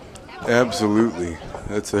 Absolutely.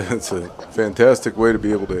 It's a fantastic way to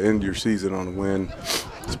be able to end your season on a win,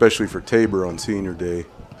 especially for Tabor on Senior Day.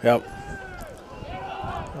 Yep.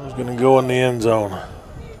 I was going to go in the end zone.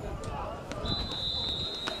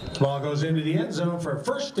 Ball goes into the end zone for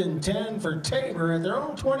 1st and 10 for Tabor at their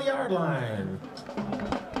own 20-yard line.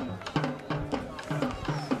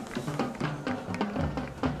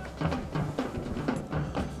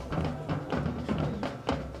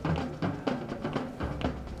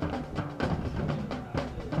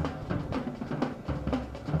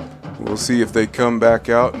 We'll see if they come back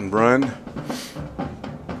out and run.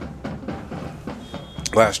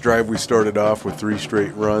 Last drive we started off with 3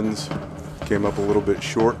 straight runs. Came up a little bit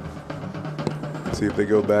short. See if they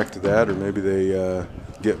go back to that, or maybe they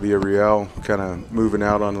get Villarreal kind of moving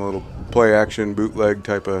out on a little play action bootleg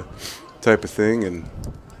type of thing, and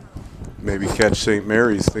maybe catch St.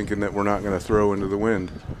 Mary's thinking that we're not going to throw into the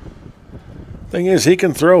wind. Thing is, he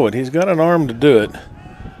can throw it. He's got an arm to do it.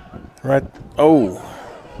 Right. Oh.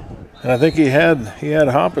 And I think he had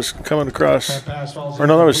Hoppus coming across, or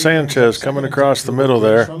no, that was Sanchez coming across the middle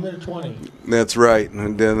there. That's right,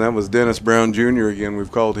 and then that was Dennis Brown Jr. again.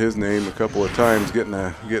 We've called his name a couple of times, getting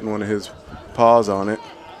one of his paws on it.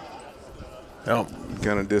 Yep.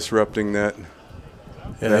 Kind of disrupting that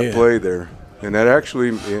play there, and that actually,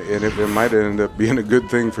 and it might end up being a good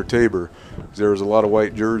thing for Tabor, because there was a lot of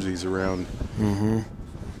white jerseys around. Mm-hmm.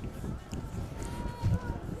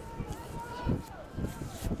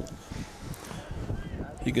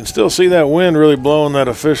 You can still see that wind really blowing that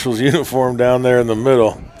official's uniform down there in the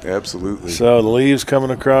middle. Absolutely. So the leaves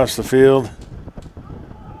coming across the field.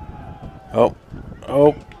 Oh.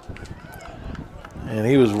 And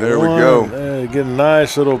he was there. We go. Get a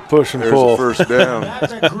nice little push and pull. There's the first down.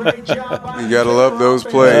 That's a great job. You got to love those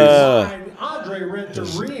plays. Andre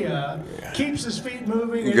Renteria keeps his feet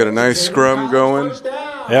moving. You got a nice scrum going.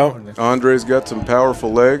 Yeah. Andre's got some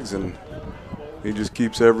powerful legs, and he just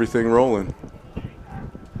keeps everything rolling.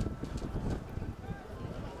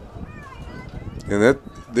 And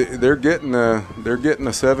they're getting a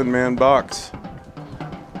 7-man box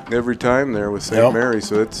every time there with St. Mary,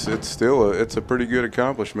 so it's still a pretty good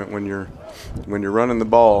accomplishment when you're running the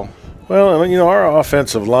ball. Well, our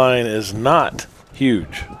offensive line is not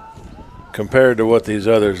huge compared to what these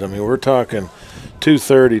others. I mean, we're talking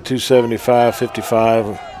 230, 275, 55.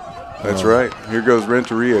 That's right. Here goes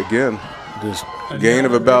Renteria again. Just gain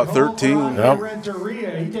of about 13.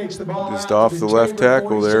 Just off the left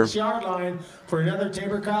tackle there. For another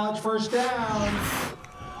Tabor College first down.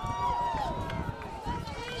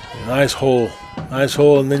 Nice hole,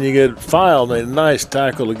 and then you get filed. A nice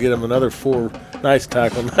tackle to get him another 4. Nice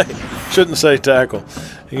tackle. Shouldn't say tackle.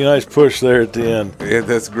 A nice push there at the end. Yeah,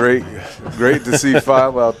 that's great. Great to see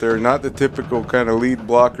File out there. Not the typical kind of lead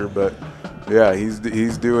blocker, but yeah, he's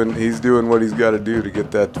doing what he's got to do to get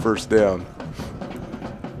that first down.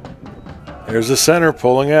 There's the center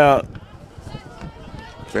pulling out.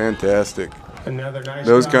 Fantastic.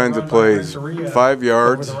 those kinds of plays. 5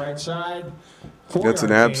 yards. That's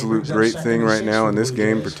an absolute great thing right now in this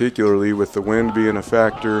game, particularly with the wind being a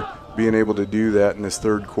factor, being able to do that in this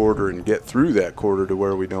third quarter and get through that quarter to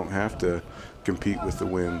where we don't have to compete with the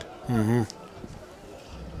wind. Mm-hmm.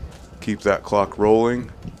 Keep that clock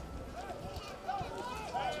rolling.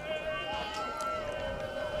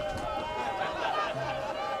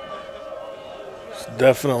 It's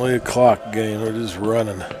definitely a clock game. We're just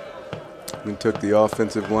running. We took the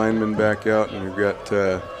offensive lineman back out, and we've got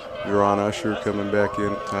Ron Usher coming back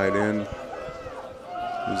in at tight end.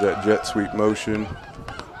 There's that jet sweep motion.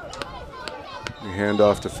 The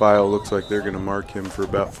handoff to File. Looks like they're going to mark him for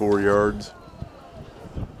about 4 yards.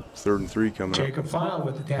 3rd and 3 coming up. Jacob File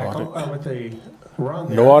with the tackle, with the run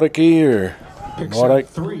there. Nowadiki or Picks Nowadik? up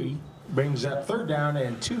 3, brings up 3rd down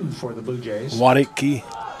and 2 for the Blue Jays. Nowadiki.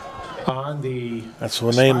 On the That's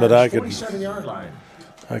the name that I could 47-yard line.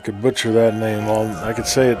 I could butcher that name. I could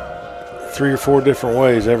say it 3 or 4 different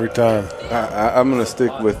ways every time. I'm going to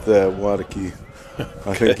stick with Wadaki.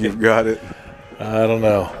 I think you've got it. I don't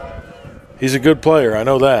know. He's a good player. I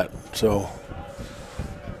know that. So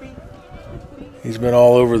he's been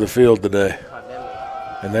all over the field today.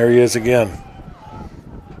 And there he is again.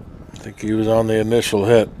 I think he was on the initial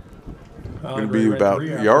hit. Going to be about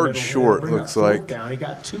yards short, looks like. He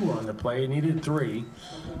got 2 on the play, needed 3.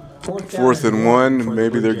 4th and 1.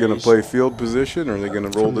 Maybe they're going to play field position, or they're going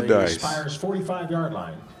to roll the dice. Spires 45-yard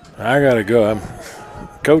line. I got to go.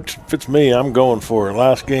 Coach, if it's me, I'm going for it.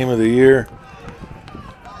 Last game of the year.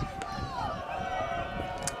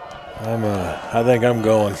 I think I'm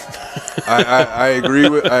going. I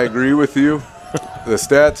agree with you. The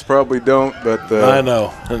stats probably don't, but I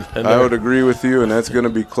know. I would agree with you, and that's going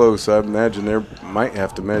to be close. I imagine they might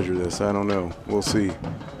have to measure this. I don't know. We'll see.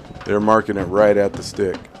 They're marking it right at the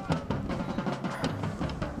stick.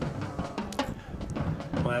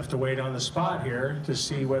 We'll have to wait on the spot here to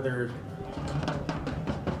see whether.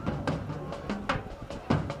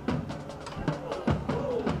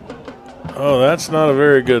 Oh, that's not a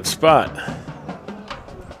very good spot.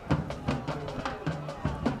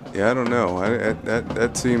 Yeah, I don't know.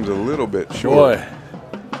 That seems a little bit short. Boy,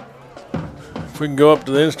 if we can go up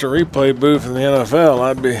to the instant replay booth in the NFL,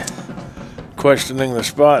 I'd be questioning the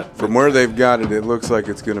spot. From where they've got it, it looks like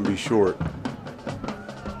it's going to be short.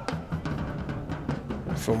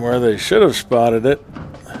 From where they should have spotted it.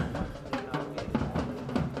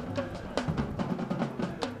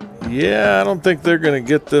 Yeah, I don't think they're going to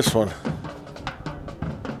get this one.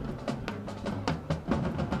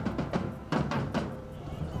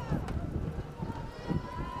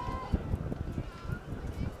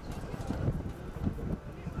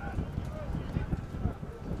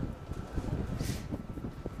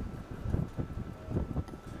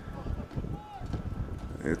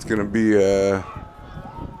 It's going to be a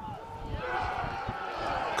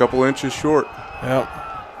couple inches short. Yep.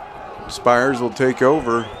 Spires will take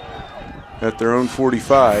over at their own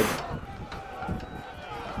 45.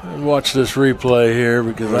 Watch this replay here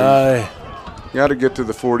because I got to get to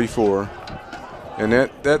the 44. And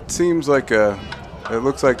that seems like it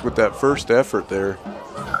looks like with that first effort there,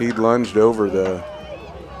 he lunged over the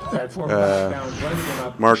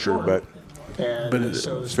marker, but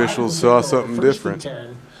officials saw something different.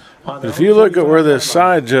 But if you look at where this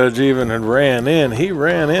side judge even had ran in, he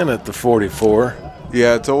ran in at the 44.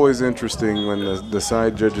 Yeah, it's always interesting when the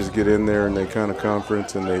side judges get in there and they kind of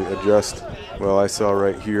conference and they adjust. Well, I saw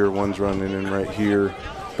right here, one's running in right here.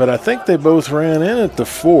 But I think they both ran in at the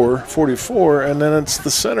 44, and then it's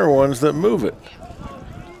the center ones that move it.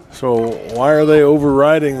 So why are they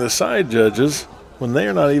overriding the side judges when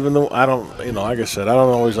they're not even the, like I said, I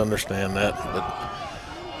don't always understand that, but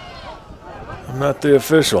I'm not the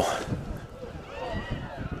official.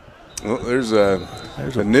 Well, there's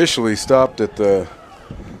initially stopped at the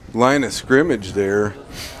line of scrimmage there.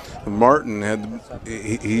 Martin had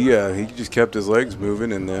he just kept his legs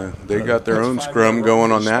moving, and they got their own scrum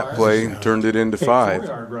going on that play and turned it into 5.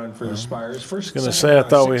 I was going to say I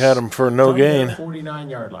thought we had them for no gain,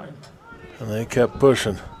 49-yard line. And they kept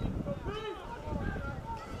pushing.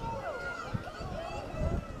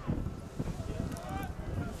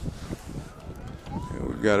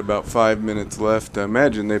 We've got about 5 minutes left. I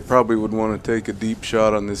imagine they probably would want to take a deep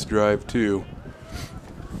shot on this drive too.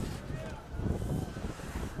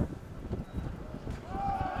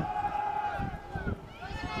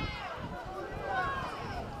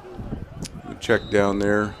 Check down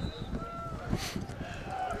there.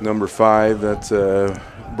 Number 5, that's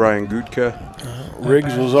Brian Gutka.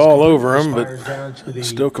 Riggs was all over him, but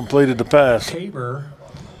still completed the pass. Tabor,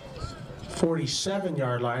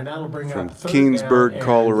 47-yard line. That'll bring From up third Keensburg, down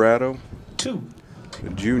Colorado. 2. A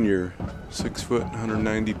junior, 6 foot,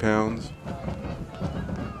 190 pounds.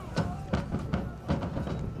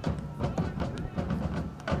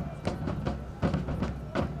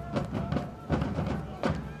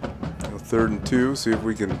 Now 3rd and 2, see if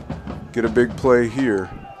we can get a big play here.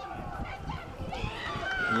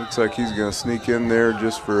 Looks like he's going to sneak in there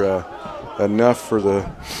just for enough for the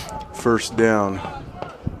first down.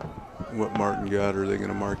 What Martin got, are they going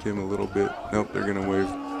to mark him a little bit? Nope, they're going to waive.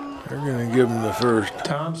 They're going to give him the first.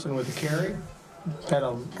 Thompson with the carry.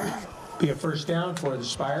 That'll be a first down for the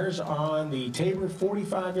Spires on the Tabor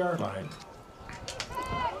 45-yard line.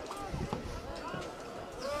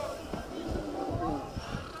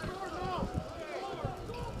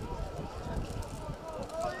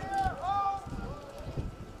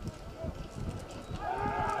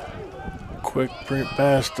 Quick print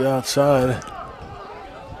pass to outside.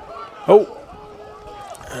 Oh.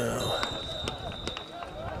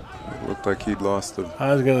 It looked like he'd lost the.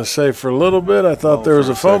 I was going to say for a little bit, I thought there was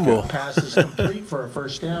a fumble. Pass is complete for a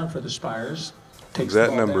first down for the Spires. Takes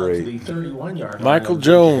that number 8? The 31-yard Michael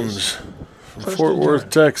Jones from Fort Worth,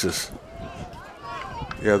 Texas.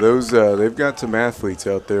 Yeah, those they've got some athletes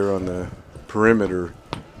out there on the perimeter,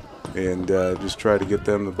 and just try to get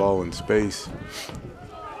them the ball in space.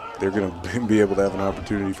 They're going to be able to have an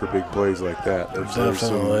opportunity for big plays like that. There's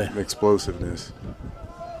some explosiveness.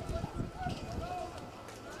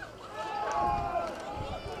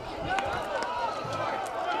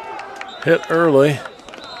 Hit early.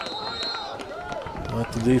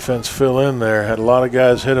 Let the defense fill in there. Had a lot of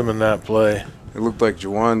guys hit him in that play. It looked like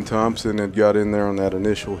Juwan Thompson had got in there on that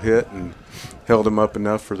initial hit and held him up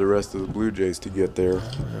enough for the rest of the Blue Jays to get there.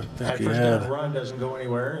 That first down run doesn't go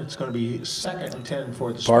anywhere. It's going to be 2nd and 10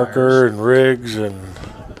 for the Parker and Riggs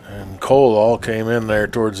and Cole all came in there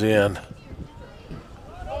towards the end.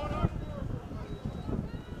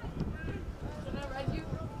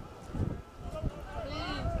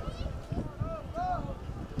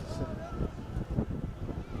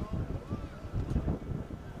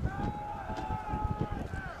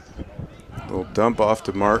 Little dump off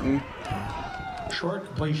to Martin. Short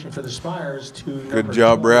completion for the Spires to Good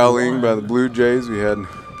job rallying by the Blue Jays. We had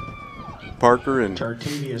Parker and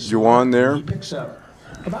Juwan there. He picks up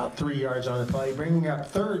about 3 yards on the play, bringing up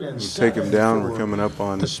 3rd and 7. Take him down. We're coming up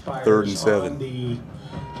on 3rd and 7. The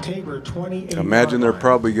Tabor 28. Imagine they're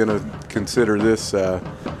probably going to consider this a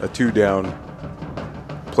 2-down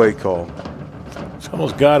play call. It's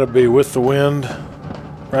almost got to be with the wind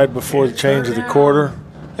right before the change of the quarter.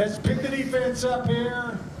 Let's pick the defense up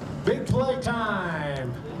here. Big play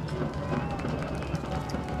time.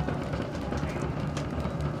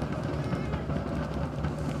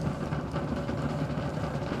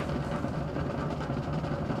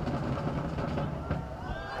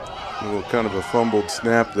 A little kind of a fumbled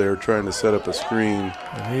snap there, trying to set up a screen.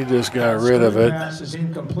 And he just got rid of it. Pass is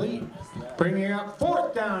incomplete, bringing up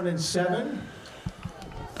 4th down and 7.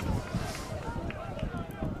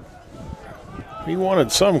 He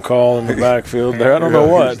wanted some call in the backfield there. I don't know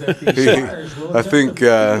what. I think,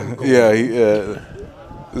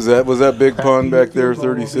 was that Big Pond back there,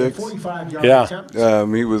 36? Yeah.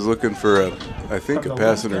 He was looking for I think a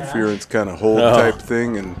pass interference kind of hold type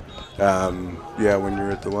thing, and yeah, when you're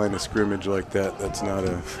at the line of scrimmage like that, that's not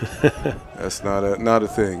a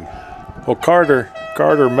thing. Well, Carter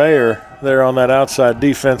Mayer there on that outside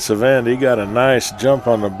defensive end, he got a nice jump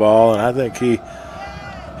on the ball, and I think he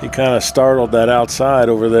kind of startled that outside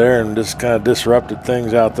over there and just kind of disrupted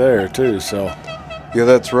things out there too. So, yeah,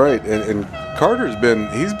 that's right. And Carter's been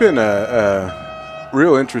a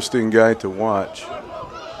real interesting guy to watch.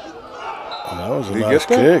 Well, that was a nice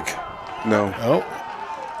kick. No. Oh,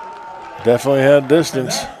 definitely had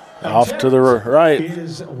distance off to the right. It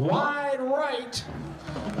is wide right.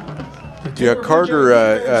 Yeah,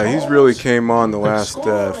 Carter, he's really came on the last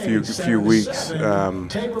few weeks,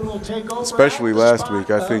 especially last week.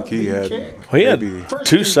 I think he had maybe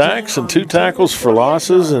 2 sacks and 2 tackles for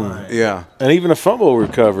losses, and and even a fumble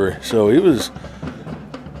recovery. So he was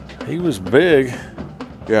big.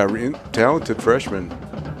 Yeah, talented freshman.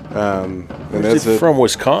 And that's from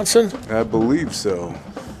Wisconsin, I believe so.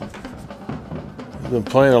 He's been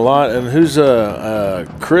playing a lot. And who's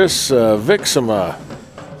Chris Vixima?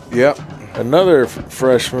 Yep. Another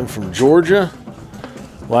freshman from Georgia.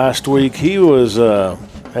 Last week he was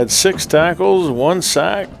had 6 tackles, 1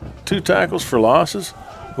 sack, 2 tackles for losses.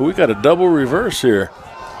 But we got a double reverse here.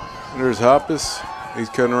 There's Hoppus. He's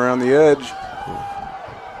cutting around the edge.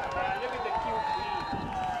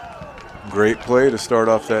 Great play to start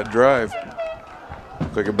off that drive.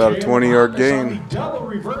 Looks like about a 20-yard gain. Double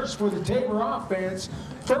reverse for the Tabor offense.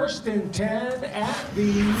 1st and 10 at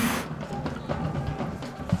the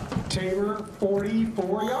Tabor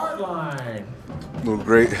 44-yard line. Little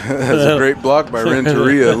great. That's a great block by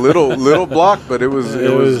Renteria. Little block, but it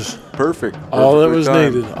was perfect. All that perfectly was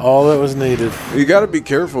timed. needed. All that was needed. You got to be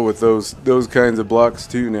careful with those kinds of blocks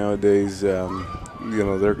too nowadays.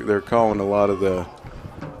 They're calling a lot of the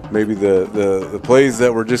plays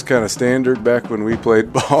that were just kind of standard back when we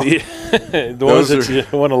played ball. Yeah. The ones that you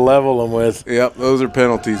want to level them with. Yep, those are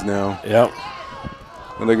penalties now. Yep.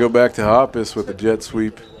 When they go back to Hoppus with the jet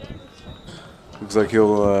sweep, looks like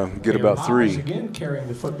he'll get about 3. Again carrying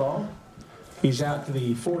the football. He's out to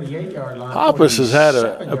the 48-yard line. Hoppus has had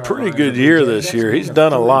a pretty good year this year. He's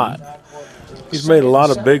done a lot. He's made a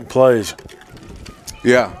lot of big plays.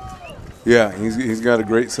 Yeah, he's got a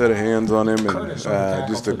great set of hands on him and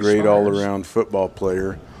just a great all-around football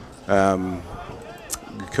player.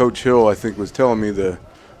 Coach Hill, I think, was telling me the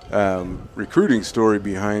recruiting story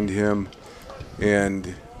behind him.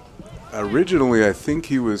 And originally, I think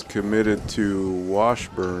he was committed to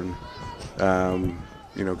Washburn, coming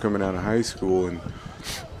out of high school, and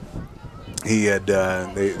he had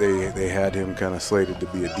they had him kind of slated to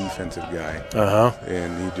be a defensive guy,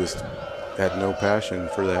 and he just had no passion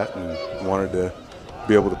for that and wanted to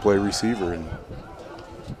be able to play receiver. And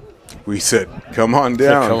we said, "Come on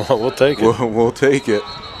down, Come on, we'll take it. We'll take it."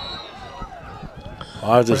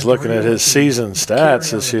 I was just looking at his season stats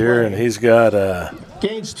this year, and he's got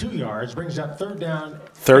gains 2 yards, brings up third down.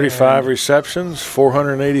 35 receptions,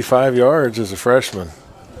 485 yards as a freshman.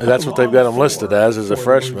 And that's what they've got him listed as a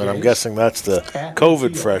freshman. I'm guessing that's the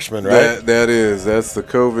COVID freshman, right? That's the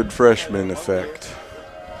COVID freshman effect.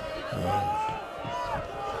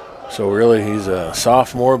 So really, he's a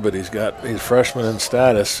sophomore, but he's freshman in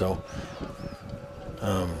status. So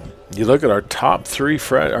you look at our top three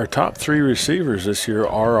receivers this year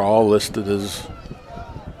are all listed as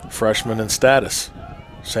freshmen in status: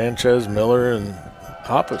 Sanchez, Miller, and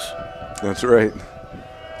Hoppus. That's right.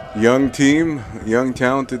 Young team, young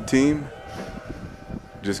talented team.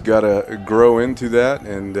 Just got to grow into that,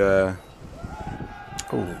 and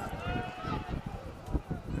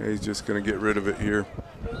he's just going to get rid of it here.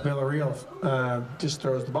 Villarreal just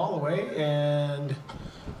throws the ball away, and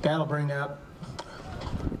that'll bring up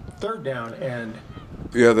third down. And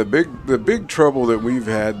yeah, the big trouble that we've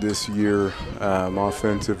had this year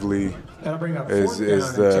offensively is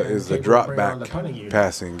the drop back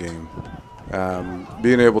passing game.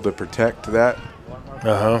 Being able to protect that,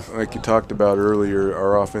 like you talked about earlier,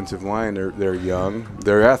 our offensive line, they're young,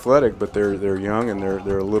 they're athletic, but they're young, and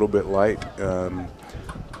they're a little bit light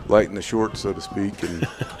in the short, so to speak, and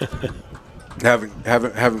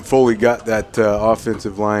haven't fully got that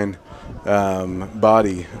offensive line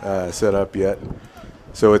body set up yet.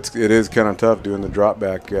 So it is kind of tough doing the drop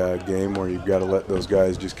back game where you've got to let those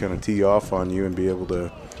guys just kind of tee off on you and be able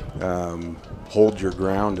to hold your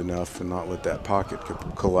ground enough and not let that pocket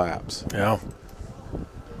collapse. Yeah.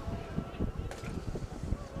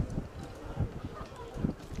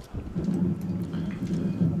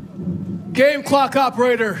 Game clock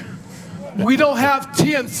operator. We don't have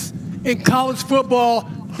tenths in college football.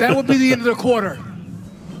 That would be the end of the quarter.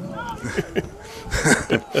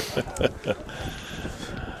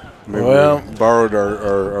 Maybe we borrowed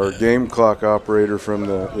our game clock operator from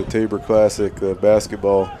the Tabor Classic, the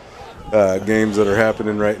basketball games that are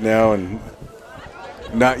happening right now, and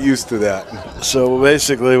not used to that. So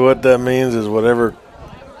basically what that means is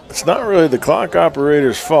it's not really the clock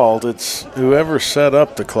operator's fault. It's whoever set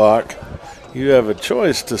up the clock. You have a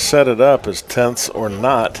choice to set it up as tenths or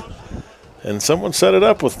not, and someone set it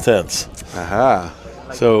up with tenths. Aha.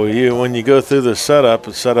 So when you go through the setup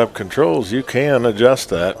and setup controls, you can adjust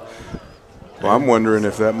that. Well, I'm wondering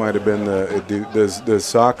if that might have been does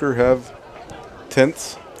soccer have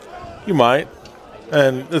tenths? You might.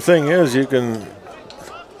 And the thing is, you can,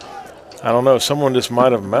 I don't know, someone just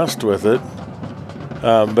might have messed with it.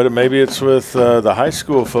 But maybe it's with the high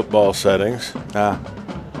school football settings.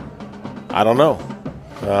 I don't know.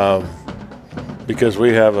 Because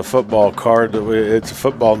we have a football card it's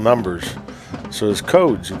football numbers. So there's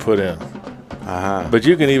codes you put in. But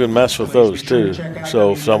you can even mess with those too.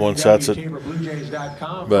 So if someone sets it.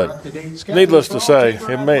 But needless to say,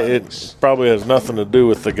 it probably has nothing to do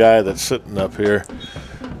with the guy that's sitting up here.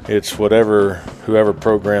 It's whoever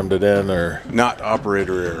programmed it in, or not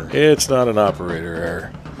operator error. It's not an operator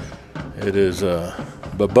error. It is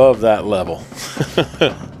above that level.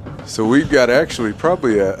 So we've got actually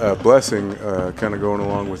probably a blessing kind of going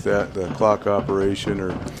along with that. The clock operation,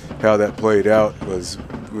 or how that played out, was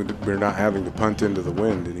we're not having to punt into the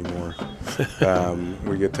wind anymore.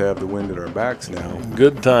 We get to have the wind at our backs now.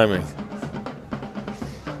 Good timing.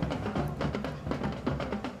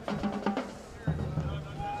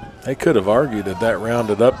 They could have argued that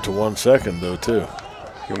rounded up to 1 second, though, too.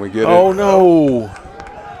 Can we get it? Oh, no.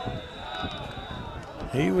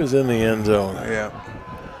 He was in the end zone. Yeah.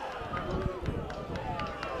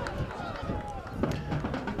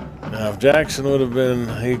 Now, if Jackson would have been,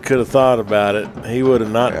 he could have thought about it. He would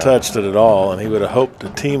have not touched it at all, and he would have hoped a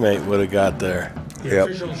teammate would have got there. The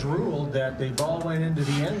officials ruled that the ball went into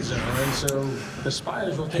the end zone, and so the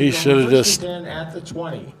Spires will take He it should on have first just- and 10 at the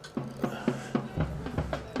 20.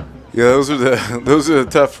 Yeah, those are the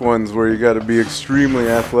tough ones where you got to be extremely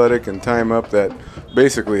athletic and time up that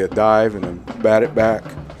basically a dive and then bat it back.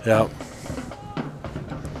 Yeah.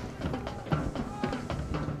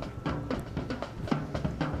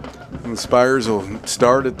 And the Spires will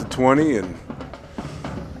start at the 20, and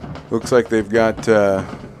looks like they've got their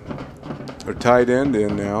tight end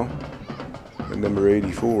in now at number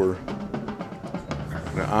 84.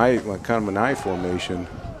 Like kind of an I formation.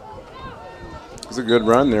 It's a good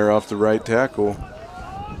run there off the right tackle.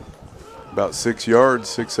 About 6 yards,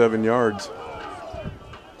 6-7 yards.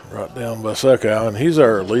 Brought down by Suckow, and he's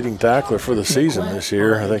our leading tackler for the season this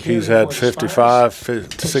year. I think he's had 55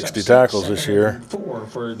 to 60 tackles this year. 4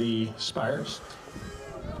 for the Spires.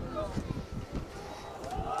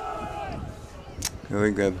 I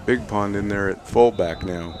think that Big Pond in there at fullback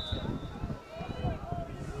now.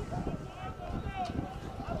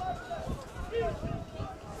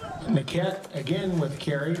 Niket, again with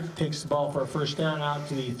carry, takes the ball for a first down out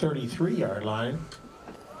to the 33-yard line.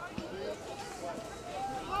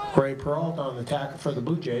 Gray Peralta on the tackle for the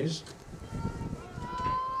Blue Jays.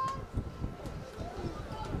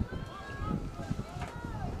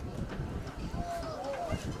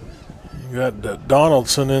 You got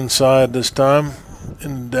Donaldson inside this time,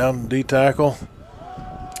 in down D tackle.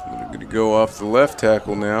 Going to go off the left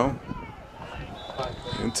tackle now.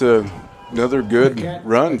 Into another good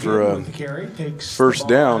run for a first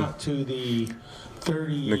down. To the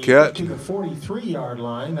 30 Niket. to the 43-yard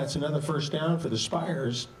line. That's another first down for the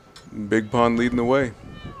Spires. Big Pond leading the way.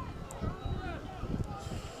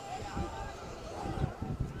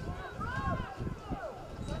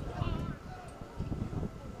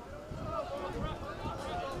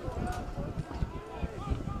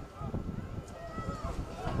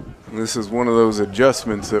 And this is one of those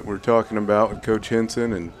adjustments that we're talking about with Coach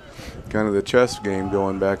Henson and kind of the chess game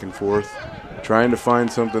going back and forth, trying to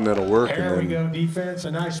find something that'll work There we and go, then defense.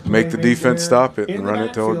 A nice make the play defense there stop it in and the run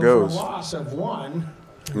it till it backfield for a goes. Loss of 1.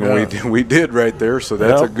 And we did right there, so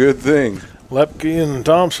that's a Yep. good thing. Lepke and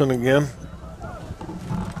Thompson again.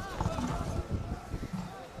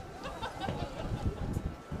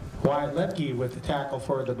 Wyatt Lepke with the tackle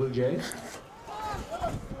for the Blue Jays.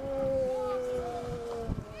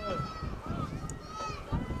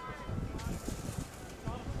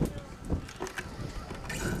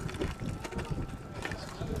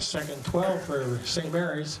 Second 12 for St.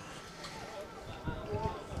 Mary's.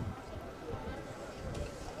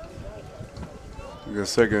 We got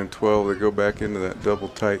 2nd and 12. They go back into that double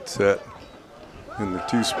tight set. And the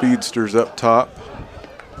two speedsters up top.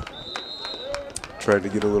 Tried to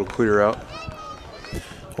get a little clear out.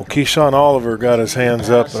 Well, Keyshawn Oliver got his hands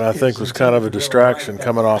up, and I think was kind of a distraction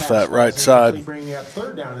coming off that right side.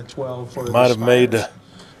 Might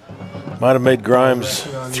have made Grimes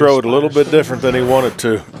throw it a little bit different than he wanted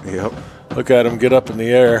to. Yep. Look at him get up in the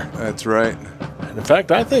air. That's right. And in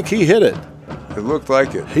fact, I think he hit it. It looked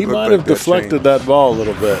like it. He Looked might like have that deflected change. that ball a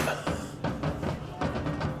little bit.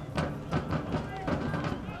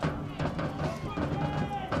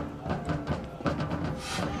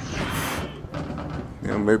 You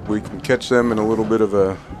know, maybe we can catch them in a little bit of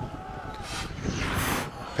a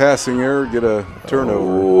passing error, get a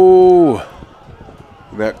turnover. Oh,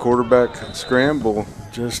 that quarterback scramble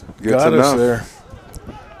just gets got enough us there.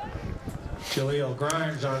 Jaleel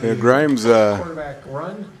Grimes on Yeah, the Grimes, quarterback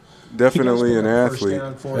run. definitely an athlete.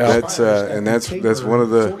 That's that's one of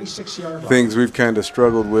the things we've kind of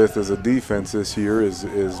struggled with as a defense this year is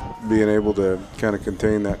being able to kind of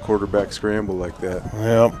contain that quarterback scramble like that.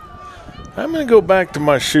 Yep. I'm going to go back to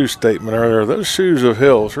my shoe statement earlier. Those shoes of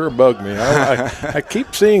Hill sure bug me. I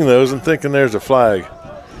keep seeing those and thinking there's a flag.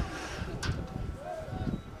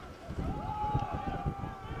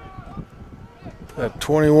 That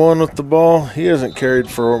 21 with the ball, he hasn't carried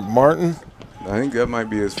for Martin. I think that might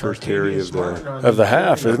be his first carry of the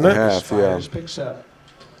half, isn't it? Half, yeah. Picks up,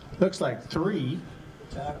 looks like 3.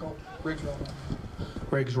 Tackle,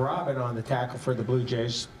 Riggs Robin on the tackle for the Blue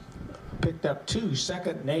Jays. Picked up 2,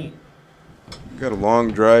 2nd and 8. Got a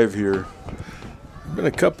long drive here. Been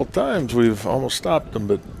a couple times we've almost stopped them,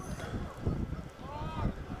 but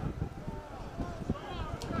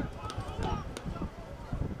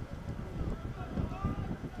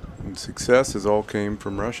successes all came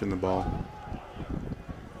from rushing the ball.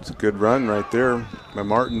 It's a good run right there by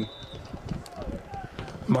Martin.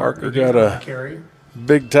 Parker got a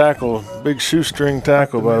big tackle, big shoestring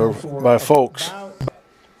tackle by Folks.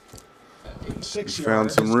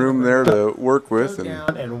 Found some room there to work with, and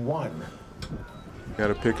got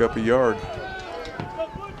to pick up a yard.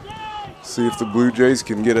 See if the Blue Jays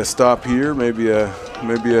can get a stop here, maybe a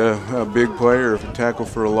big play or a tackle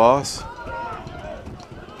for a loss.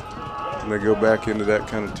 And they go back into that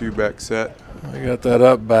kind of two-back set. They got that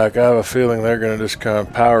up back. I have a feeling they're going to just kind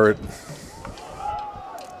of power it.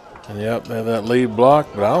 And yep, they have that lead block,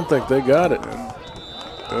 but I don't think they got it.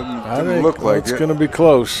 Doesn't look like it's going to be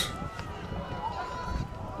close.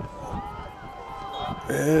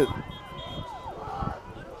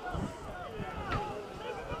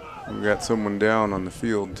 We got someone down on the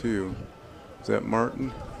field too. Is that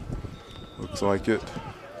Martin? Looks like it.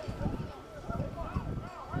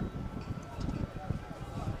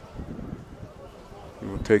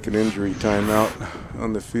 We'll take an injury timeout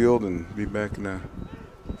on the field and be back in a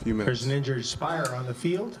few minutes. There's an injured Spire on the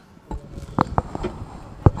field.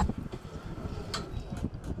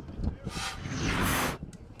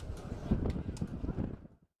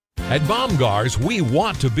 At Baumgar's, we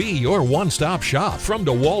want to be your one-stop shop. From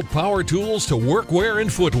DeWalt power tools to workwear and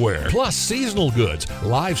footwear, plus seasonal goods,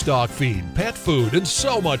 livestock feed, pet food, and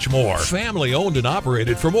so much more. Family owned and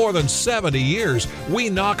operated for more than 70 years, we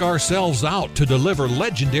knock ourselves out to deliver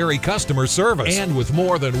legendary customer service. And with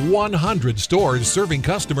more than 100 stores serving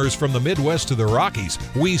customers from the Midwest to the Rockies,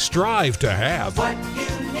 we strive to have what you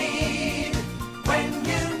need when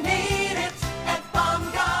you need it at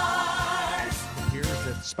Baumgar's.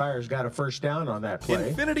 Spire's got a first down on that play.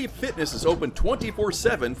 Infinity Fitness is open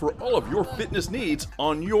 24/7 for all of your fitness needs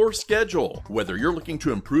on your schedule. Whether you're looking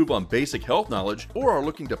to improve on basic health knowledge or are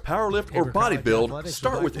looking to powerlift or bodybuild,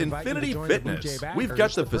 start with Infinity Fitness. We've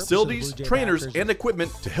got the facilities, trainers, and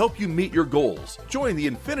equipment to help you meet your goals. Join the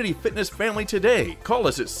Infinity Fitness family today. Call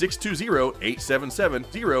us at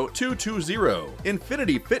 620-877-0220.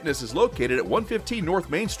 Infinity Fitness is located at 115 North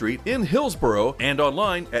Main Street in Hillsboro and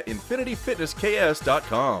online at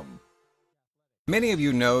infinityfitnessks.com. Many of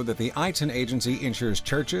you know that the Eitzen Agency insures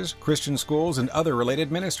churches, Christian schools, and other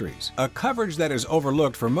related ministries. A coverage that is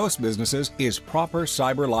overlooked for most businesses is proper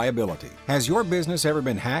cyber liability. Has your business ever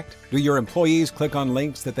been hacked? Do your employees click on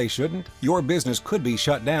links that they shouldn't? Your business could be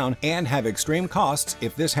shut down and have extreme costs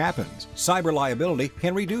if this happens. Cyber liability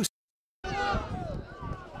can reduce.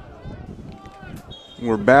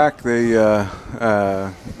 We're back. They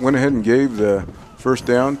went ahead and gave the first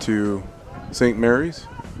down to St. Mary's.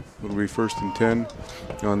 It'll be 1st and 10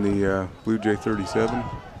 on the Blue Jay 37.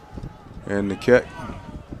 And Niquette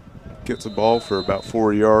gets the ball for about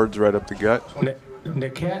 4 yards right up the gut.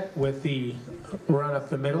 Niquette with the run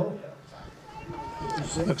up the middle.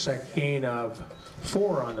 Looks like a gain of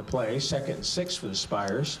 4 on the play. 2nd and 6 for the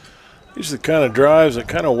Spires. These are the kind of drives that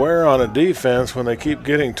kind of wear on a defense when they keep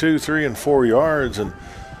getting 2, 3, and 4 yards and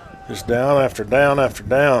just down after down after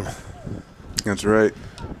down. That's right.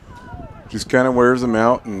 Just kind of wears them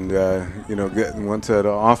out, and once that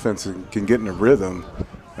offense can get in a rhythm,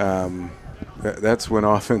 that's when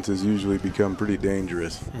offenses usually become pretty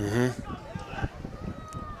dangerous. Mm-hmm.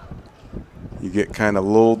 You get kind of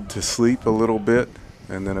lulled to sleep a little bit,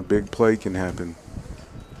 and then a big play can happen.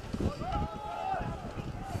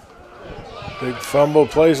 Big fumble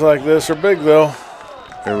plays like this are big, though.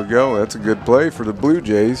 There we go. That's a good play for the Blue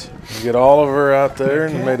Jays. You get Oliver out there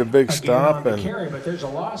and made a big stop. And carry, but there's a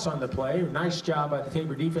loss on the play. Nice job by the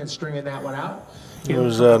Tabor defense stringing that one out. It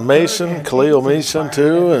was Mason, Khalil Mason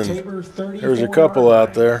too, and there's a couple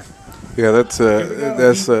out there. Yeah, that's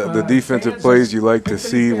the defensive plays you like to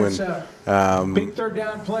see when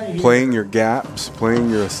playing your gaps,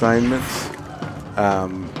 playing your assignments,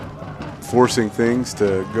 forcing things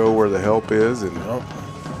to go where the help is. And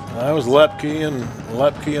that was Lepke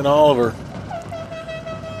and Oliver.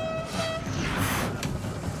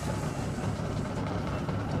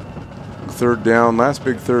 Third down, last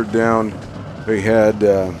big third down they had,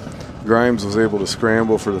 Grimes was able to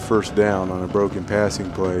scramble for the first down on a broken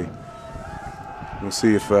passing play. We'll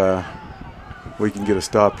see if we can get a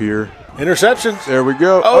stop here. Interceptions. There we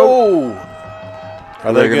go. Oh!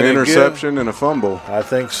 Are they an interception and a fumble? I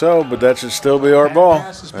think so, but that should still be our ball.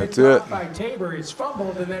 That's it. By Tabor, it's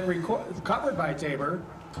fumbled and then recovered by Tabor.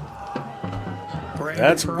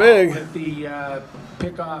 That's big. With the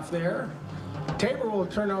pickoff there. Tabor will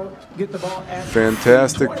turn out, get the ball at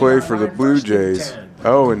fantastic play for the Blue Jays.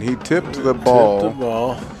 Oh, and he tipped the ball.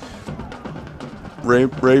 Ray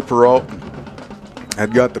Peralt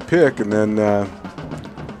had got the pick, and then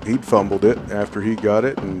he'd fumbled it after he got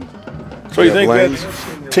it, and So you think that's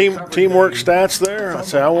teamwork stats there? I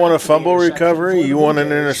say I want a fumble recovery. You want an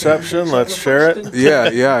interception? Let's share it.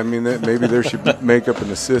 Yeah. I mean, maybe there should make up an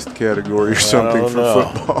assist category or something for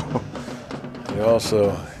football. You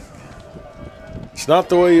also, it's not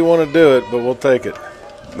the way you want to do it, but we'll take it.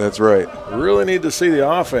 That's right. We really need to see the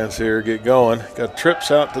offense here get going. Got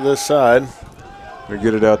trips out to this side. We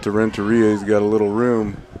get it out to Renteria. He's got a little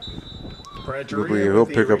room. He'll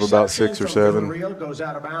pick up about 6 or 7. Villarreal goes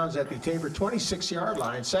out of bounds at the Tabor 26-yard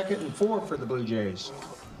line. 2nd and 4 for the Blue Jays.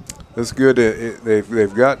 That's good.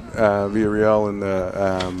 They've got Villarreal and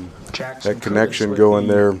that connection going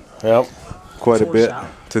there quite a bit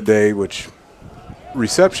today, which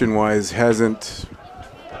reception-wise hasn't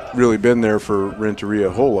really been there for Renteria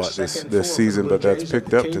a whole lot this season, but that's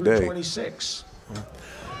picked up today.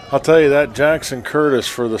 I'll tell you that Jackson Curtis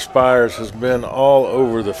for the Spires has been all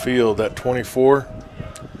over the field at 24.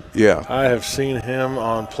 Yeah. I have seen him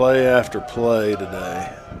on play after play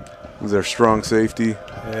today. Is there strong safety?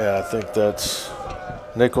 Yeah, I think that's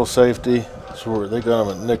nickel safety. So they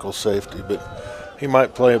got him at nickel safety, but he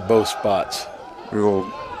might play at both spots. We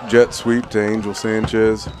will jet sweep to Angel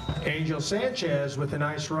Sanchez. Angel Sanchez with a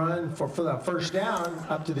nice run for the first down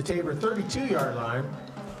up to the Tabor 32-yard line.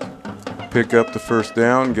 Pick up the first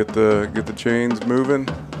down, get the chains moving.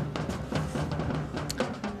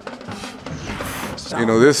 You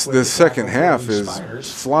know, this second half is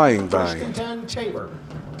flying by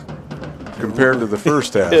compared to the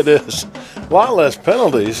first half. It is. A lot less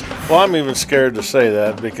penalties. Well, I'm even scared to say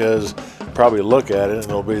that because probably look at it and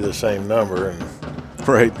it'll be the same number. And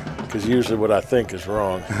right. Because usually what I think is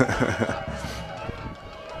wrong.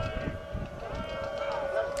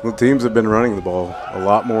 Well, teams have been running the ball a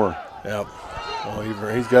lot more. Yep.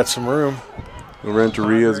 Well, he's got some room.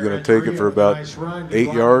 Renteria is going to take it for about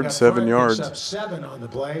 8 yards, 7 yards. Up 7 on the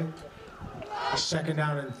play. 2nd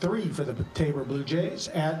down and 3 for the Tabor Blue Jays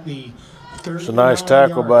at the 30. It's a nice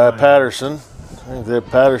tackle by Patterson. I think that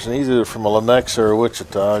Patterson, he's either from a Lenexa or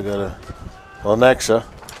Wichita. I got a Lenexa.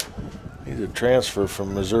 He's a transfer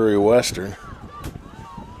from Missouri Western.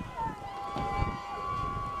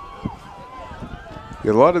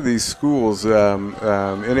 Yeah, a lot of these schools,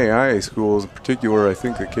 NAIA schools in particular, I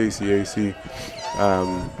think the KCAC,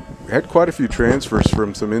 had quite a few transfers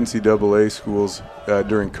from some NCAA schools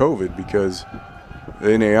during COVID because the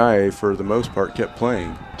NAIA, for the most part, kept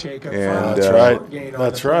playing. And that's right.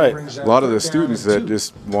 That's right. A lot of the students that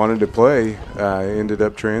just wanted to play ended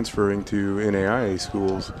up transferring to NAIA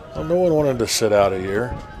schools. Well, no one wanted to sit out a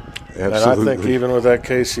year. Absolutely. And I think even with that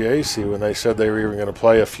KCAC, when they said they were even going to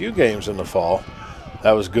play a few games in the fall,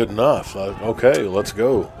 that was good enough. Like, okay, let's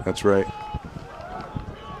go. That's right.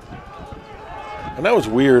 And that was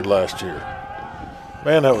weird last year.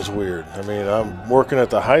 Man, that was weird. I mean, I'm working at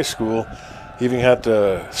the high school. Even had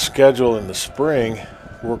to schedule in the spring,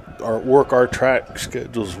 work our track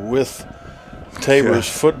schedules with Tabor's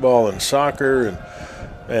football and soccer. And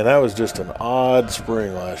man, that was just an odd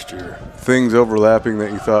spring last year. Things overlapping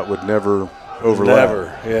that you thought would never overlap.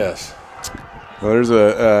 Never, yes. Well, there's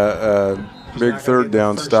a big 3rd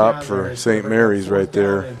down stop for St. Mary's right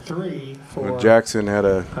there. Jackson had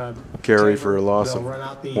a carry for a loss of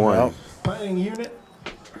 1. Punting unit.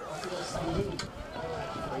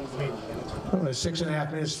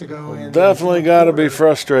 6.5 minutes to go. Definitely got to be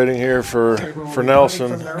frustrating here for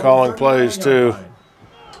Nelson calling plays too.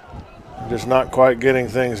 Just not quite getting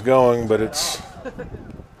things going, but it's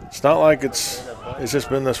not like it's just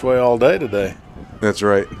been this way all day today. That's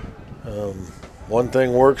right. One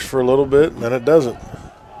thing works for a little bit, and then it doesn't.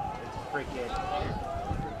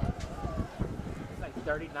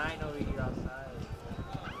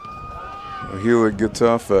 Hewlett gets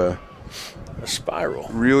off a spiral.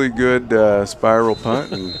 Really good spiral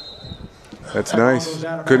punt, and that's nice.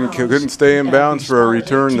 Couldn't stay in bounds for a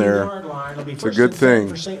return there. It's a good thing.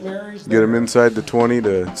 Get him inside the 20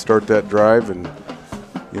 to start that drive, and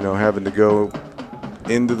having to go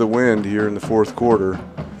into the wind here in the 4th quarter.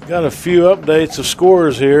 Got a few updates of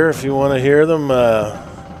scores here if you want to hear them.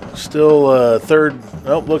 Still third.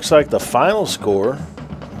 Nope, looks like the final score.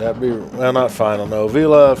 That'd be, well, not final, no.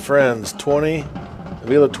 Vila Friends 20.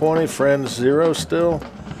 Vila 20, Friends 0 still.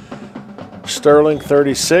 Sterling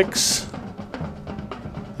 36.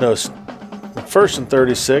 No, first and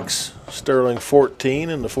 36. Sterling 14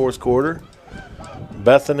 in the 4th quarter.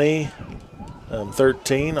 Bethany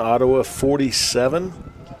 13. Ottawa 47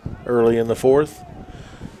 early in the 4th.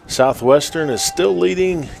 Southwestern is still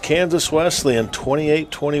leading Kansas Wesleyan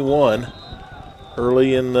 28-21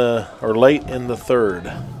 early in the, or late in the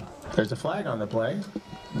 3rd. There's a flag on the play.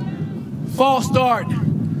 False start.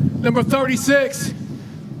 Number 36.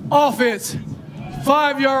 Offense.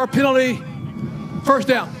 5-yard penalty, first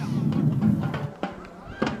down.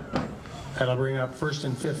 That'll bring up 1st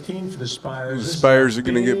and 15 for the Spires. The Spires are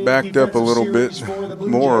going to get backed up a little bit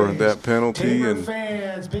more of that penalty, and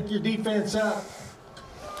fans, pick your defense up.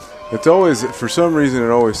 it's always, for some reason, it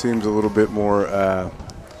always seems a little bit more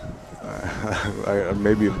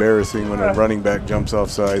maybe embarrassing when a running back jumps off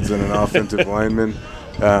sides than an offensive lineman.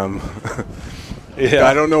 Yeah.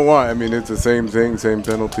 I don't know why. I mean, it's the same thing, same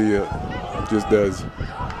penalty. It just does.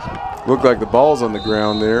 Looked like the ball's on the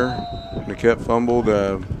ground there. Niket fumbled.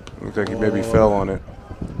 Looked like he maybe fell on it.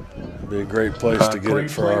 Be a great place to get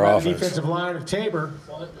it for our offense. Defensive line of Tabor.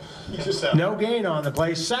 No gain on the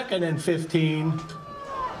play. 2nd and 15.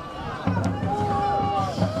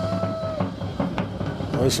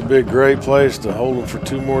 This would be a great place to hold them for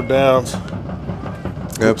 2 more downs.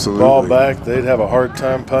 Absolutely. Ball back. They'd have a hard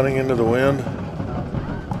time punting into the wind.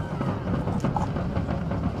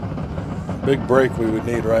 Big break we would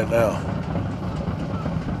need right now.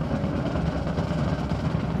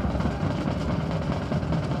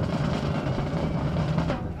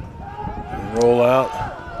 Roll out.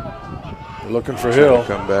 They're looking for Hill.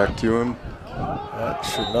 Come back to him. That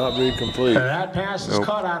should not be complete. That pass is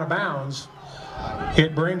caught out of bounds.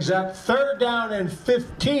 It brings up 3rd down and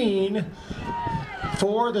 15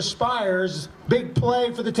 for the Spires. Big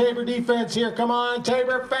play for the Tabor defense here. Come on,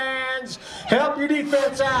 Tabor fans, help your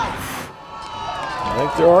defense out. I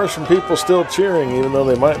think there are some people still cheering, even though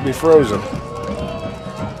they might be frozen.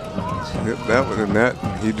 That was in that.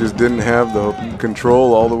 He just didn't have the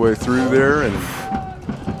control all the way through there, and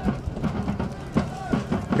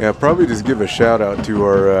yeah, probably just give a shout out to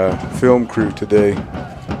our film crew today.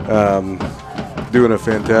 Doing a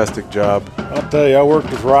fantastic job. I'll tell you, I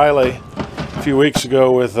worked with Riley a few weeks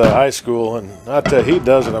ago with high school, and I'll tell you, he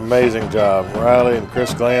does an amazing job. Riley and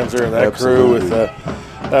Chris Glanzer and that Absolutely. crew with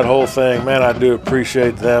that whole thing. Man, I do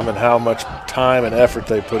appreciate them and how much time and effort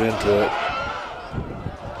they put into it.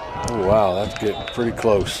 Oh, wow, that's getting pretty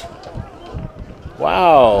close.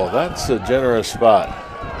 Wow, that's a generous spot.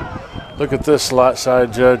 Look at this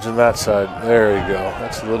side judge and that side. There you go.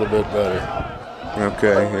 That's a little bit better.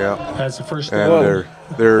 Okay, yeah. That's the first and down.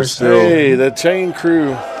 they're still. Hey, the chain crew.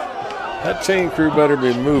 That chain crew better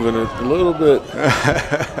be moving it a little bit.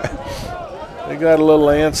 They got a little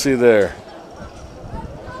antsy there.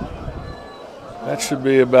 That should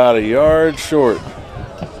be about a yard short.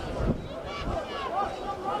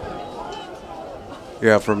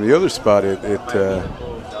 Yeah, from the other spot, it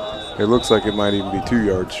looks like it might even be 2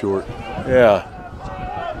 yards short. Yeah.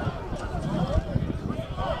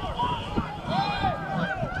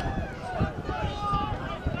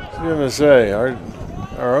 I was gonna say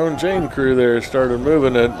our own chain crew there started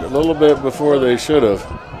moving it a little bit before they should have.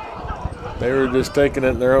 They were just taking it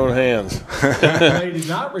in their own hands. That play did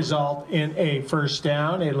not result in a first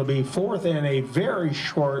down. It'll be 4th and a very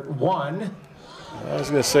short one. I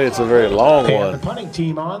was going to say it's a very long and one. The punting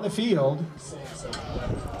team on the field.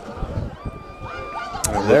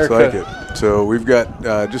 It looks like it. So we've got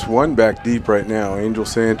just one back deep right now, Angel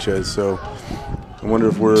Sanchez. So I wonder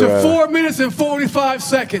if we're To 4 minutes and 45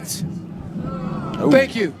 seconds.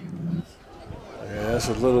 Thank you. Yeah, that's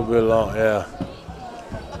a little bit long. Yeah.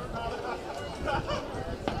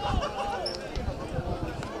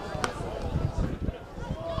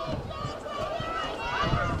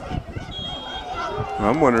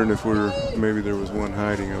 I'm wondering if maybe there was one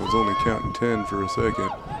hiding. I was only counting 10 for a second.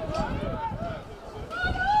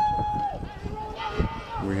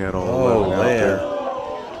 We had all 11 out there.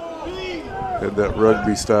 Had that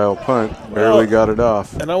rugby style punt, barely got it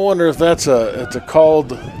off. And I wonder if it's a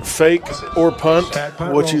called fake or punt.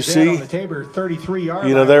 What you see, The Tabor 33-yard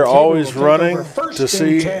you know, they're always running to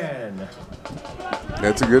see.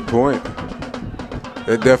 That's a good point.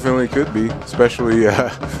 It definitely could be, especially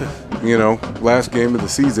you know, last game of the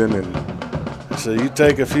season. And so you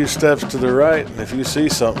take a few steps to the right, and if you see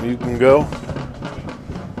something, you can go.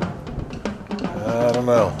 I don't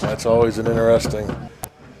know. That's always an interesting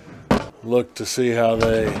look to see how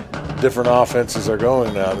different offenses are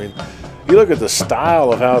going now. I mean, you look at the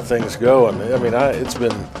style of how things go, and I mean, it's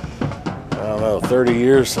been, I don't know, 30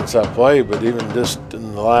 years since I played, but even just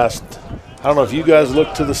in the last, I don't know if you guys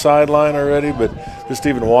looked to the sideline already, but just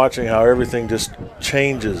even watching how everything just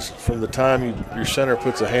changes from the time your center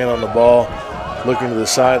puts a hand on the ball, looking to the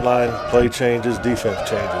sideline, play changes, defense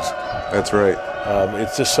changes. That's right.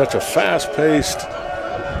 It's just such a fast-paced,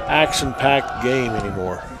 action-packed game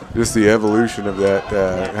anymore. Just the evolution of that,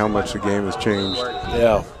 how much the game has changed.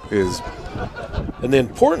 Yeah. And the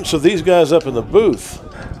importance of these guys up in the booth.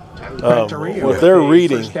 what they're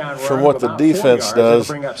reading from what the defense does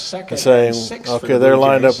and saying, okay, they're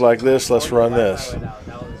lined up like this, let's run this.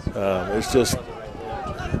 It's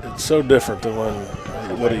so different than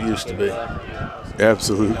what it used to be.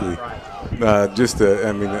 Absolutely. Really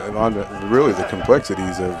the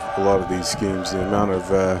complexities of a lot of these schemes, the amount of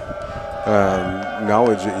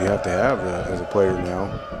knowledge that you have to have as a player now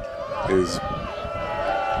is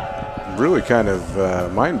really kind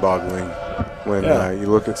of mind-boggling when you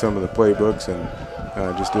look at some of the playbooks and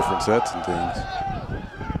just different sets and things.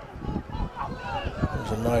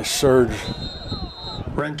 There's a nice surge.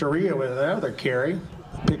 Renteria with another carry.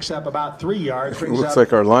 Picks up about 3 yards. It looks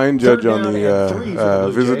like our line judge on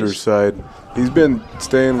the visitors' side, he's been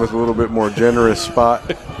staying with a little bit more generous spot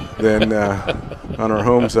than on our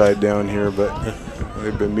home side down here, but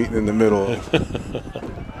they've been meeting in the middle.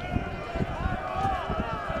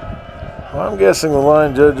 Well, I'm guessing the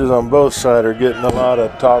line judges on both sides are getting a lot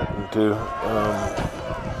of talking to,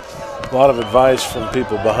 a lot of advice from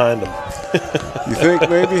people behind them. You think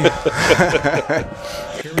maybe?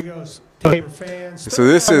 Here we go. So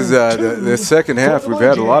this is the second half. We've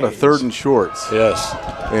had a lot of 3rd and shorts. Yes.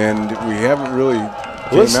 And we haven't really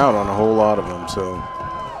came out on a whole lot of them. So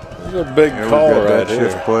this is a big call we've got right that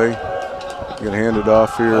shift here. play. Going to hand it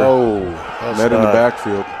off here. Oh, net in the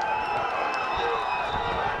backfield.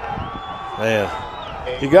 Man,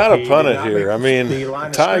 you got to punt it here. I mean,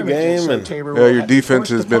 tie game, and your defense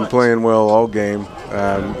has been playing well all game.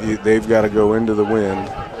 They've got to go into the wind,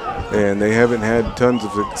 and they haven't had tons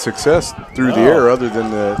of success through the air, other than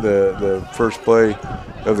the first play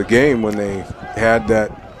of the game when they had that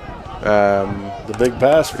the big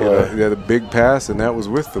pass play. The big pass, and that was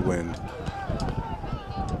with the wind.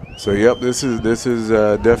 So yep, this is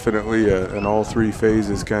definitely an all 3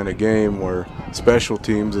 phases kind of game where special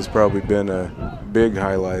teams has probably been a big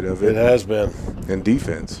highlight of it. It has been. And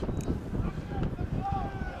defense.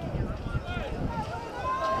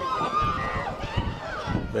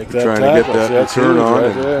 Make that trying tackle. to get that return on.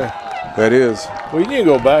 Right there. That is. Well, you need to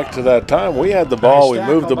go back to that time. We had the ball. We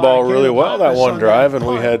moved the ball really well that one drive, and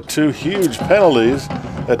we had 2 huge penalties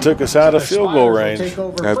that took us out of field goal range.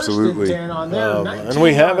 Absolutely. And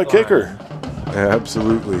we have a kicker.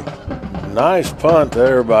 Absolutely. Nice punt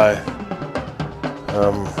there by,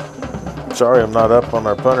 sorry I'm not up on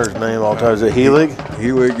our punter's name all the time. Is it Helig?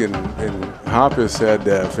 Helig and Hoppus had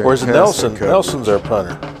fantastic Or is it Nelson? coverage. Nelson's our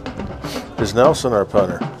punter. Is Nelson our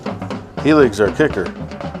punter? Helig's our kicker.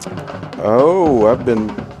 Oh,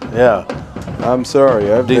 Yeah. I'm sorry.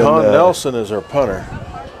 DeHaan Nelson is our punter.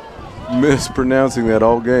 Mispronouncing that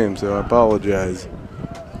all game, so I apologize.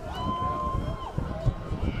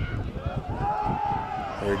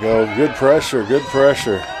 There you go. Good pressure. Good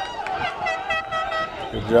pressure.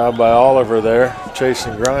 Good job by Oliver there,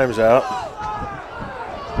 chasing Grimes out.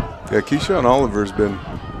 Yeah, Keyshawn Oliver's been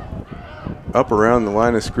up around the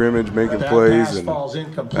line of scrimmage, making plays and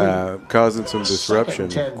causing some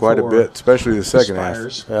disruption quite a bit, especially the second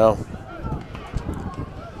half. Yeah.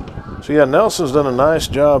 So, yeah, Nelson's done a nice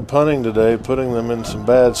job punting today, putting them in some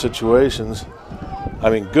bad situations. I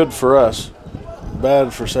mean, good for us,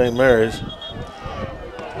 bad for St. Mary's.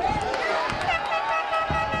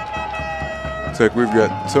 Looks like we've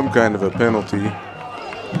got some kind of a penalty.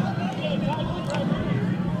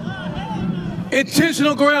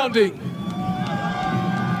 Intentional grounding.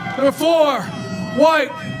 Number 4, White.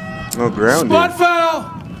 No grounding. Spot foul.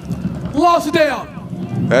 Lost it down.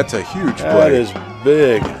 That's a huge play. That is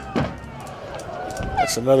big.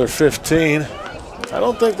 That's another 15. I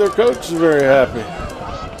don't think their coach is very happy.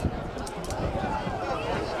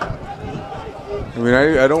 I mean,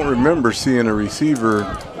 I don't remember seeing a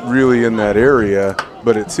receiver really in that area,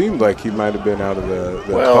 but it seemed like he might have been out of the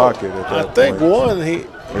pocket at that point. I think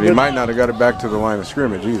And he might not have got it back to the line of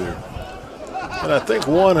scrimmage either. And I think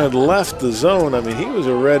one had left the zone. I mean, he was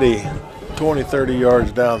already 20, 30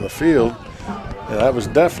 yards down the field. And that was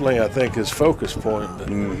definitely, I think, his focus point.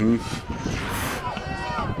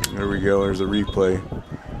 There we go. There's a replay.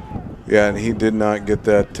 Yeah, and he did not get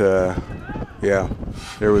that. Yeah,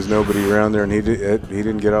 there was nobody around there, and he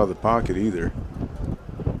didn't get out of the pocket either.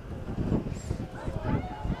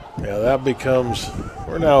 Yeah, that becomes,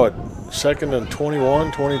 we're now at 2nd and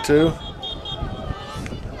 21, 22.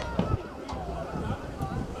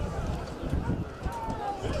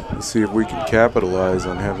 Let's see if we can capitalize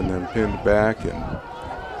on having them pinned back. And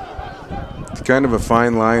it's kind of a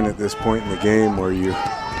fine line at this point in the game where you're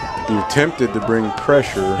tempted to bring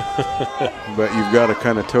pressure, but you've got to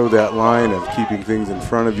kind of toe that line of keeping things in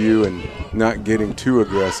front of you and not getting too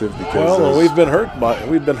aggressive, because we've been hurt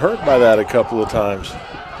by that a couple of times.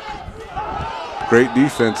 Great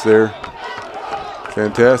defense there.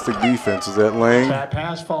 Fantastic defense. Is that Lang? That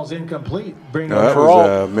pass falls incomplete. No, that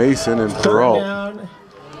was Mason and Third Peralt. down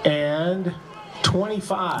and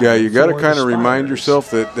 25. Yeah, you got to for kind the of remind Spiders.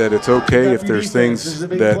 yourself that it's okay if there's Defense. This things is a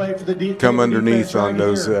big play for the that come Taber underneath defense on right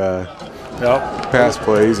those here. pass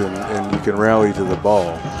plays, and you can rally to the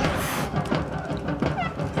ball.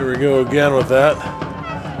 Here we go again with that.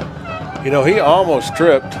 You know, he almost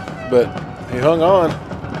tripped, but he hung on.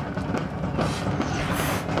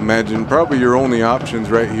 Imagine probably your only options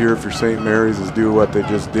right here for St. Mary's is do what they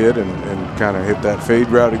just did and kind of hit that fade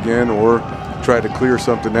route again, or try to clear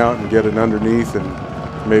something out and get it underneath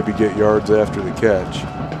and maybe get yards after the catch.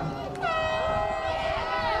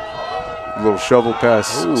 A little shovel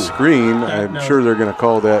pass screen. I'm sure they're going to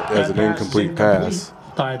call that as an incomplete pass.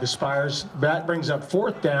 By the Spires. That brings up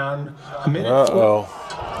fourth down. A minute. Uh-oh.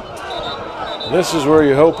 This is where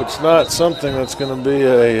you hope it's not something that's going to be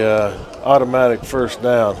a automatic first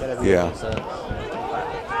down. Yeah.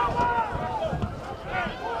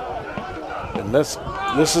 And this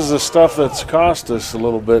is the stuff that's cost us a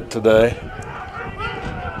little bit today.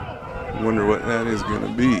 Wonder what that is going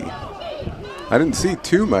to be. I didn't see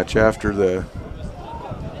too much after the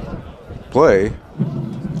play.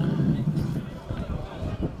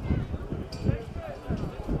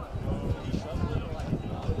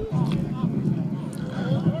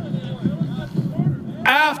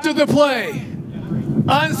 After the play,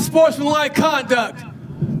 unsportsmanlike conduct,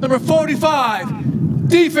 number 45,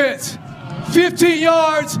 defense, 15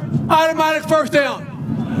 yards, automatic first down.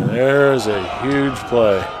 There's a huge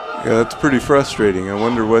play. Yeah, that's pretty frustrating. I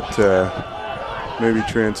wonder what maybe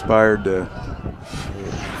transpired to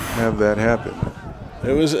have that happen.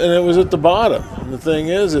 It was at the bottom. And the thing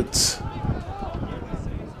is, it's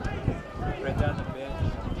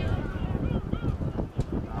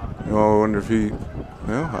Oh, I wonder if he.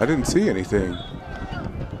 No, I didn't see anything.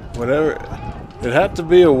 whatever. It had to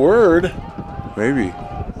be a word. Maybe.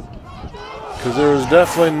 Because there was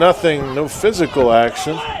definitely nothing, no physical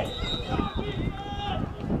action.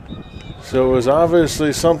 So it was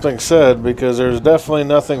obviously something said, because there's definitely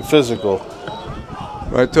nothing physical.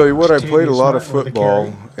 I tell you what, I played a lot of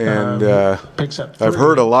football, and I've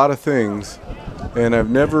heard a lot of things, and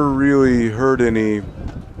I've never really heard any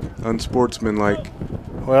unsportsmanlike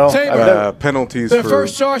penalties the for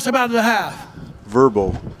first charge come out of the half.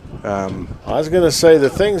 verbal. I was going to say the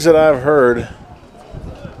things that I've heard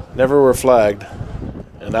never were flagged,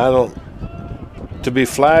 and I don't. To be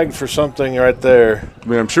flagged for something right there. I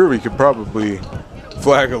mean, I'm sure we could probably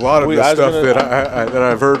flag a lot of the stuff that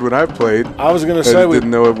I've heard when I've played. I was going to say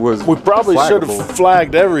didn't know it was. We probably should have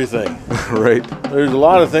flagged everything. Right. There's a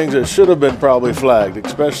lot of things that should have been probably flagged,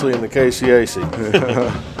 especially in the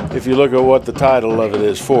KCAC. If you look at what the title of it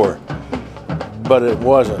is for, but it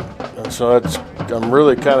wasn't, and so I'm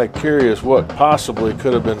really kind of curious what possibly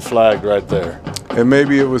could have been flagged right there. And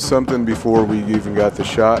maybe it was something before we even got the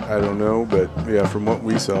shot. I don't know, but yeah, from what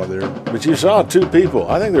we saw there. But you saw two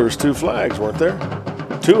people. I think there was two flags, weren't there?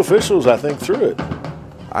 Two officials, I think, threw it.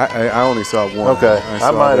 I only saw one. Okay,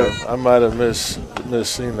 I might have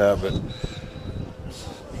misseen that,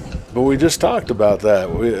 but we just talked about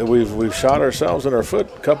that. We've shot ourselves in our foot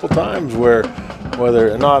a couple times where,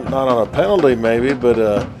 whether not on a penalty maybe, but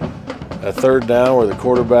a third down where the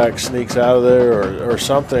quarterback sneaks out of there, or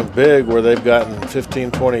something big where they've gotten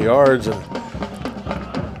 15, 20 yards, and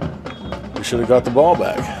we should have got the ball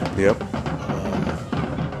back. Yep.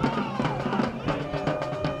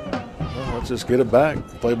 Well, let's just get it back.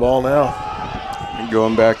 Play ball now.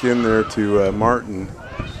 Going back in there to Martin.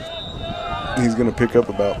 He's going to pick up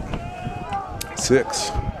about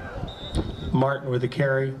 6. Martin with the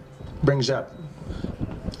carry brings up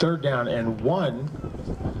third down and 1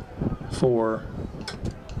 for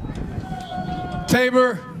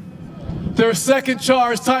Tabor. Their second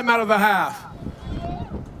charge, time out of the half.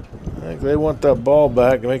 I think they want that ball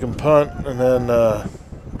back and make them punt, and then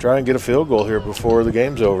try and get a field goal here before the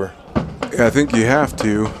game's over. Yeah, I think you have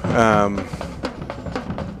to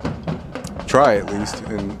try at least,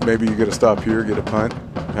 and maybe you get a stop here, get a punt,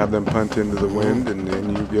 have them punt into the wind, and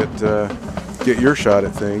then you get your shot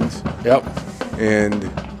at things. Yep.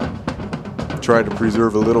 And try to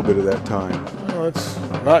preserve a little bit of that time. Well, let's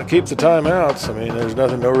not keep the timeouts. I mean, there's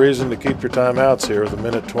no reason to keep your timeouts here with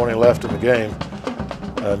 1:20 left in the game.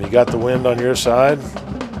 You got the wind on your side.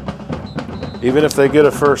 Even if they get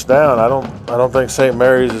a first down, I don't think St.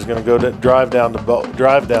 Mary's is going to go drive down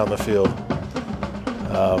the field.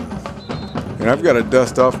 And I've got to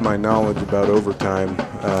dust off my knowledge about overtime.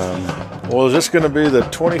 Well, is this going to be the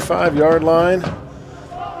 25-yard line?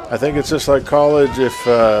 I think it's just like college. If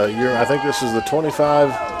I think this is the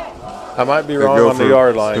 25. I might be wrong on the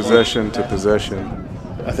yard line. Possession to possession.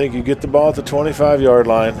 I think you get the ball at the 25-yard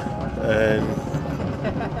line, and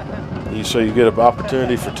so you get an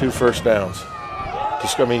opportunity for 2 first downs.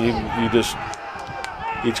 You just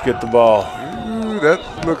each get the ball. Ooh,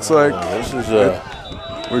 that looks like this is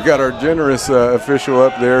we got our generous official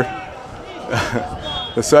up there.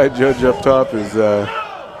 The side judge up top is here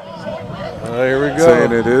we go.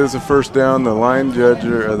 saying it is a first down. The line judge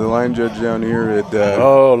down here.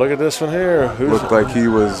 Oh, look at this one here. Looked like he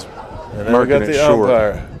was and then marking we got it the short.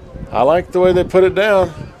 umpire. I like the way they put it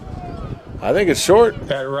down. I think it's short.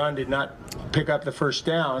 That run did not pick up the first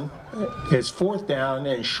down. It's 4th down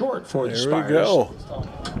and short for the Spires. There we go.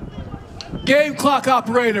 Game clock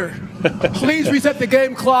operator, please reset the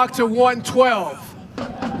game clock to 1:12.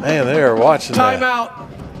 Man, they are watching that. Timeout.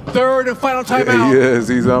 3rd and final timeout. He is.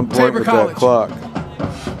 He's on point Tabor with College. that clock.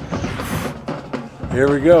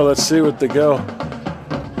 Here we go. Let's see what they go.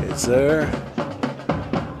 It's there.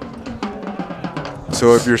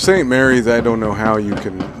 So if you're St. Mary's, I don't know how you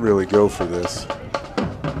can really go for this.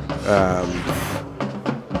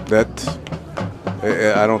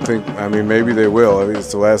 I don't think, I mean, maybe they will. I mean,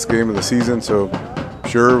 it's the last game of the season, so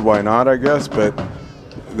sure, why not, I guess. But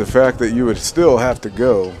the fact that you would still have to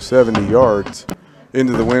go 70 yards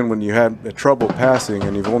into the wind when you had trouble passing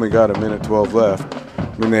and you've only got 1:12 left.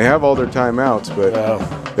 I mean, they have all their timeouts, but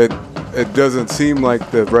it doesn't seem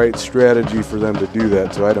like the right strategy for them to do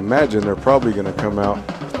that. So I'd imagine they're probably going to come out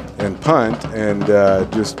and punt and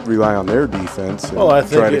just rely on their defense and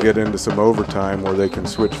try to get into some overtime where they can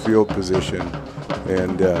switch field position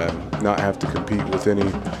and not have to compete with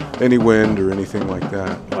any wind or anything like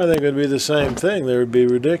that. I think it would be the same thing. It would be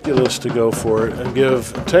ridiculous to go for it and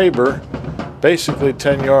give Tabor basically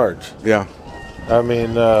 10 yards. Yeah. I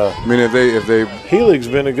mean, if they Healig's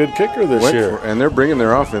been a good kicker this year, and they're bringing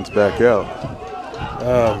their offense back out.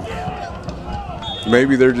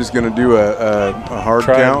 Maybe they're just going to do a hard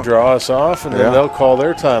try count, and draw us off, and then they'll call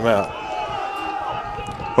their timeout.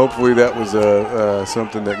 Hopefully, that was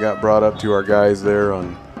something that got brought up to our guys there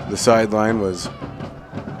on the sideline. Was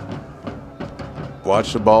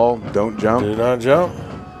watch the ball, don't jump. Do not jump.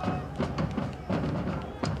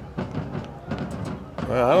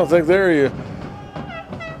 Well, I don't think they're you.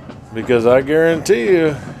 Because I guarantee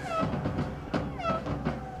you,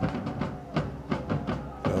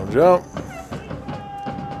 don't jump.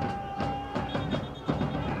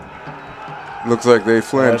 Looks like they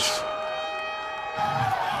flinched. I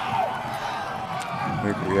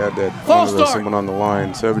think we had that someone on the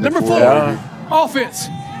line. 74. Number 4, offense.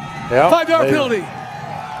 Yeah, 5-yard penalty.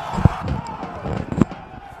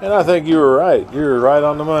 And I think you were right. You were right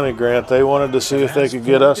on the money, Grant. They wanted to see if they could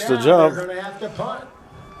get us to jump. They're going to have to punt.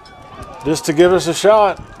 Just to give us a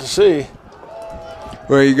shot to see.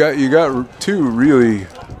 Well, you got 2 really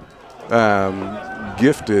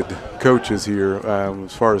gifted coaches here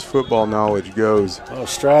as far as football knowledge goes. Oh,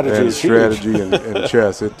 strategy and is strategy huge. and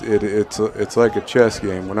chess. It's like a chess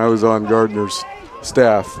game. When I was on Gardner's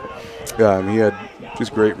staff, he had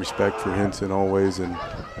just great respect for Henson always, and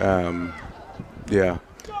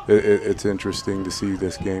it's interesting to see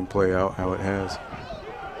this game play out how it has.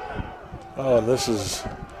 Oh, and this is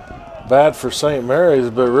bad for St. Mary's,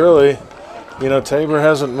 but really, Tabor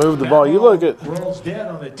hasn't moved the ball. You look at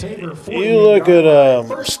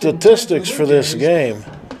statistics for this game.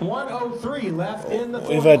 1:03 left in the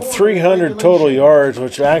We've had 300 total yards,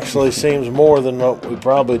 which actually seems more than what we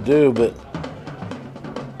probably do, but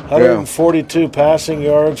 142 passing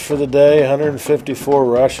yards for the day, 154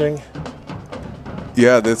 rushing.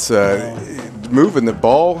 Yeah, that's moving the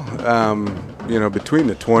ball, between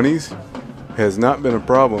the 20s has not been a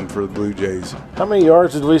problem for the Blue Jays. How many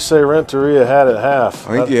yards did we say Renteria had at half?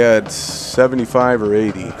 I think he had 75 or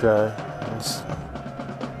 80. Okay.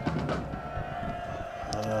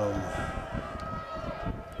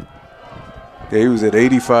 Yeah, he was at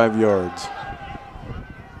 85 yards.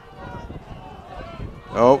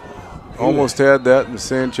 Oh, almost had that, and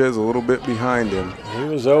Sanchez a little bit behind him. He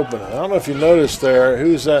was open. I don't know if you noticed there.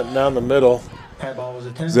 Who's that down the middle?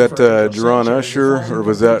 Was that Jerron Usher or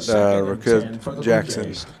was that Raquez Jackson?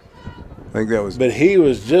 I think that was. But he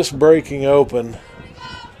was just breaking open.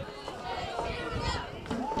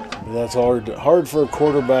 That's hard for a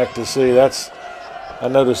quarterback to see. I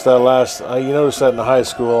noticed that you noticed that in the high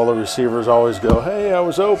school, all the receivers always go, "Hey, I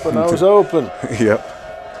was open, I was open." Yep.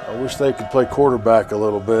 I wish they could play quarterback a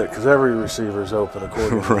little bit because every receiver's open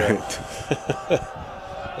according to them.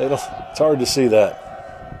 It's hard to see that.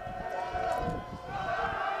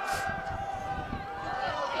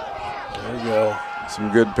 There you go. Some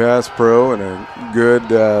good pass pro and a good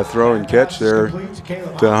throw and catch there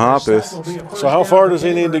to Hoppus. So how far does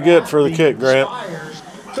he need to get for the kick, Grant?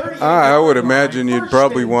 I would imagine you'd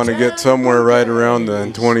probably want to get somewhere right around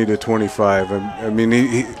the 20 to 25. I mean,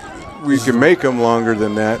 we can make them longer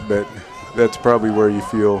than that, but that's probably where you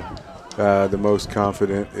feel the most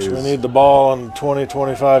confident. So we need the ball on the 20,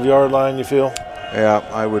 25-yard line, you feel? Yeah,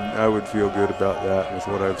 I would feel good about that with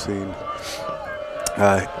what I've seen.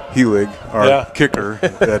 Helig, our kicker,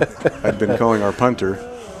 that I've been calling our punter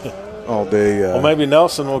all day. Well, maybe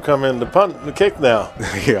Nelson will come in to punt the kick now.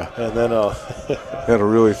 Yeah. And then that'll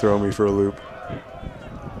really throw me for a loop.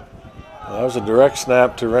 That was a direct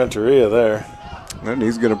snap to Renteria there. And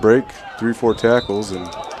he's going to break 3-4 tackles and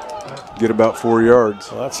get about 4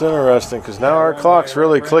 yards. Well, that's interesting because now our clock's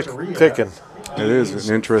really ticking. It is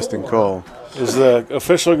an interesting call. Is the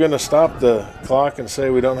official going to stop the clock and say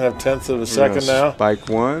we don't have tenths of a second now? Spike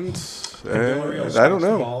ones? I don't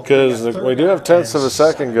know. Because we do have tenths of a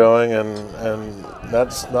second going, and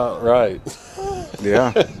that's not right.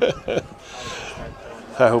 Yeah.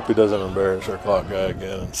 I hope he doesn't embarrass our clock guy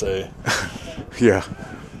again and say. Yeah.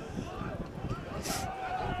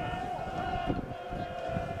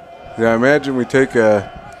 Yeah, I imagine we take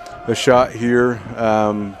a shot here,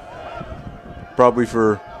 probably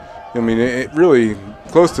for, I mean, it really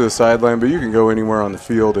close to the sideline, but you can go anywhere on the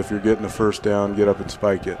field if you're getting a first down, get up and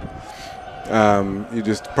spike it. You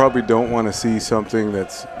just probably don't want to see something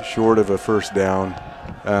that's short of a first down.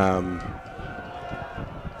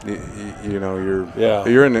 You know,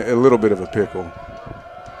 you're in a little bit of a pickle.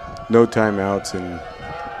 No timeouts, and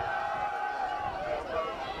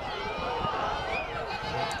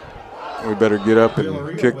we better get up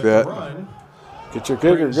and kick that. Get your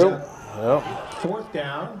kicker, go. Yep. 4th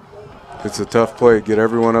down. It's a tough play. Get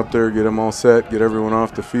everyone up there, get them all set, get everyone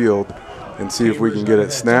off the field, and see if we can get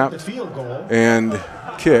it snapped and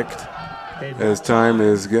kicked as time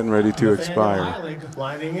is getting ready to expire.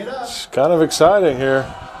 It's kind of exciting here.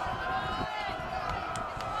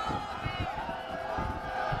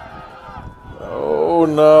 Oh,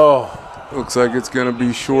 no. Looks like it's going to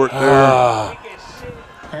be short there.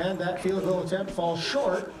 And that field goal attempt falls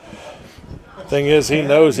short. Thing is, he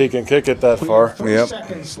knows he can kick it that far. Yep.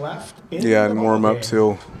 Seconds left. Yeah, and warm-ups,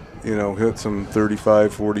 he'll, hit some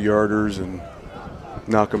 35, 40-yarders and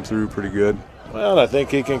knock them through pretty good. Well, I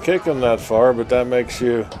think he can kick them that far, but that makes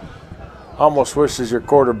you almost wish as your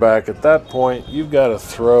quarterback. At that point, you've got to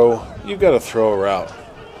throw a route.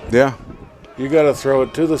 Yeah. You got to throw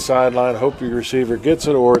it to the sideline, hope your receiver gets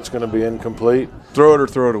it, or it's going to be incomplete. Throw it or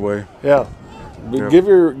throw it away. Yeah. Yep. Give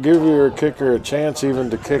your kicker a chance even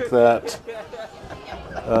to kick that.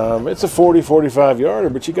 It's a 40, 45-yarder,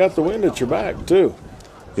 but you got the wind at your back, too.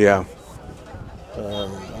 Yeah.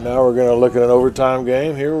 Now we're going to look at an overtime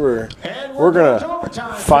game. Here we're going to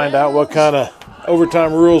find out what kind of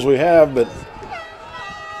overtime rules we have, but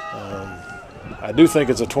I do think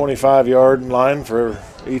it's a 25-yard line for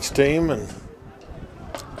each team. And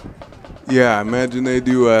yeah, I imagine they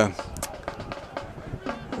do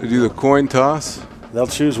the coin toss. They'll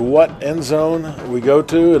choose what end zone we go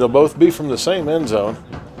to. It'll both be from the same end zone.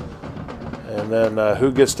 And then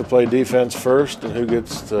who gets to play defense first and who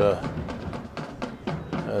gets to.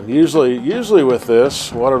 And usually with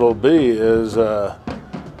this, what it'll be is the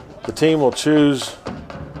team will choose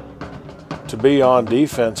to be on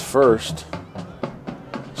defense first,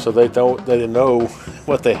 so they know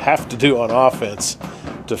what they have to do on offense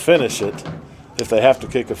to finish it. If they have to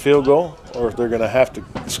kick a field goal, or if they're going to have to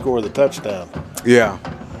score the touchdown. Yeah.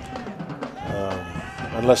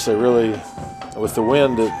 Unless they really, with the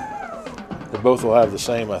wind, they both will have the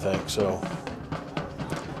same, I think. So.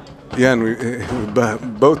 Yeah,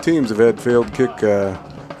 and both teams have had failed kick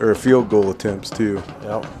or field goal attempts too.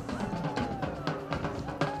 Yep.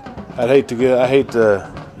 I hate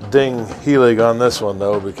to ding Helig on this one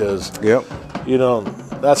though, because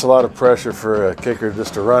that's a lot of pressure for a kicker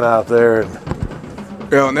just to run out there and.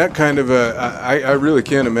 Yeah, and that kind of I really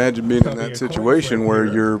can't imagine being in that situation where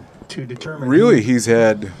you're really he's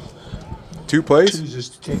had 2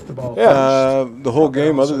 plays. The whole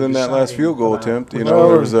game, other than that last field goal attempt. There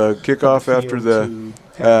was a kickoff after the,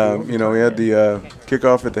 he had the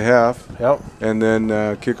kickoff at the half, and then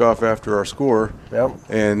kickoff after our score.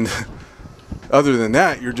 And other than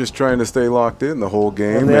that, you're just trying to stay locked in the whole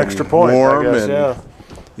game. And the extra point, warm, I guess,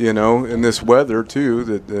 and in this weather too,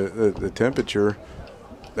 the temperature.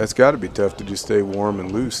 That's got to be tough to just stay warm and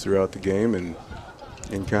loose throughout the game and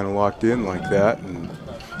kind of locked in like that, and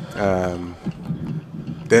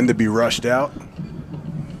then to be rushed out.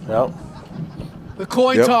 Yep. The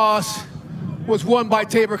coin toss was won by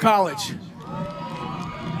Tabor College.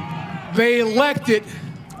 They elected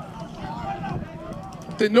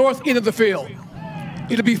the north end of the field.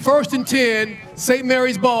 It'll be 1st and 10, St.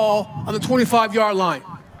 Mary's ball on the 25-yard line.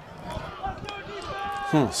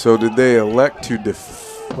 So did they elect to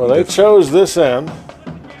Well, they chose this end.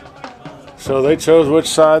 So they chose which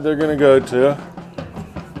side they're going to go to.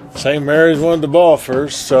 St. Mary's wanted the ball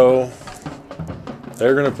first, so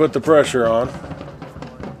they're going to put the pressure on.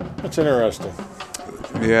 That's interesting.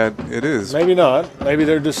 Yeah, it is. Maybe not. Maybe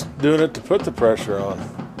they're just doing it to put the pressure on.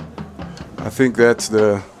 I think that's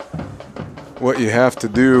what you have to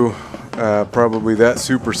do. Probably that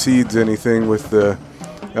supersedes anything with the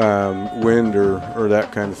wind or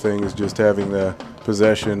that kind of thing, is just having the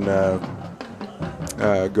possession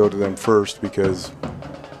go to them first, because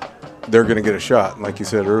they're going to get a shot. And like you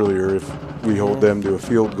said earlier, if we hold them to a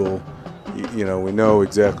field goal, we know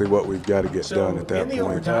exactly what we've got to get done at that in the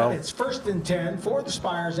point. overtime, it's 1st and 10 for the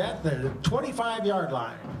Spires at the 25-yard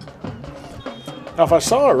line. Now, if I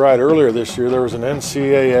saw it right earlier this year, there was an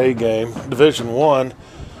NCAA game, Division I,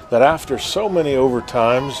 that after so many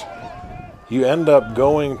overtimes, you end up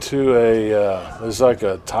going to there's like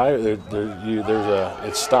a tire.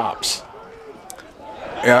 It stops.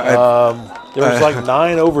 Yeah, there was like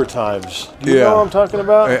 9 overtimes. Do you know what I'm talking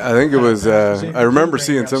about? I think it was. I remember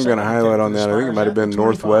seeing some kind of highlight on that. I think it might have been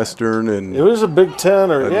Northwestern, and it was a Big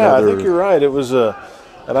Ten, or I think you're right. It was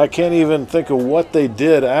and I can't even think of what they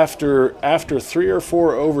did after 3 or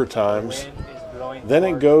 4 overtimes. Then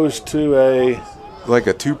it goes to like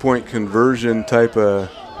a 2-point conversion type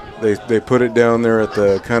of. They put it down there at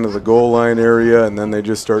the kind of the goal line area, and then they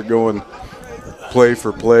just start going play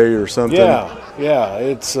for play or something. Yeah,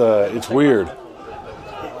 it's weird.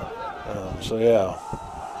 So yeah.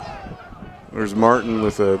 There's Martin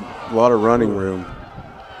with a lot of running room.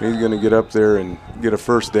 He's going to get up there and get a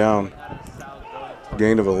first down.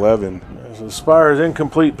 Gain of 11. So the Spires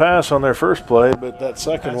incomplete pass on their first play, but that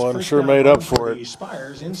second one sure made up for it. The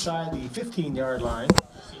Spires inside the 15-yard line.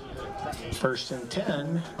 1st and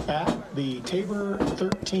 10 at the Tabor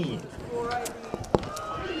 13.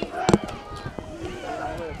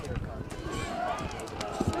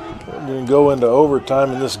 We're going to go into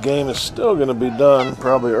overtime, and this game is still going to be done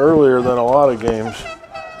probably earlier than a lot of games.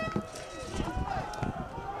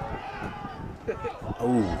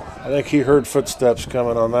 Ooh, I think he heard footsteps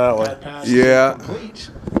coming on that one. Yeah.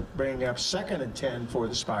 Bringing up 2nd and 10 for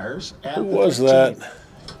the Spires. Who was that?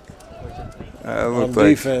 On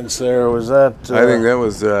defense there, was that? I think that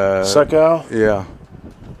was Sekow? Yeah.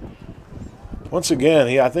 Once again,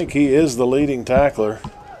 I think he is the leading tackler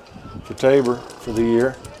for Tabor for the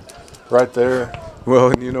year, right there.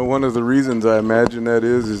 Well, and one of the reasons I imagine that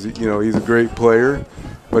is he's a great player,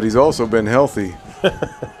 but he's also been healthy.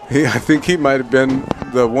 I think he might have been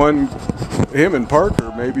the one. Him and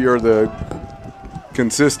Parker maybe are the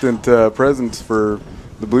consistent presence for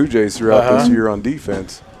the Blue Jays throughout this year on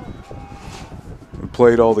defense.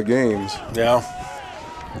 Played all the games. Yeah.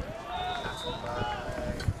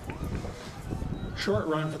 Short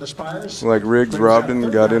run for the Spires. Like Riggs Robin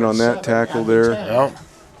got in on that tackle there. Yeah.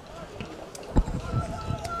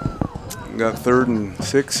 Got 3rd and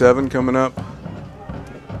 6, 7 coming up.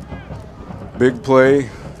 Big play.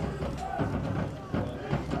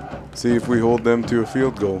 See if we hold them to a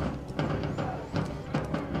field goal.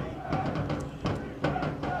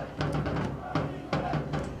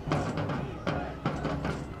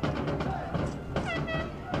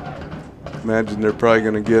 Imagine they're probably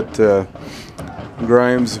going to get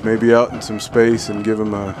Grimes maybe out in some space and give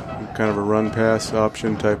him a kind of a run pass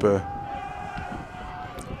option type of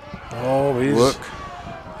look.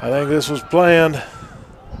 I think this was planned.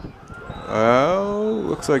 Oh,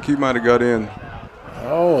 looks like he might have got in.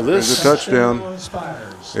 Oh, this is a touchdown.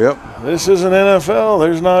 Yep. This isn't NFL.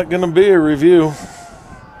 There's not going to be a review.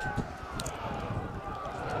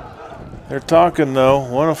 They're talking, though.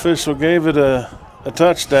 One official gave it a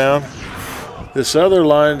touchdown. This other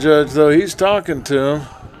line judge, though, he's talking to him.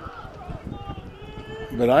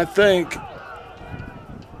 But I think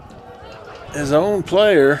his own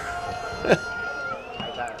player,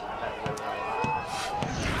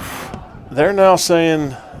 they're now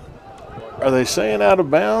saying, are they saying out of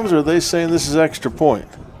bounds, or are they saying this is extra point?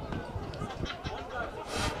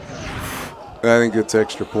 I think it's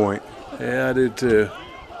extra point. Yeah, I do too.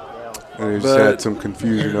 And he's had some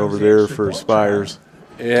confusion over there for Spires.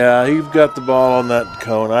 Yeah, he got the ball on that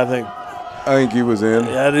cone. I think he was in.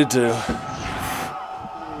 Yeah, I do too.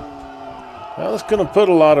 Well, it's going to put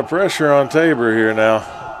a lot of pressure on Tabor here now.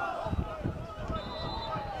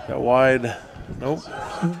 Got wide. Nope.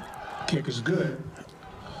 Kick is good.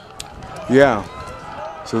 Yeah.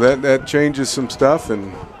 So that changes some stuff,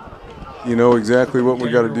 and you know exactly what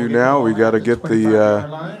we got to do now. We got to get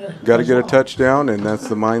a touchdown, and that's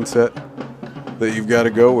the mindset that you've got to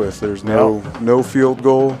go with. There's no field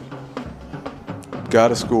goal. Got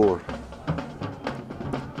to score.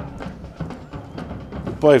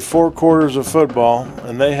 play 4 quarters of football,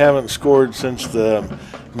 and they haven't scored since the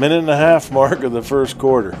minute-and-a-half mark of the first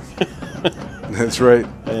quarter. That's right.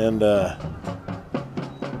 And well,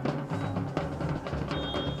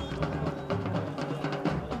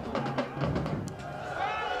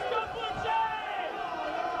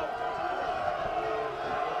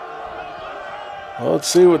 let's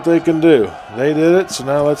see what they can do. They did it, so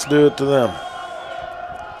now let's do it to them.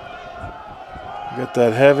 Get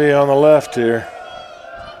that heavy on the left here.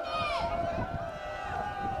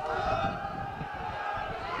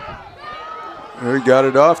 He got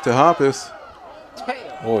it off to Hoppus.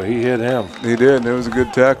 Boy, he hit him. He did. That was a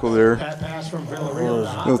good tackle there. Pass from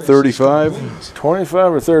Villarreal. No, 35.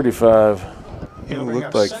 25 or 35? It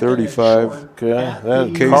looked like 35. Okay.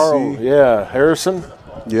 Then Casey. Carl, yeah, Harrison.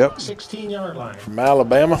 Yep. 16-yard line. From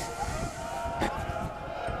Alabama.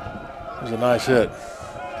 It was a nice hit.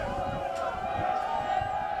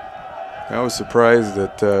 I was surprised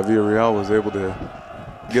that Villarreal was able to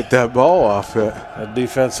get that ball off. That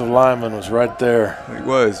defensive lineman was right there. He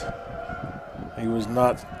was. He was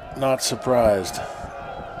not surprised.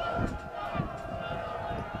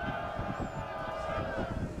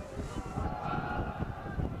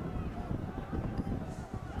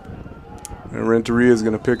 And Renteria is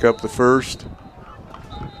going to pick up the first.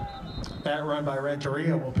 That run by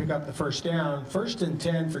Renteria will pick up the first down. 1st and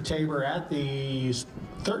 10 for Tabor at the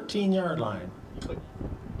 13-yard line.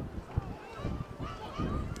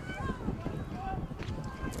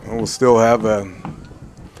 We'll still have a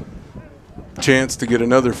chance to get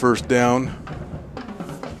another first down.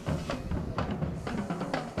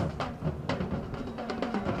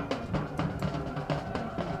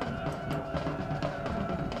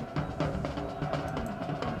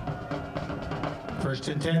 First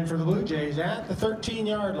and 10 for the Blue Jays at the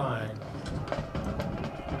 13-yard line.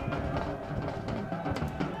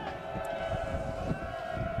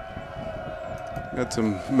 Got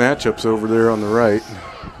some matchups over there on the right.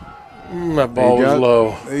 That ball was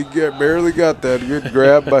low. He barely got that. Good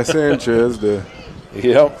grab by Sanchez.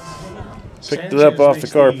 Yep. Picked it up off the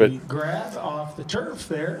carpet. Grab off the turf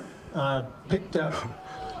there. Picked up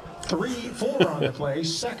 4 on the play.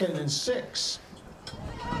 2nd and 6.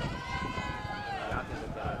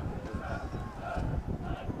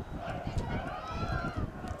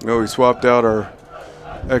 No, we swapped out our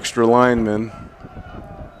extra lineman.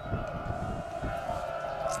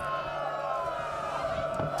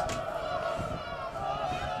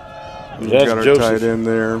 That's got our Joseph, tight end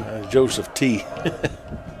there. Joseph T.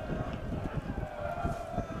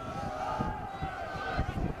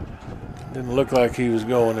 Didn't look like he was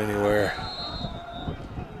going anywhere.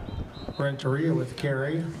 Renteria with the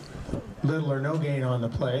carry. Little or no gain on the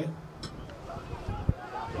play.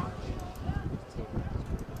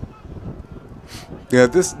 Yeah,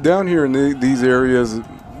 this down here in these areas,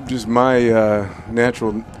 just my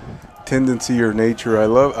natural tendency or nature. I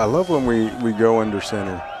love when we go under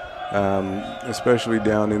center, especially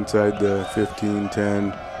down inside the 15, 10.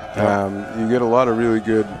 You get a lot of really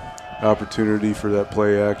good opportunity for that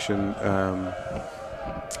play action,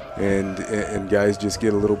 and guys just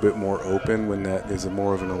get a little bit more open when that is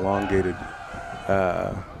more of an elongated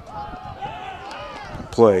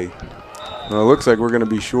play. Well, it looks like we're going to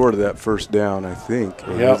be short of that first down, I think.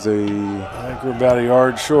 Yep. I think we're about a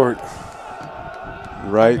yard short.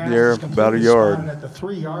 Right there, about a yard. At the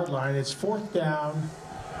 3-yard line, it's 4th down,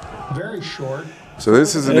 very short. So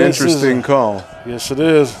this is an interesting call. Yes, it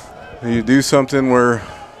is. You do something where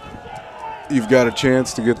you've got a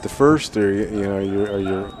chance to get the first, or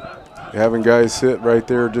you're having guys sit right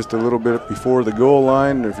there just a little bit before the goal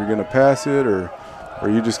line, if you're going to pass it, or are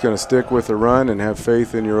you just going to stick with the run and have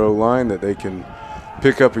faith in your O-line that they can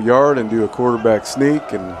pick up a yard and do a quarterback sneak,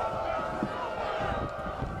 and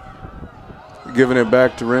giving it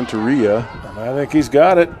back to Renteria. I think he's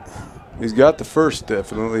got it. He's got the first,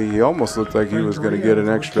 definitely. He almost looked like he was going to get an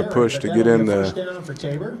extra push to get in the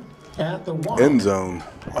end zone.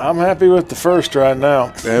 I'm happy with the first right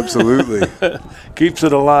now. Absolutely. Keeps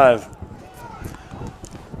it alive.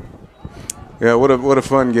 Yeah, what a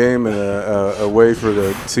fun game, and a way for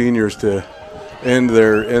the seniors to end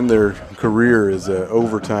their career as an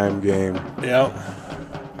overtime game. Yeah.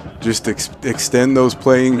 Just extend those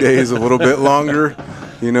playing days a little bit longer.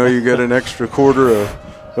 You know, you get an extra quarter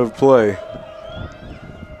of play.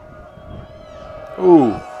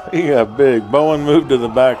 Ooh, he got big. Bowen moved to the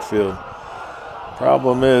backfield.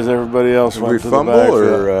 Problem is, everybody else went to the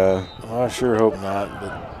backfield. I sure hope not,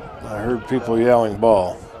 but I heard people yelling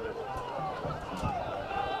ball.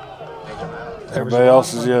 Everybody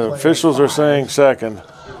else is yelling. Officials are saying second.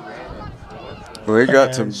 Well, they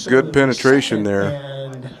got some good penetration there.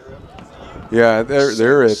 Yeah,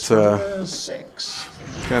 there it's six.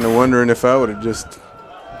 kind of wondering if I would have just,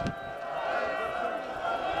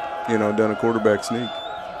 done a quarterback sneak.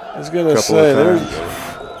 I was going to say,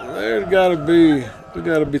 there's got to be, we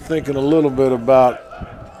got to be thinking a little bit about,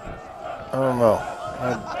 I don't know,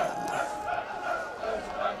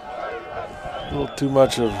 a little too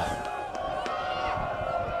much of,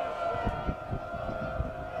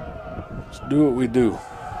 let's do what we do.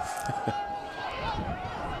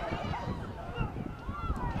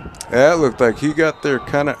 That looked like he got there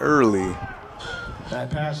kind of early. That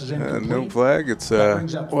pass is incomplete. No flag. It's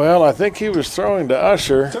well, I think he was throwing to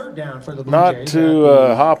Usher, third down for the Blue not Jays to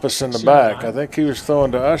Hoppus in the back. I think he was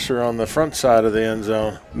throwing to Usher on the front side of the end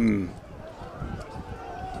zone.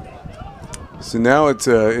 So now it's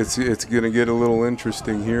going to get a little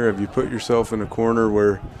interesting here. Have you put yourself in a corner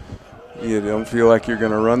where you don't feel like you're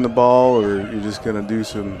going to run the ball, or you're just going to do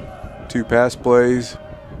some 2 pass plays?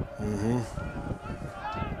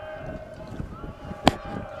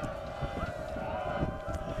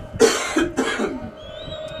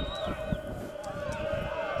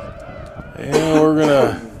 And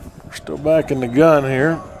we're still back in the gun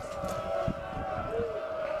here.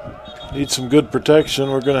 Need some good protection.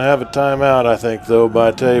 We're going to have a timeout, I think, though, by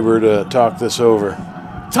Tabor to talk this over.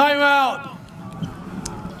 Timeout.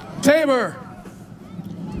 Tabor.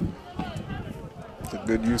 It's a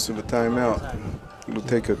good use of a timeout. We'll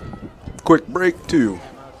take a quick break, too.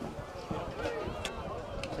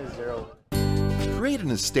 Create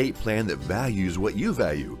an estate plan that values what you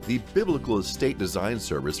value. The Biblical Estate Design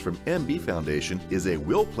Service from MB Foundation is a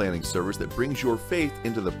will planning service that brings your faith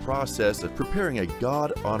into the process of preparing a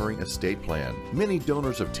God-honoring estate plan. Many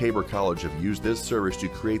donors of Tabor College have used this service to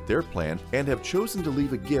create their plan and have chosen to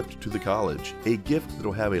leave a gift to the college, a gift that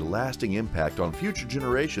will have a lasting impact on future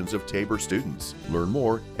generations of Tabor students. Learn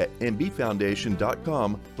more at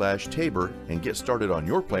mbfoundation.com/Tabor and get started on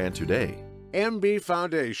your plan today. MB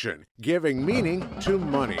Foundation, giving meaning to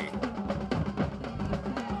money.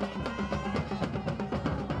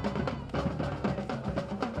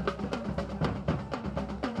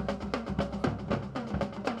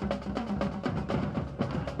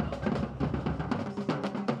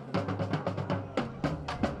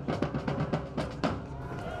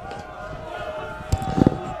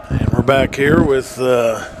 And we're back here with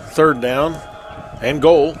third down and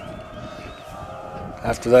goal.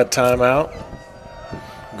 After that timeout,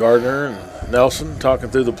 Gardner and Nelson talking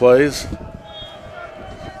through the plays.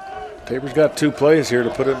 Tabor's got 2 plays here to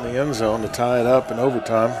put it in the end zone to tie it up in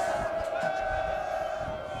overtime.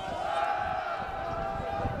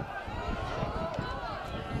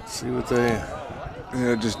 Let's see what they...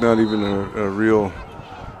 Yeah, just not even a real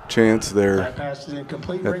chance there That pass is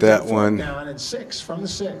incomplete. at Brings up that fourth one. down and 6 from the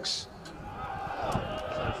 6.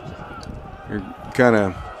 You're kind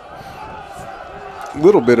of a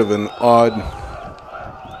little bit of an odd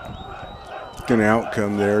kind of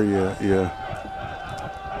outcome there. There's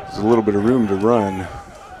a little bit of room to run.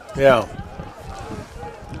 Yeah.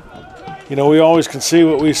 We always can see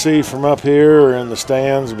what we see from up here or in the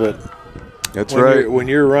stands, but that's right. When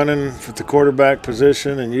you're running for the quarterback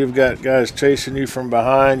position and you've got guys chasing you from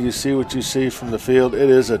behind, you see what you see from the field. It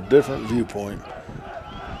is a different viewpoint.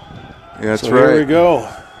 Yeah, that's so right. Here we go.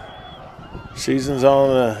 Season's on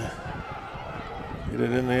the. Get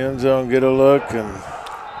it in the end zone, get a look, and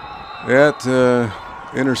that's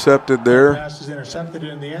intercepted there. Pass is intercepted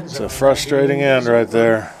in the end zone. It's a frustrating end right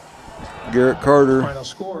there. Garrett Carter. Final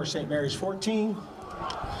score: St. Mary's 14.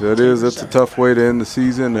 That's a tough way to end the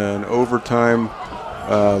season. An overtime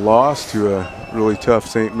loss to a really tough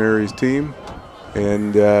St. Mary's team,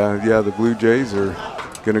 and the Blue Jays are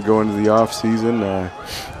going to go into the off season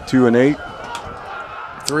 2-8,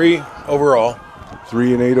 3 overall.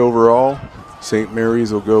 3-8 overall. St.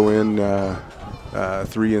 Mary's will go in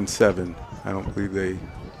 3-7. I don't believe they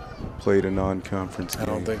played a non-conference game. I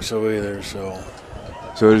don't think so either. So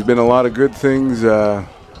there's been a lot of good things,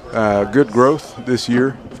 good growth this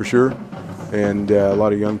year for sure, and a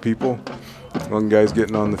lot of young people, young guys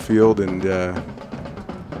getting on the field, and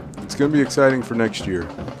it's going to be exciting for next year.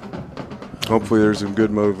 Hopefully there's some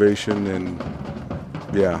good motivation, and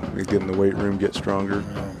we get in the weight room, get stronger,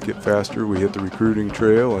 get faster. We hit the recruiting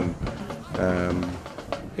trail and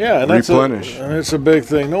and replenish. And it's a big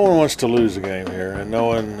thing. No one wants to lose a game here, and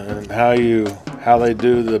knowing how they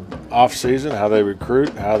do the off season, how they recruit,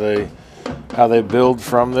 how they build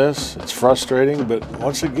from this. It's frustrating, but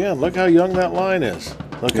once again, look how young that line is.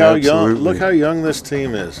 Look how young this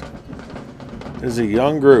team is. It's a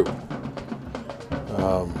young group.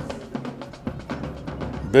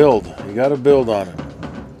 Build. You got to build on it.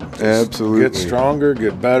 Absolutely. Get stronger,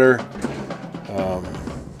 get better.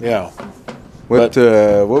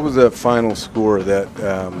 What was that final score of that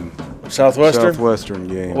Southwestern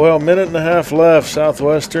game? Well, minute and a half left.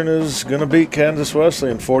 Southwestern is going to beat Kansas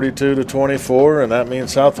Wesleyan 42-24, and that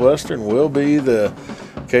means Southwestern will be the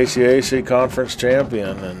KCAC conference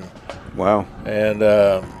champion. And wow. And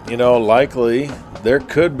likely there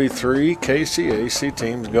could be 3 KCAC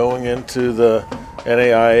teams going into the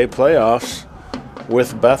NAIA playoffs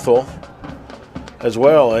with Bethel as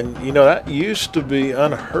well. And that used to be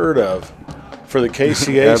unheard of for the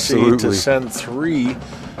KCAC to send 3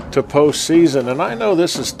 to postseason. And I know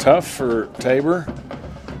this is tough for Tabor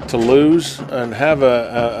to lose and have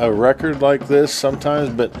a record like this sometimes,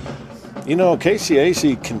 but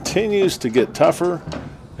KCAC continues to get tougher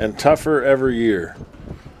and tougher every year.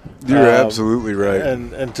 You're absolutely right.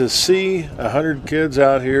 And to see 100 kids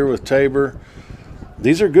out here with Tabor,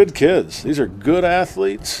 these are good kids. These are good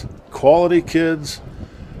athletes, quality kids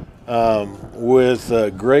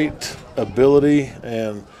with great ability,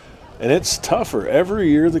 and it's tougher. Every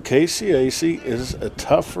year the KCAC is a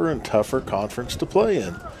tougher and tougher conference to play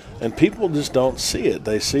in, and people just don't see it.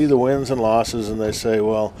 They see the wins and losses and they say,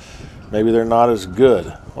 well, maybe they're not as good.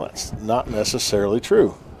 Well, that's not necessarily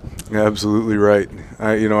true. Absolutely right.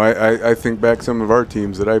 I think back some of our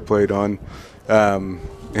teams that I played on,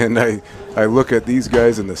 and I look at these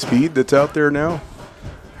guys and the speed that's out there now.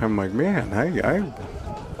 I'm like, man,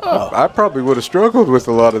 I probably would have struggled with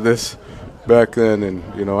a lot of this back then. And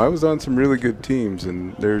I was on some really good teams,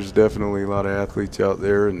 and there's definitely a lot of athletes out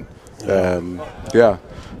there. And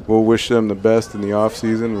we'll wish them the best in the off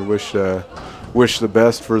season. We wish the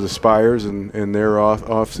best for the Spires in their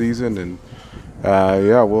off season. And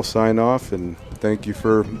we'll sign off, and thank you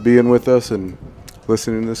for being with us and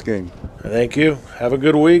listening to this game. Thank you. Have a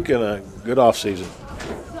good week and a good off season.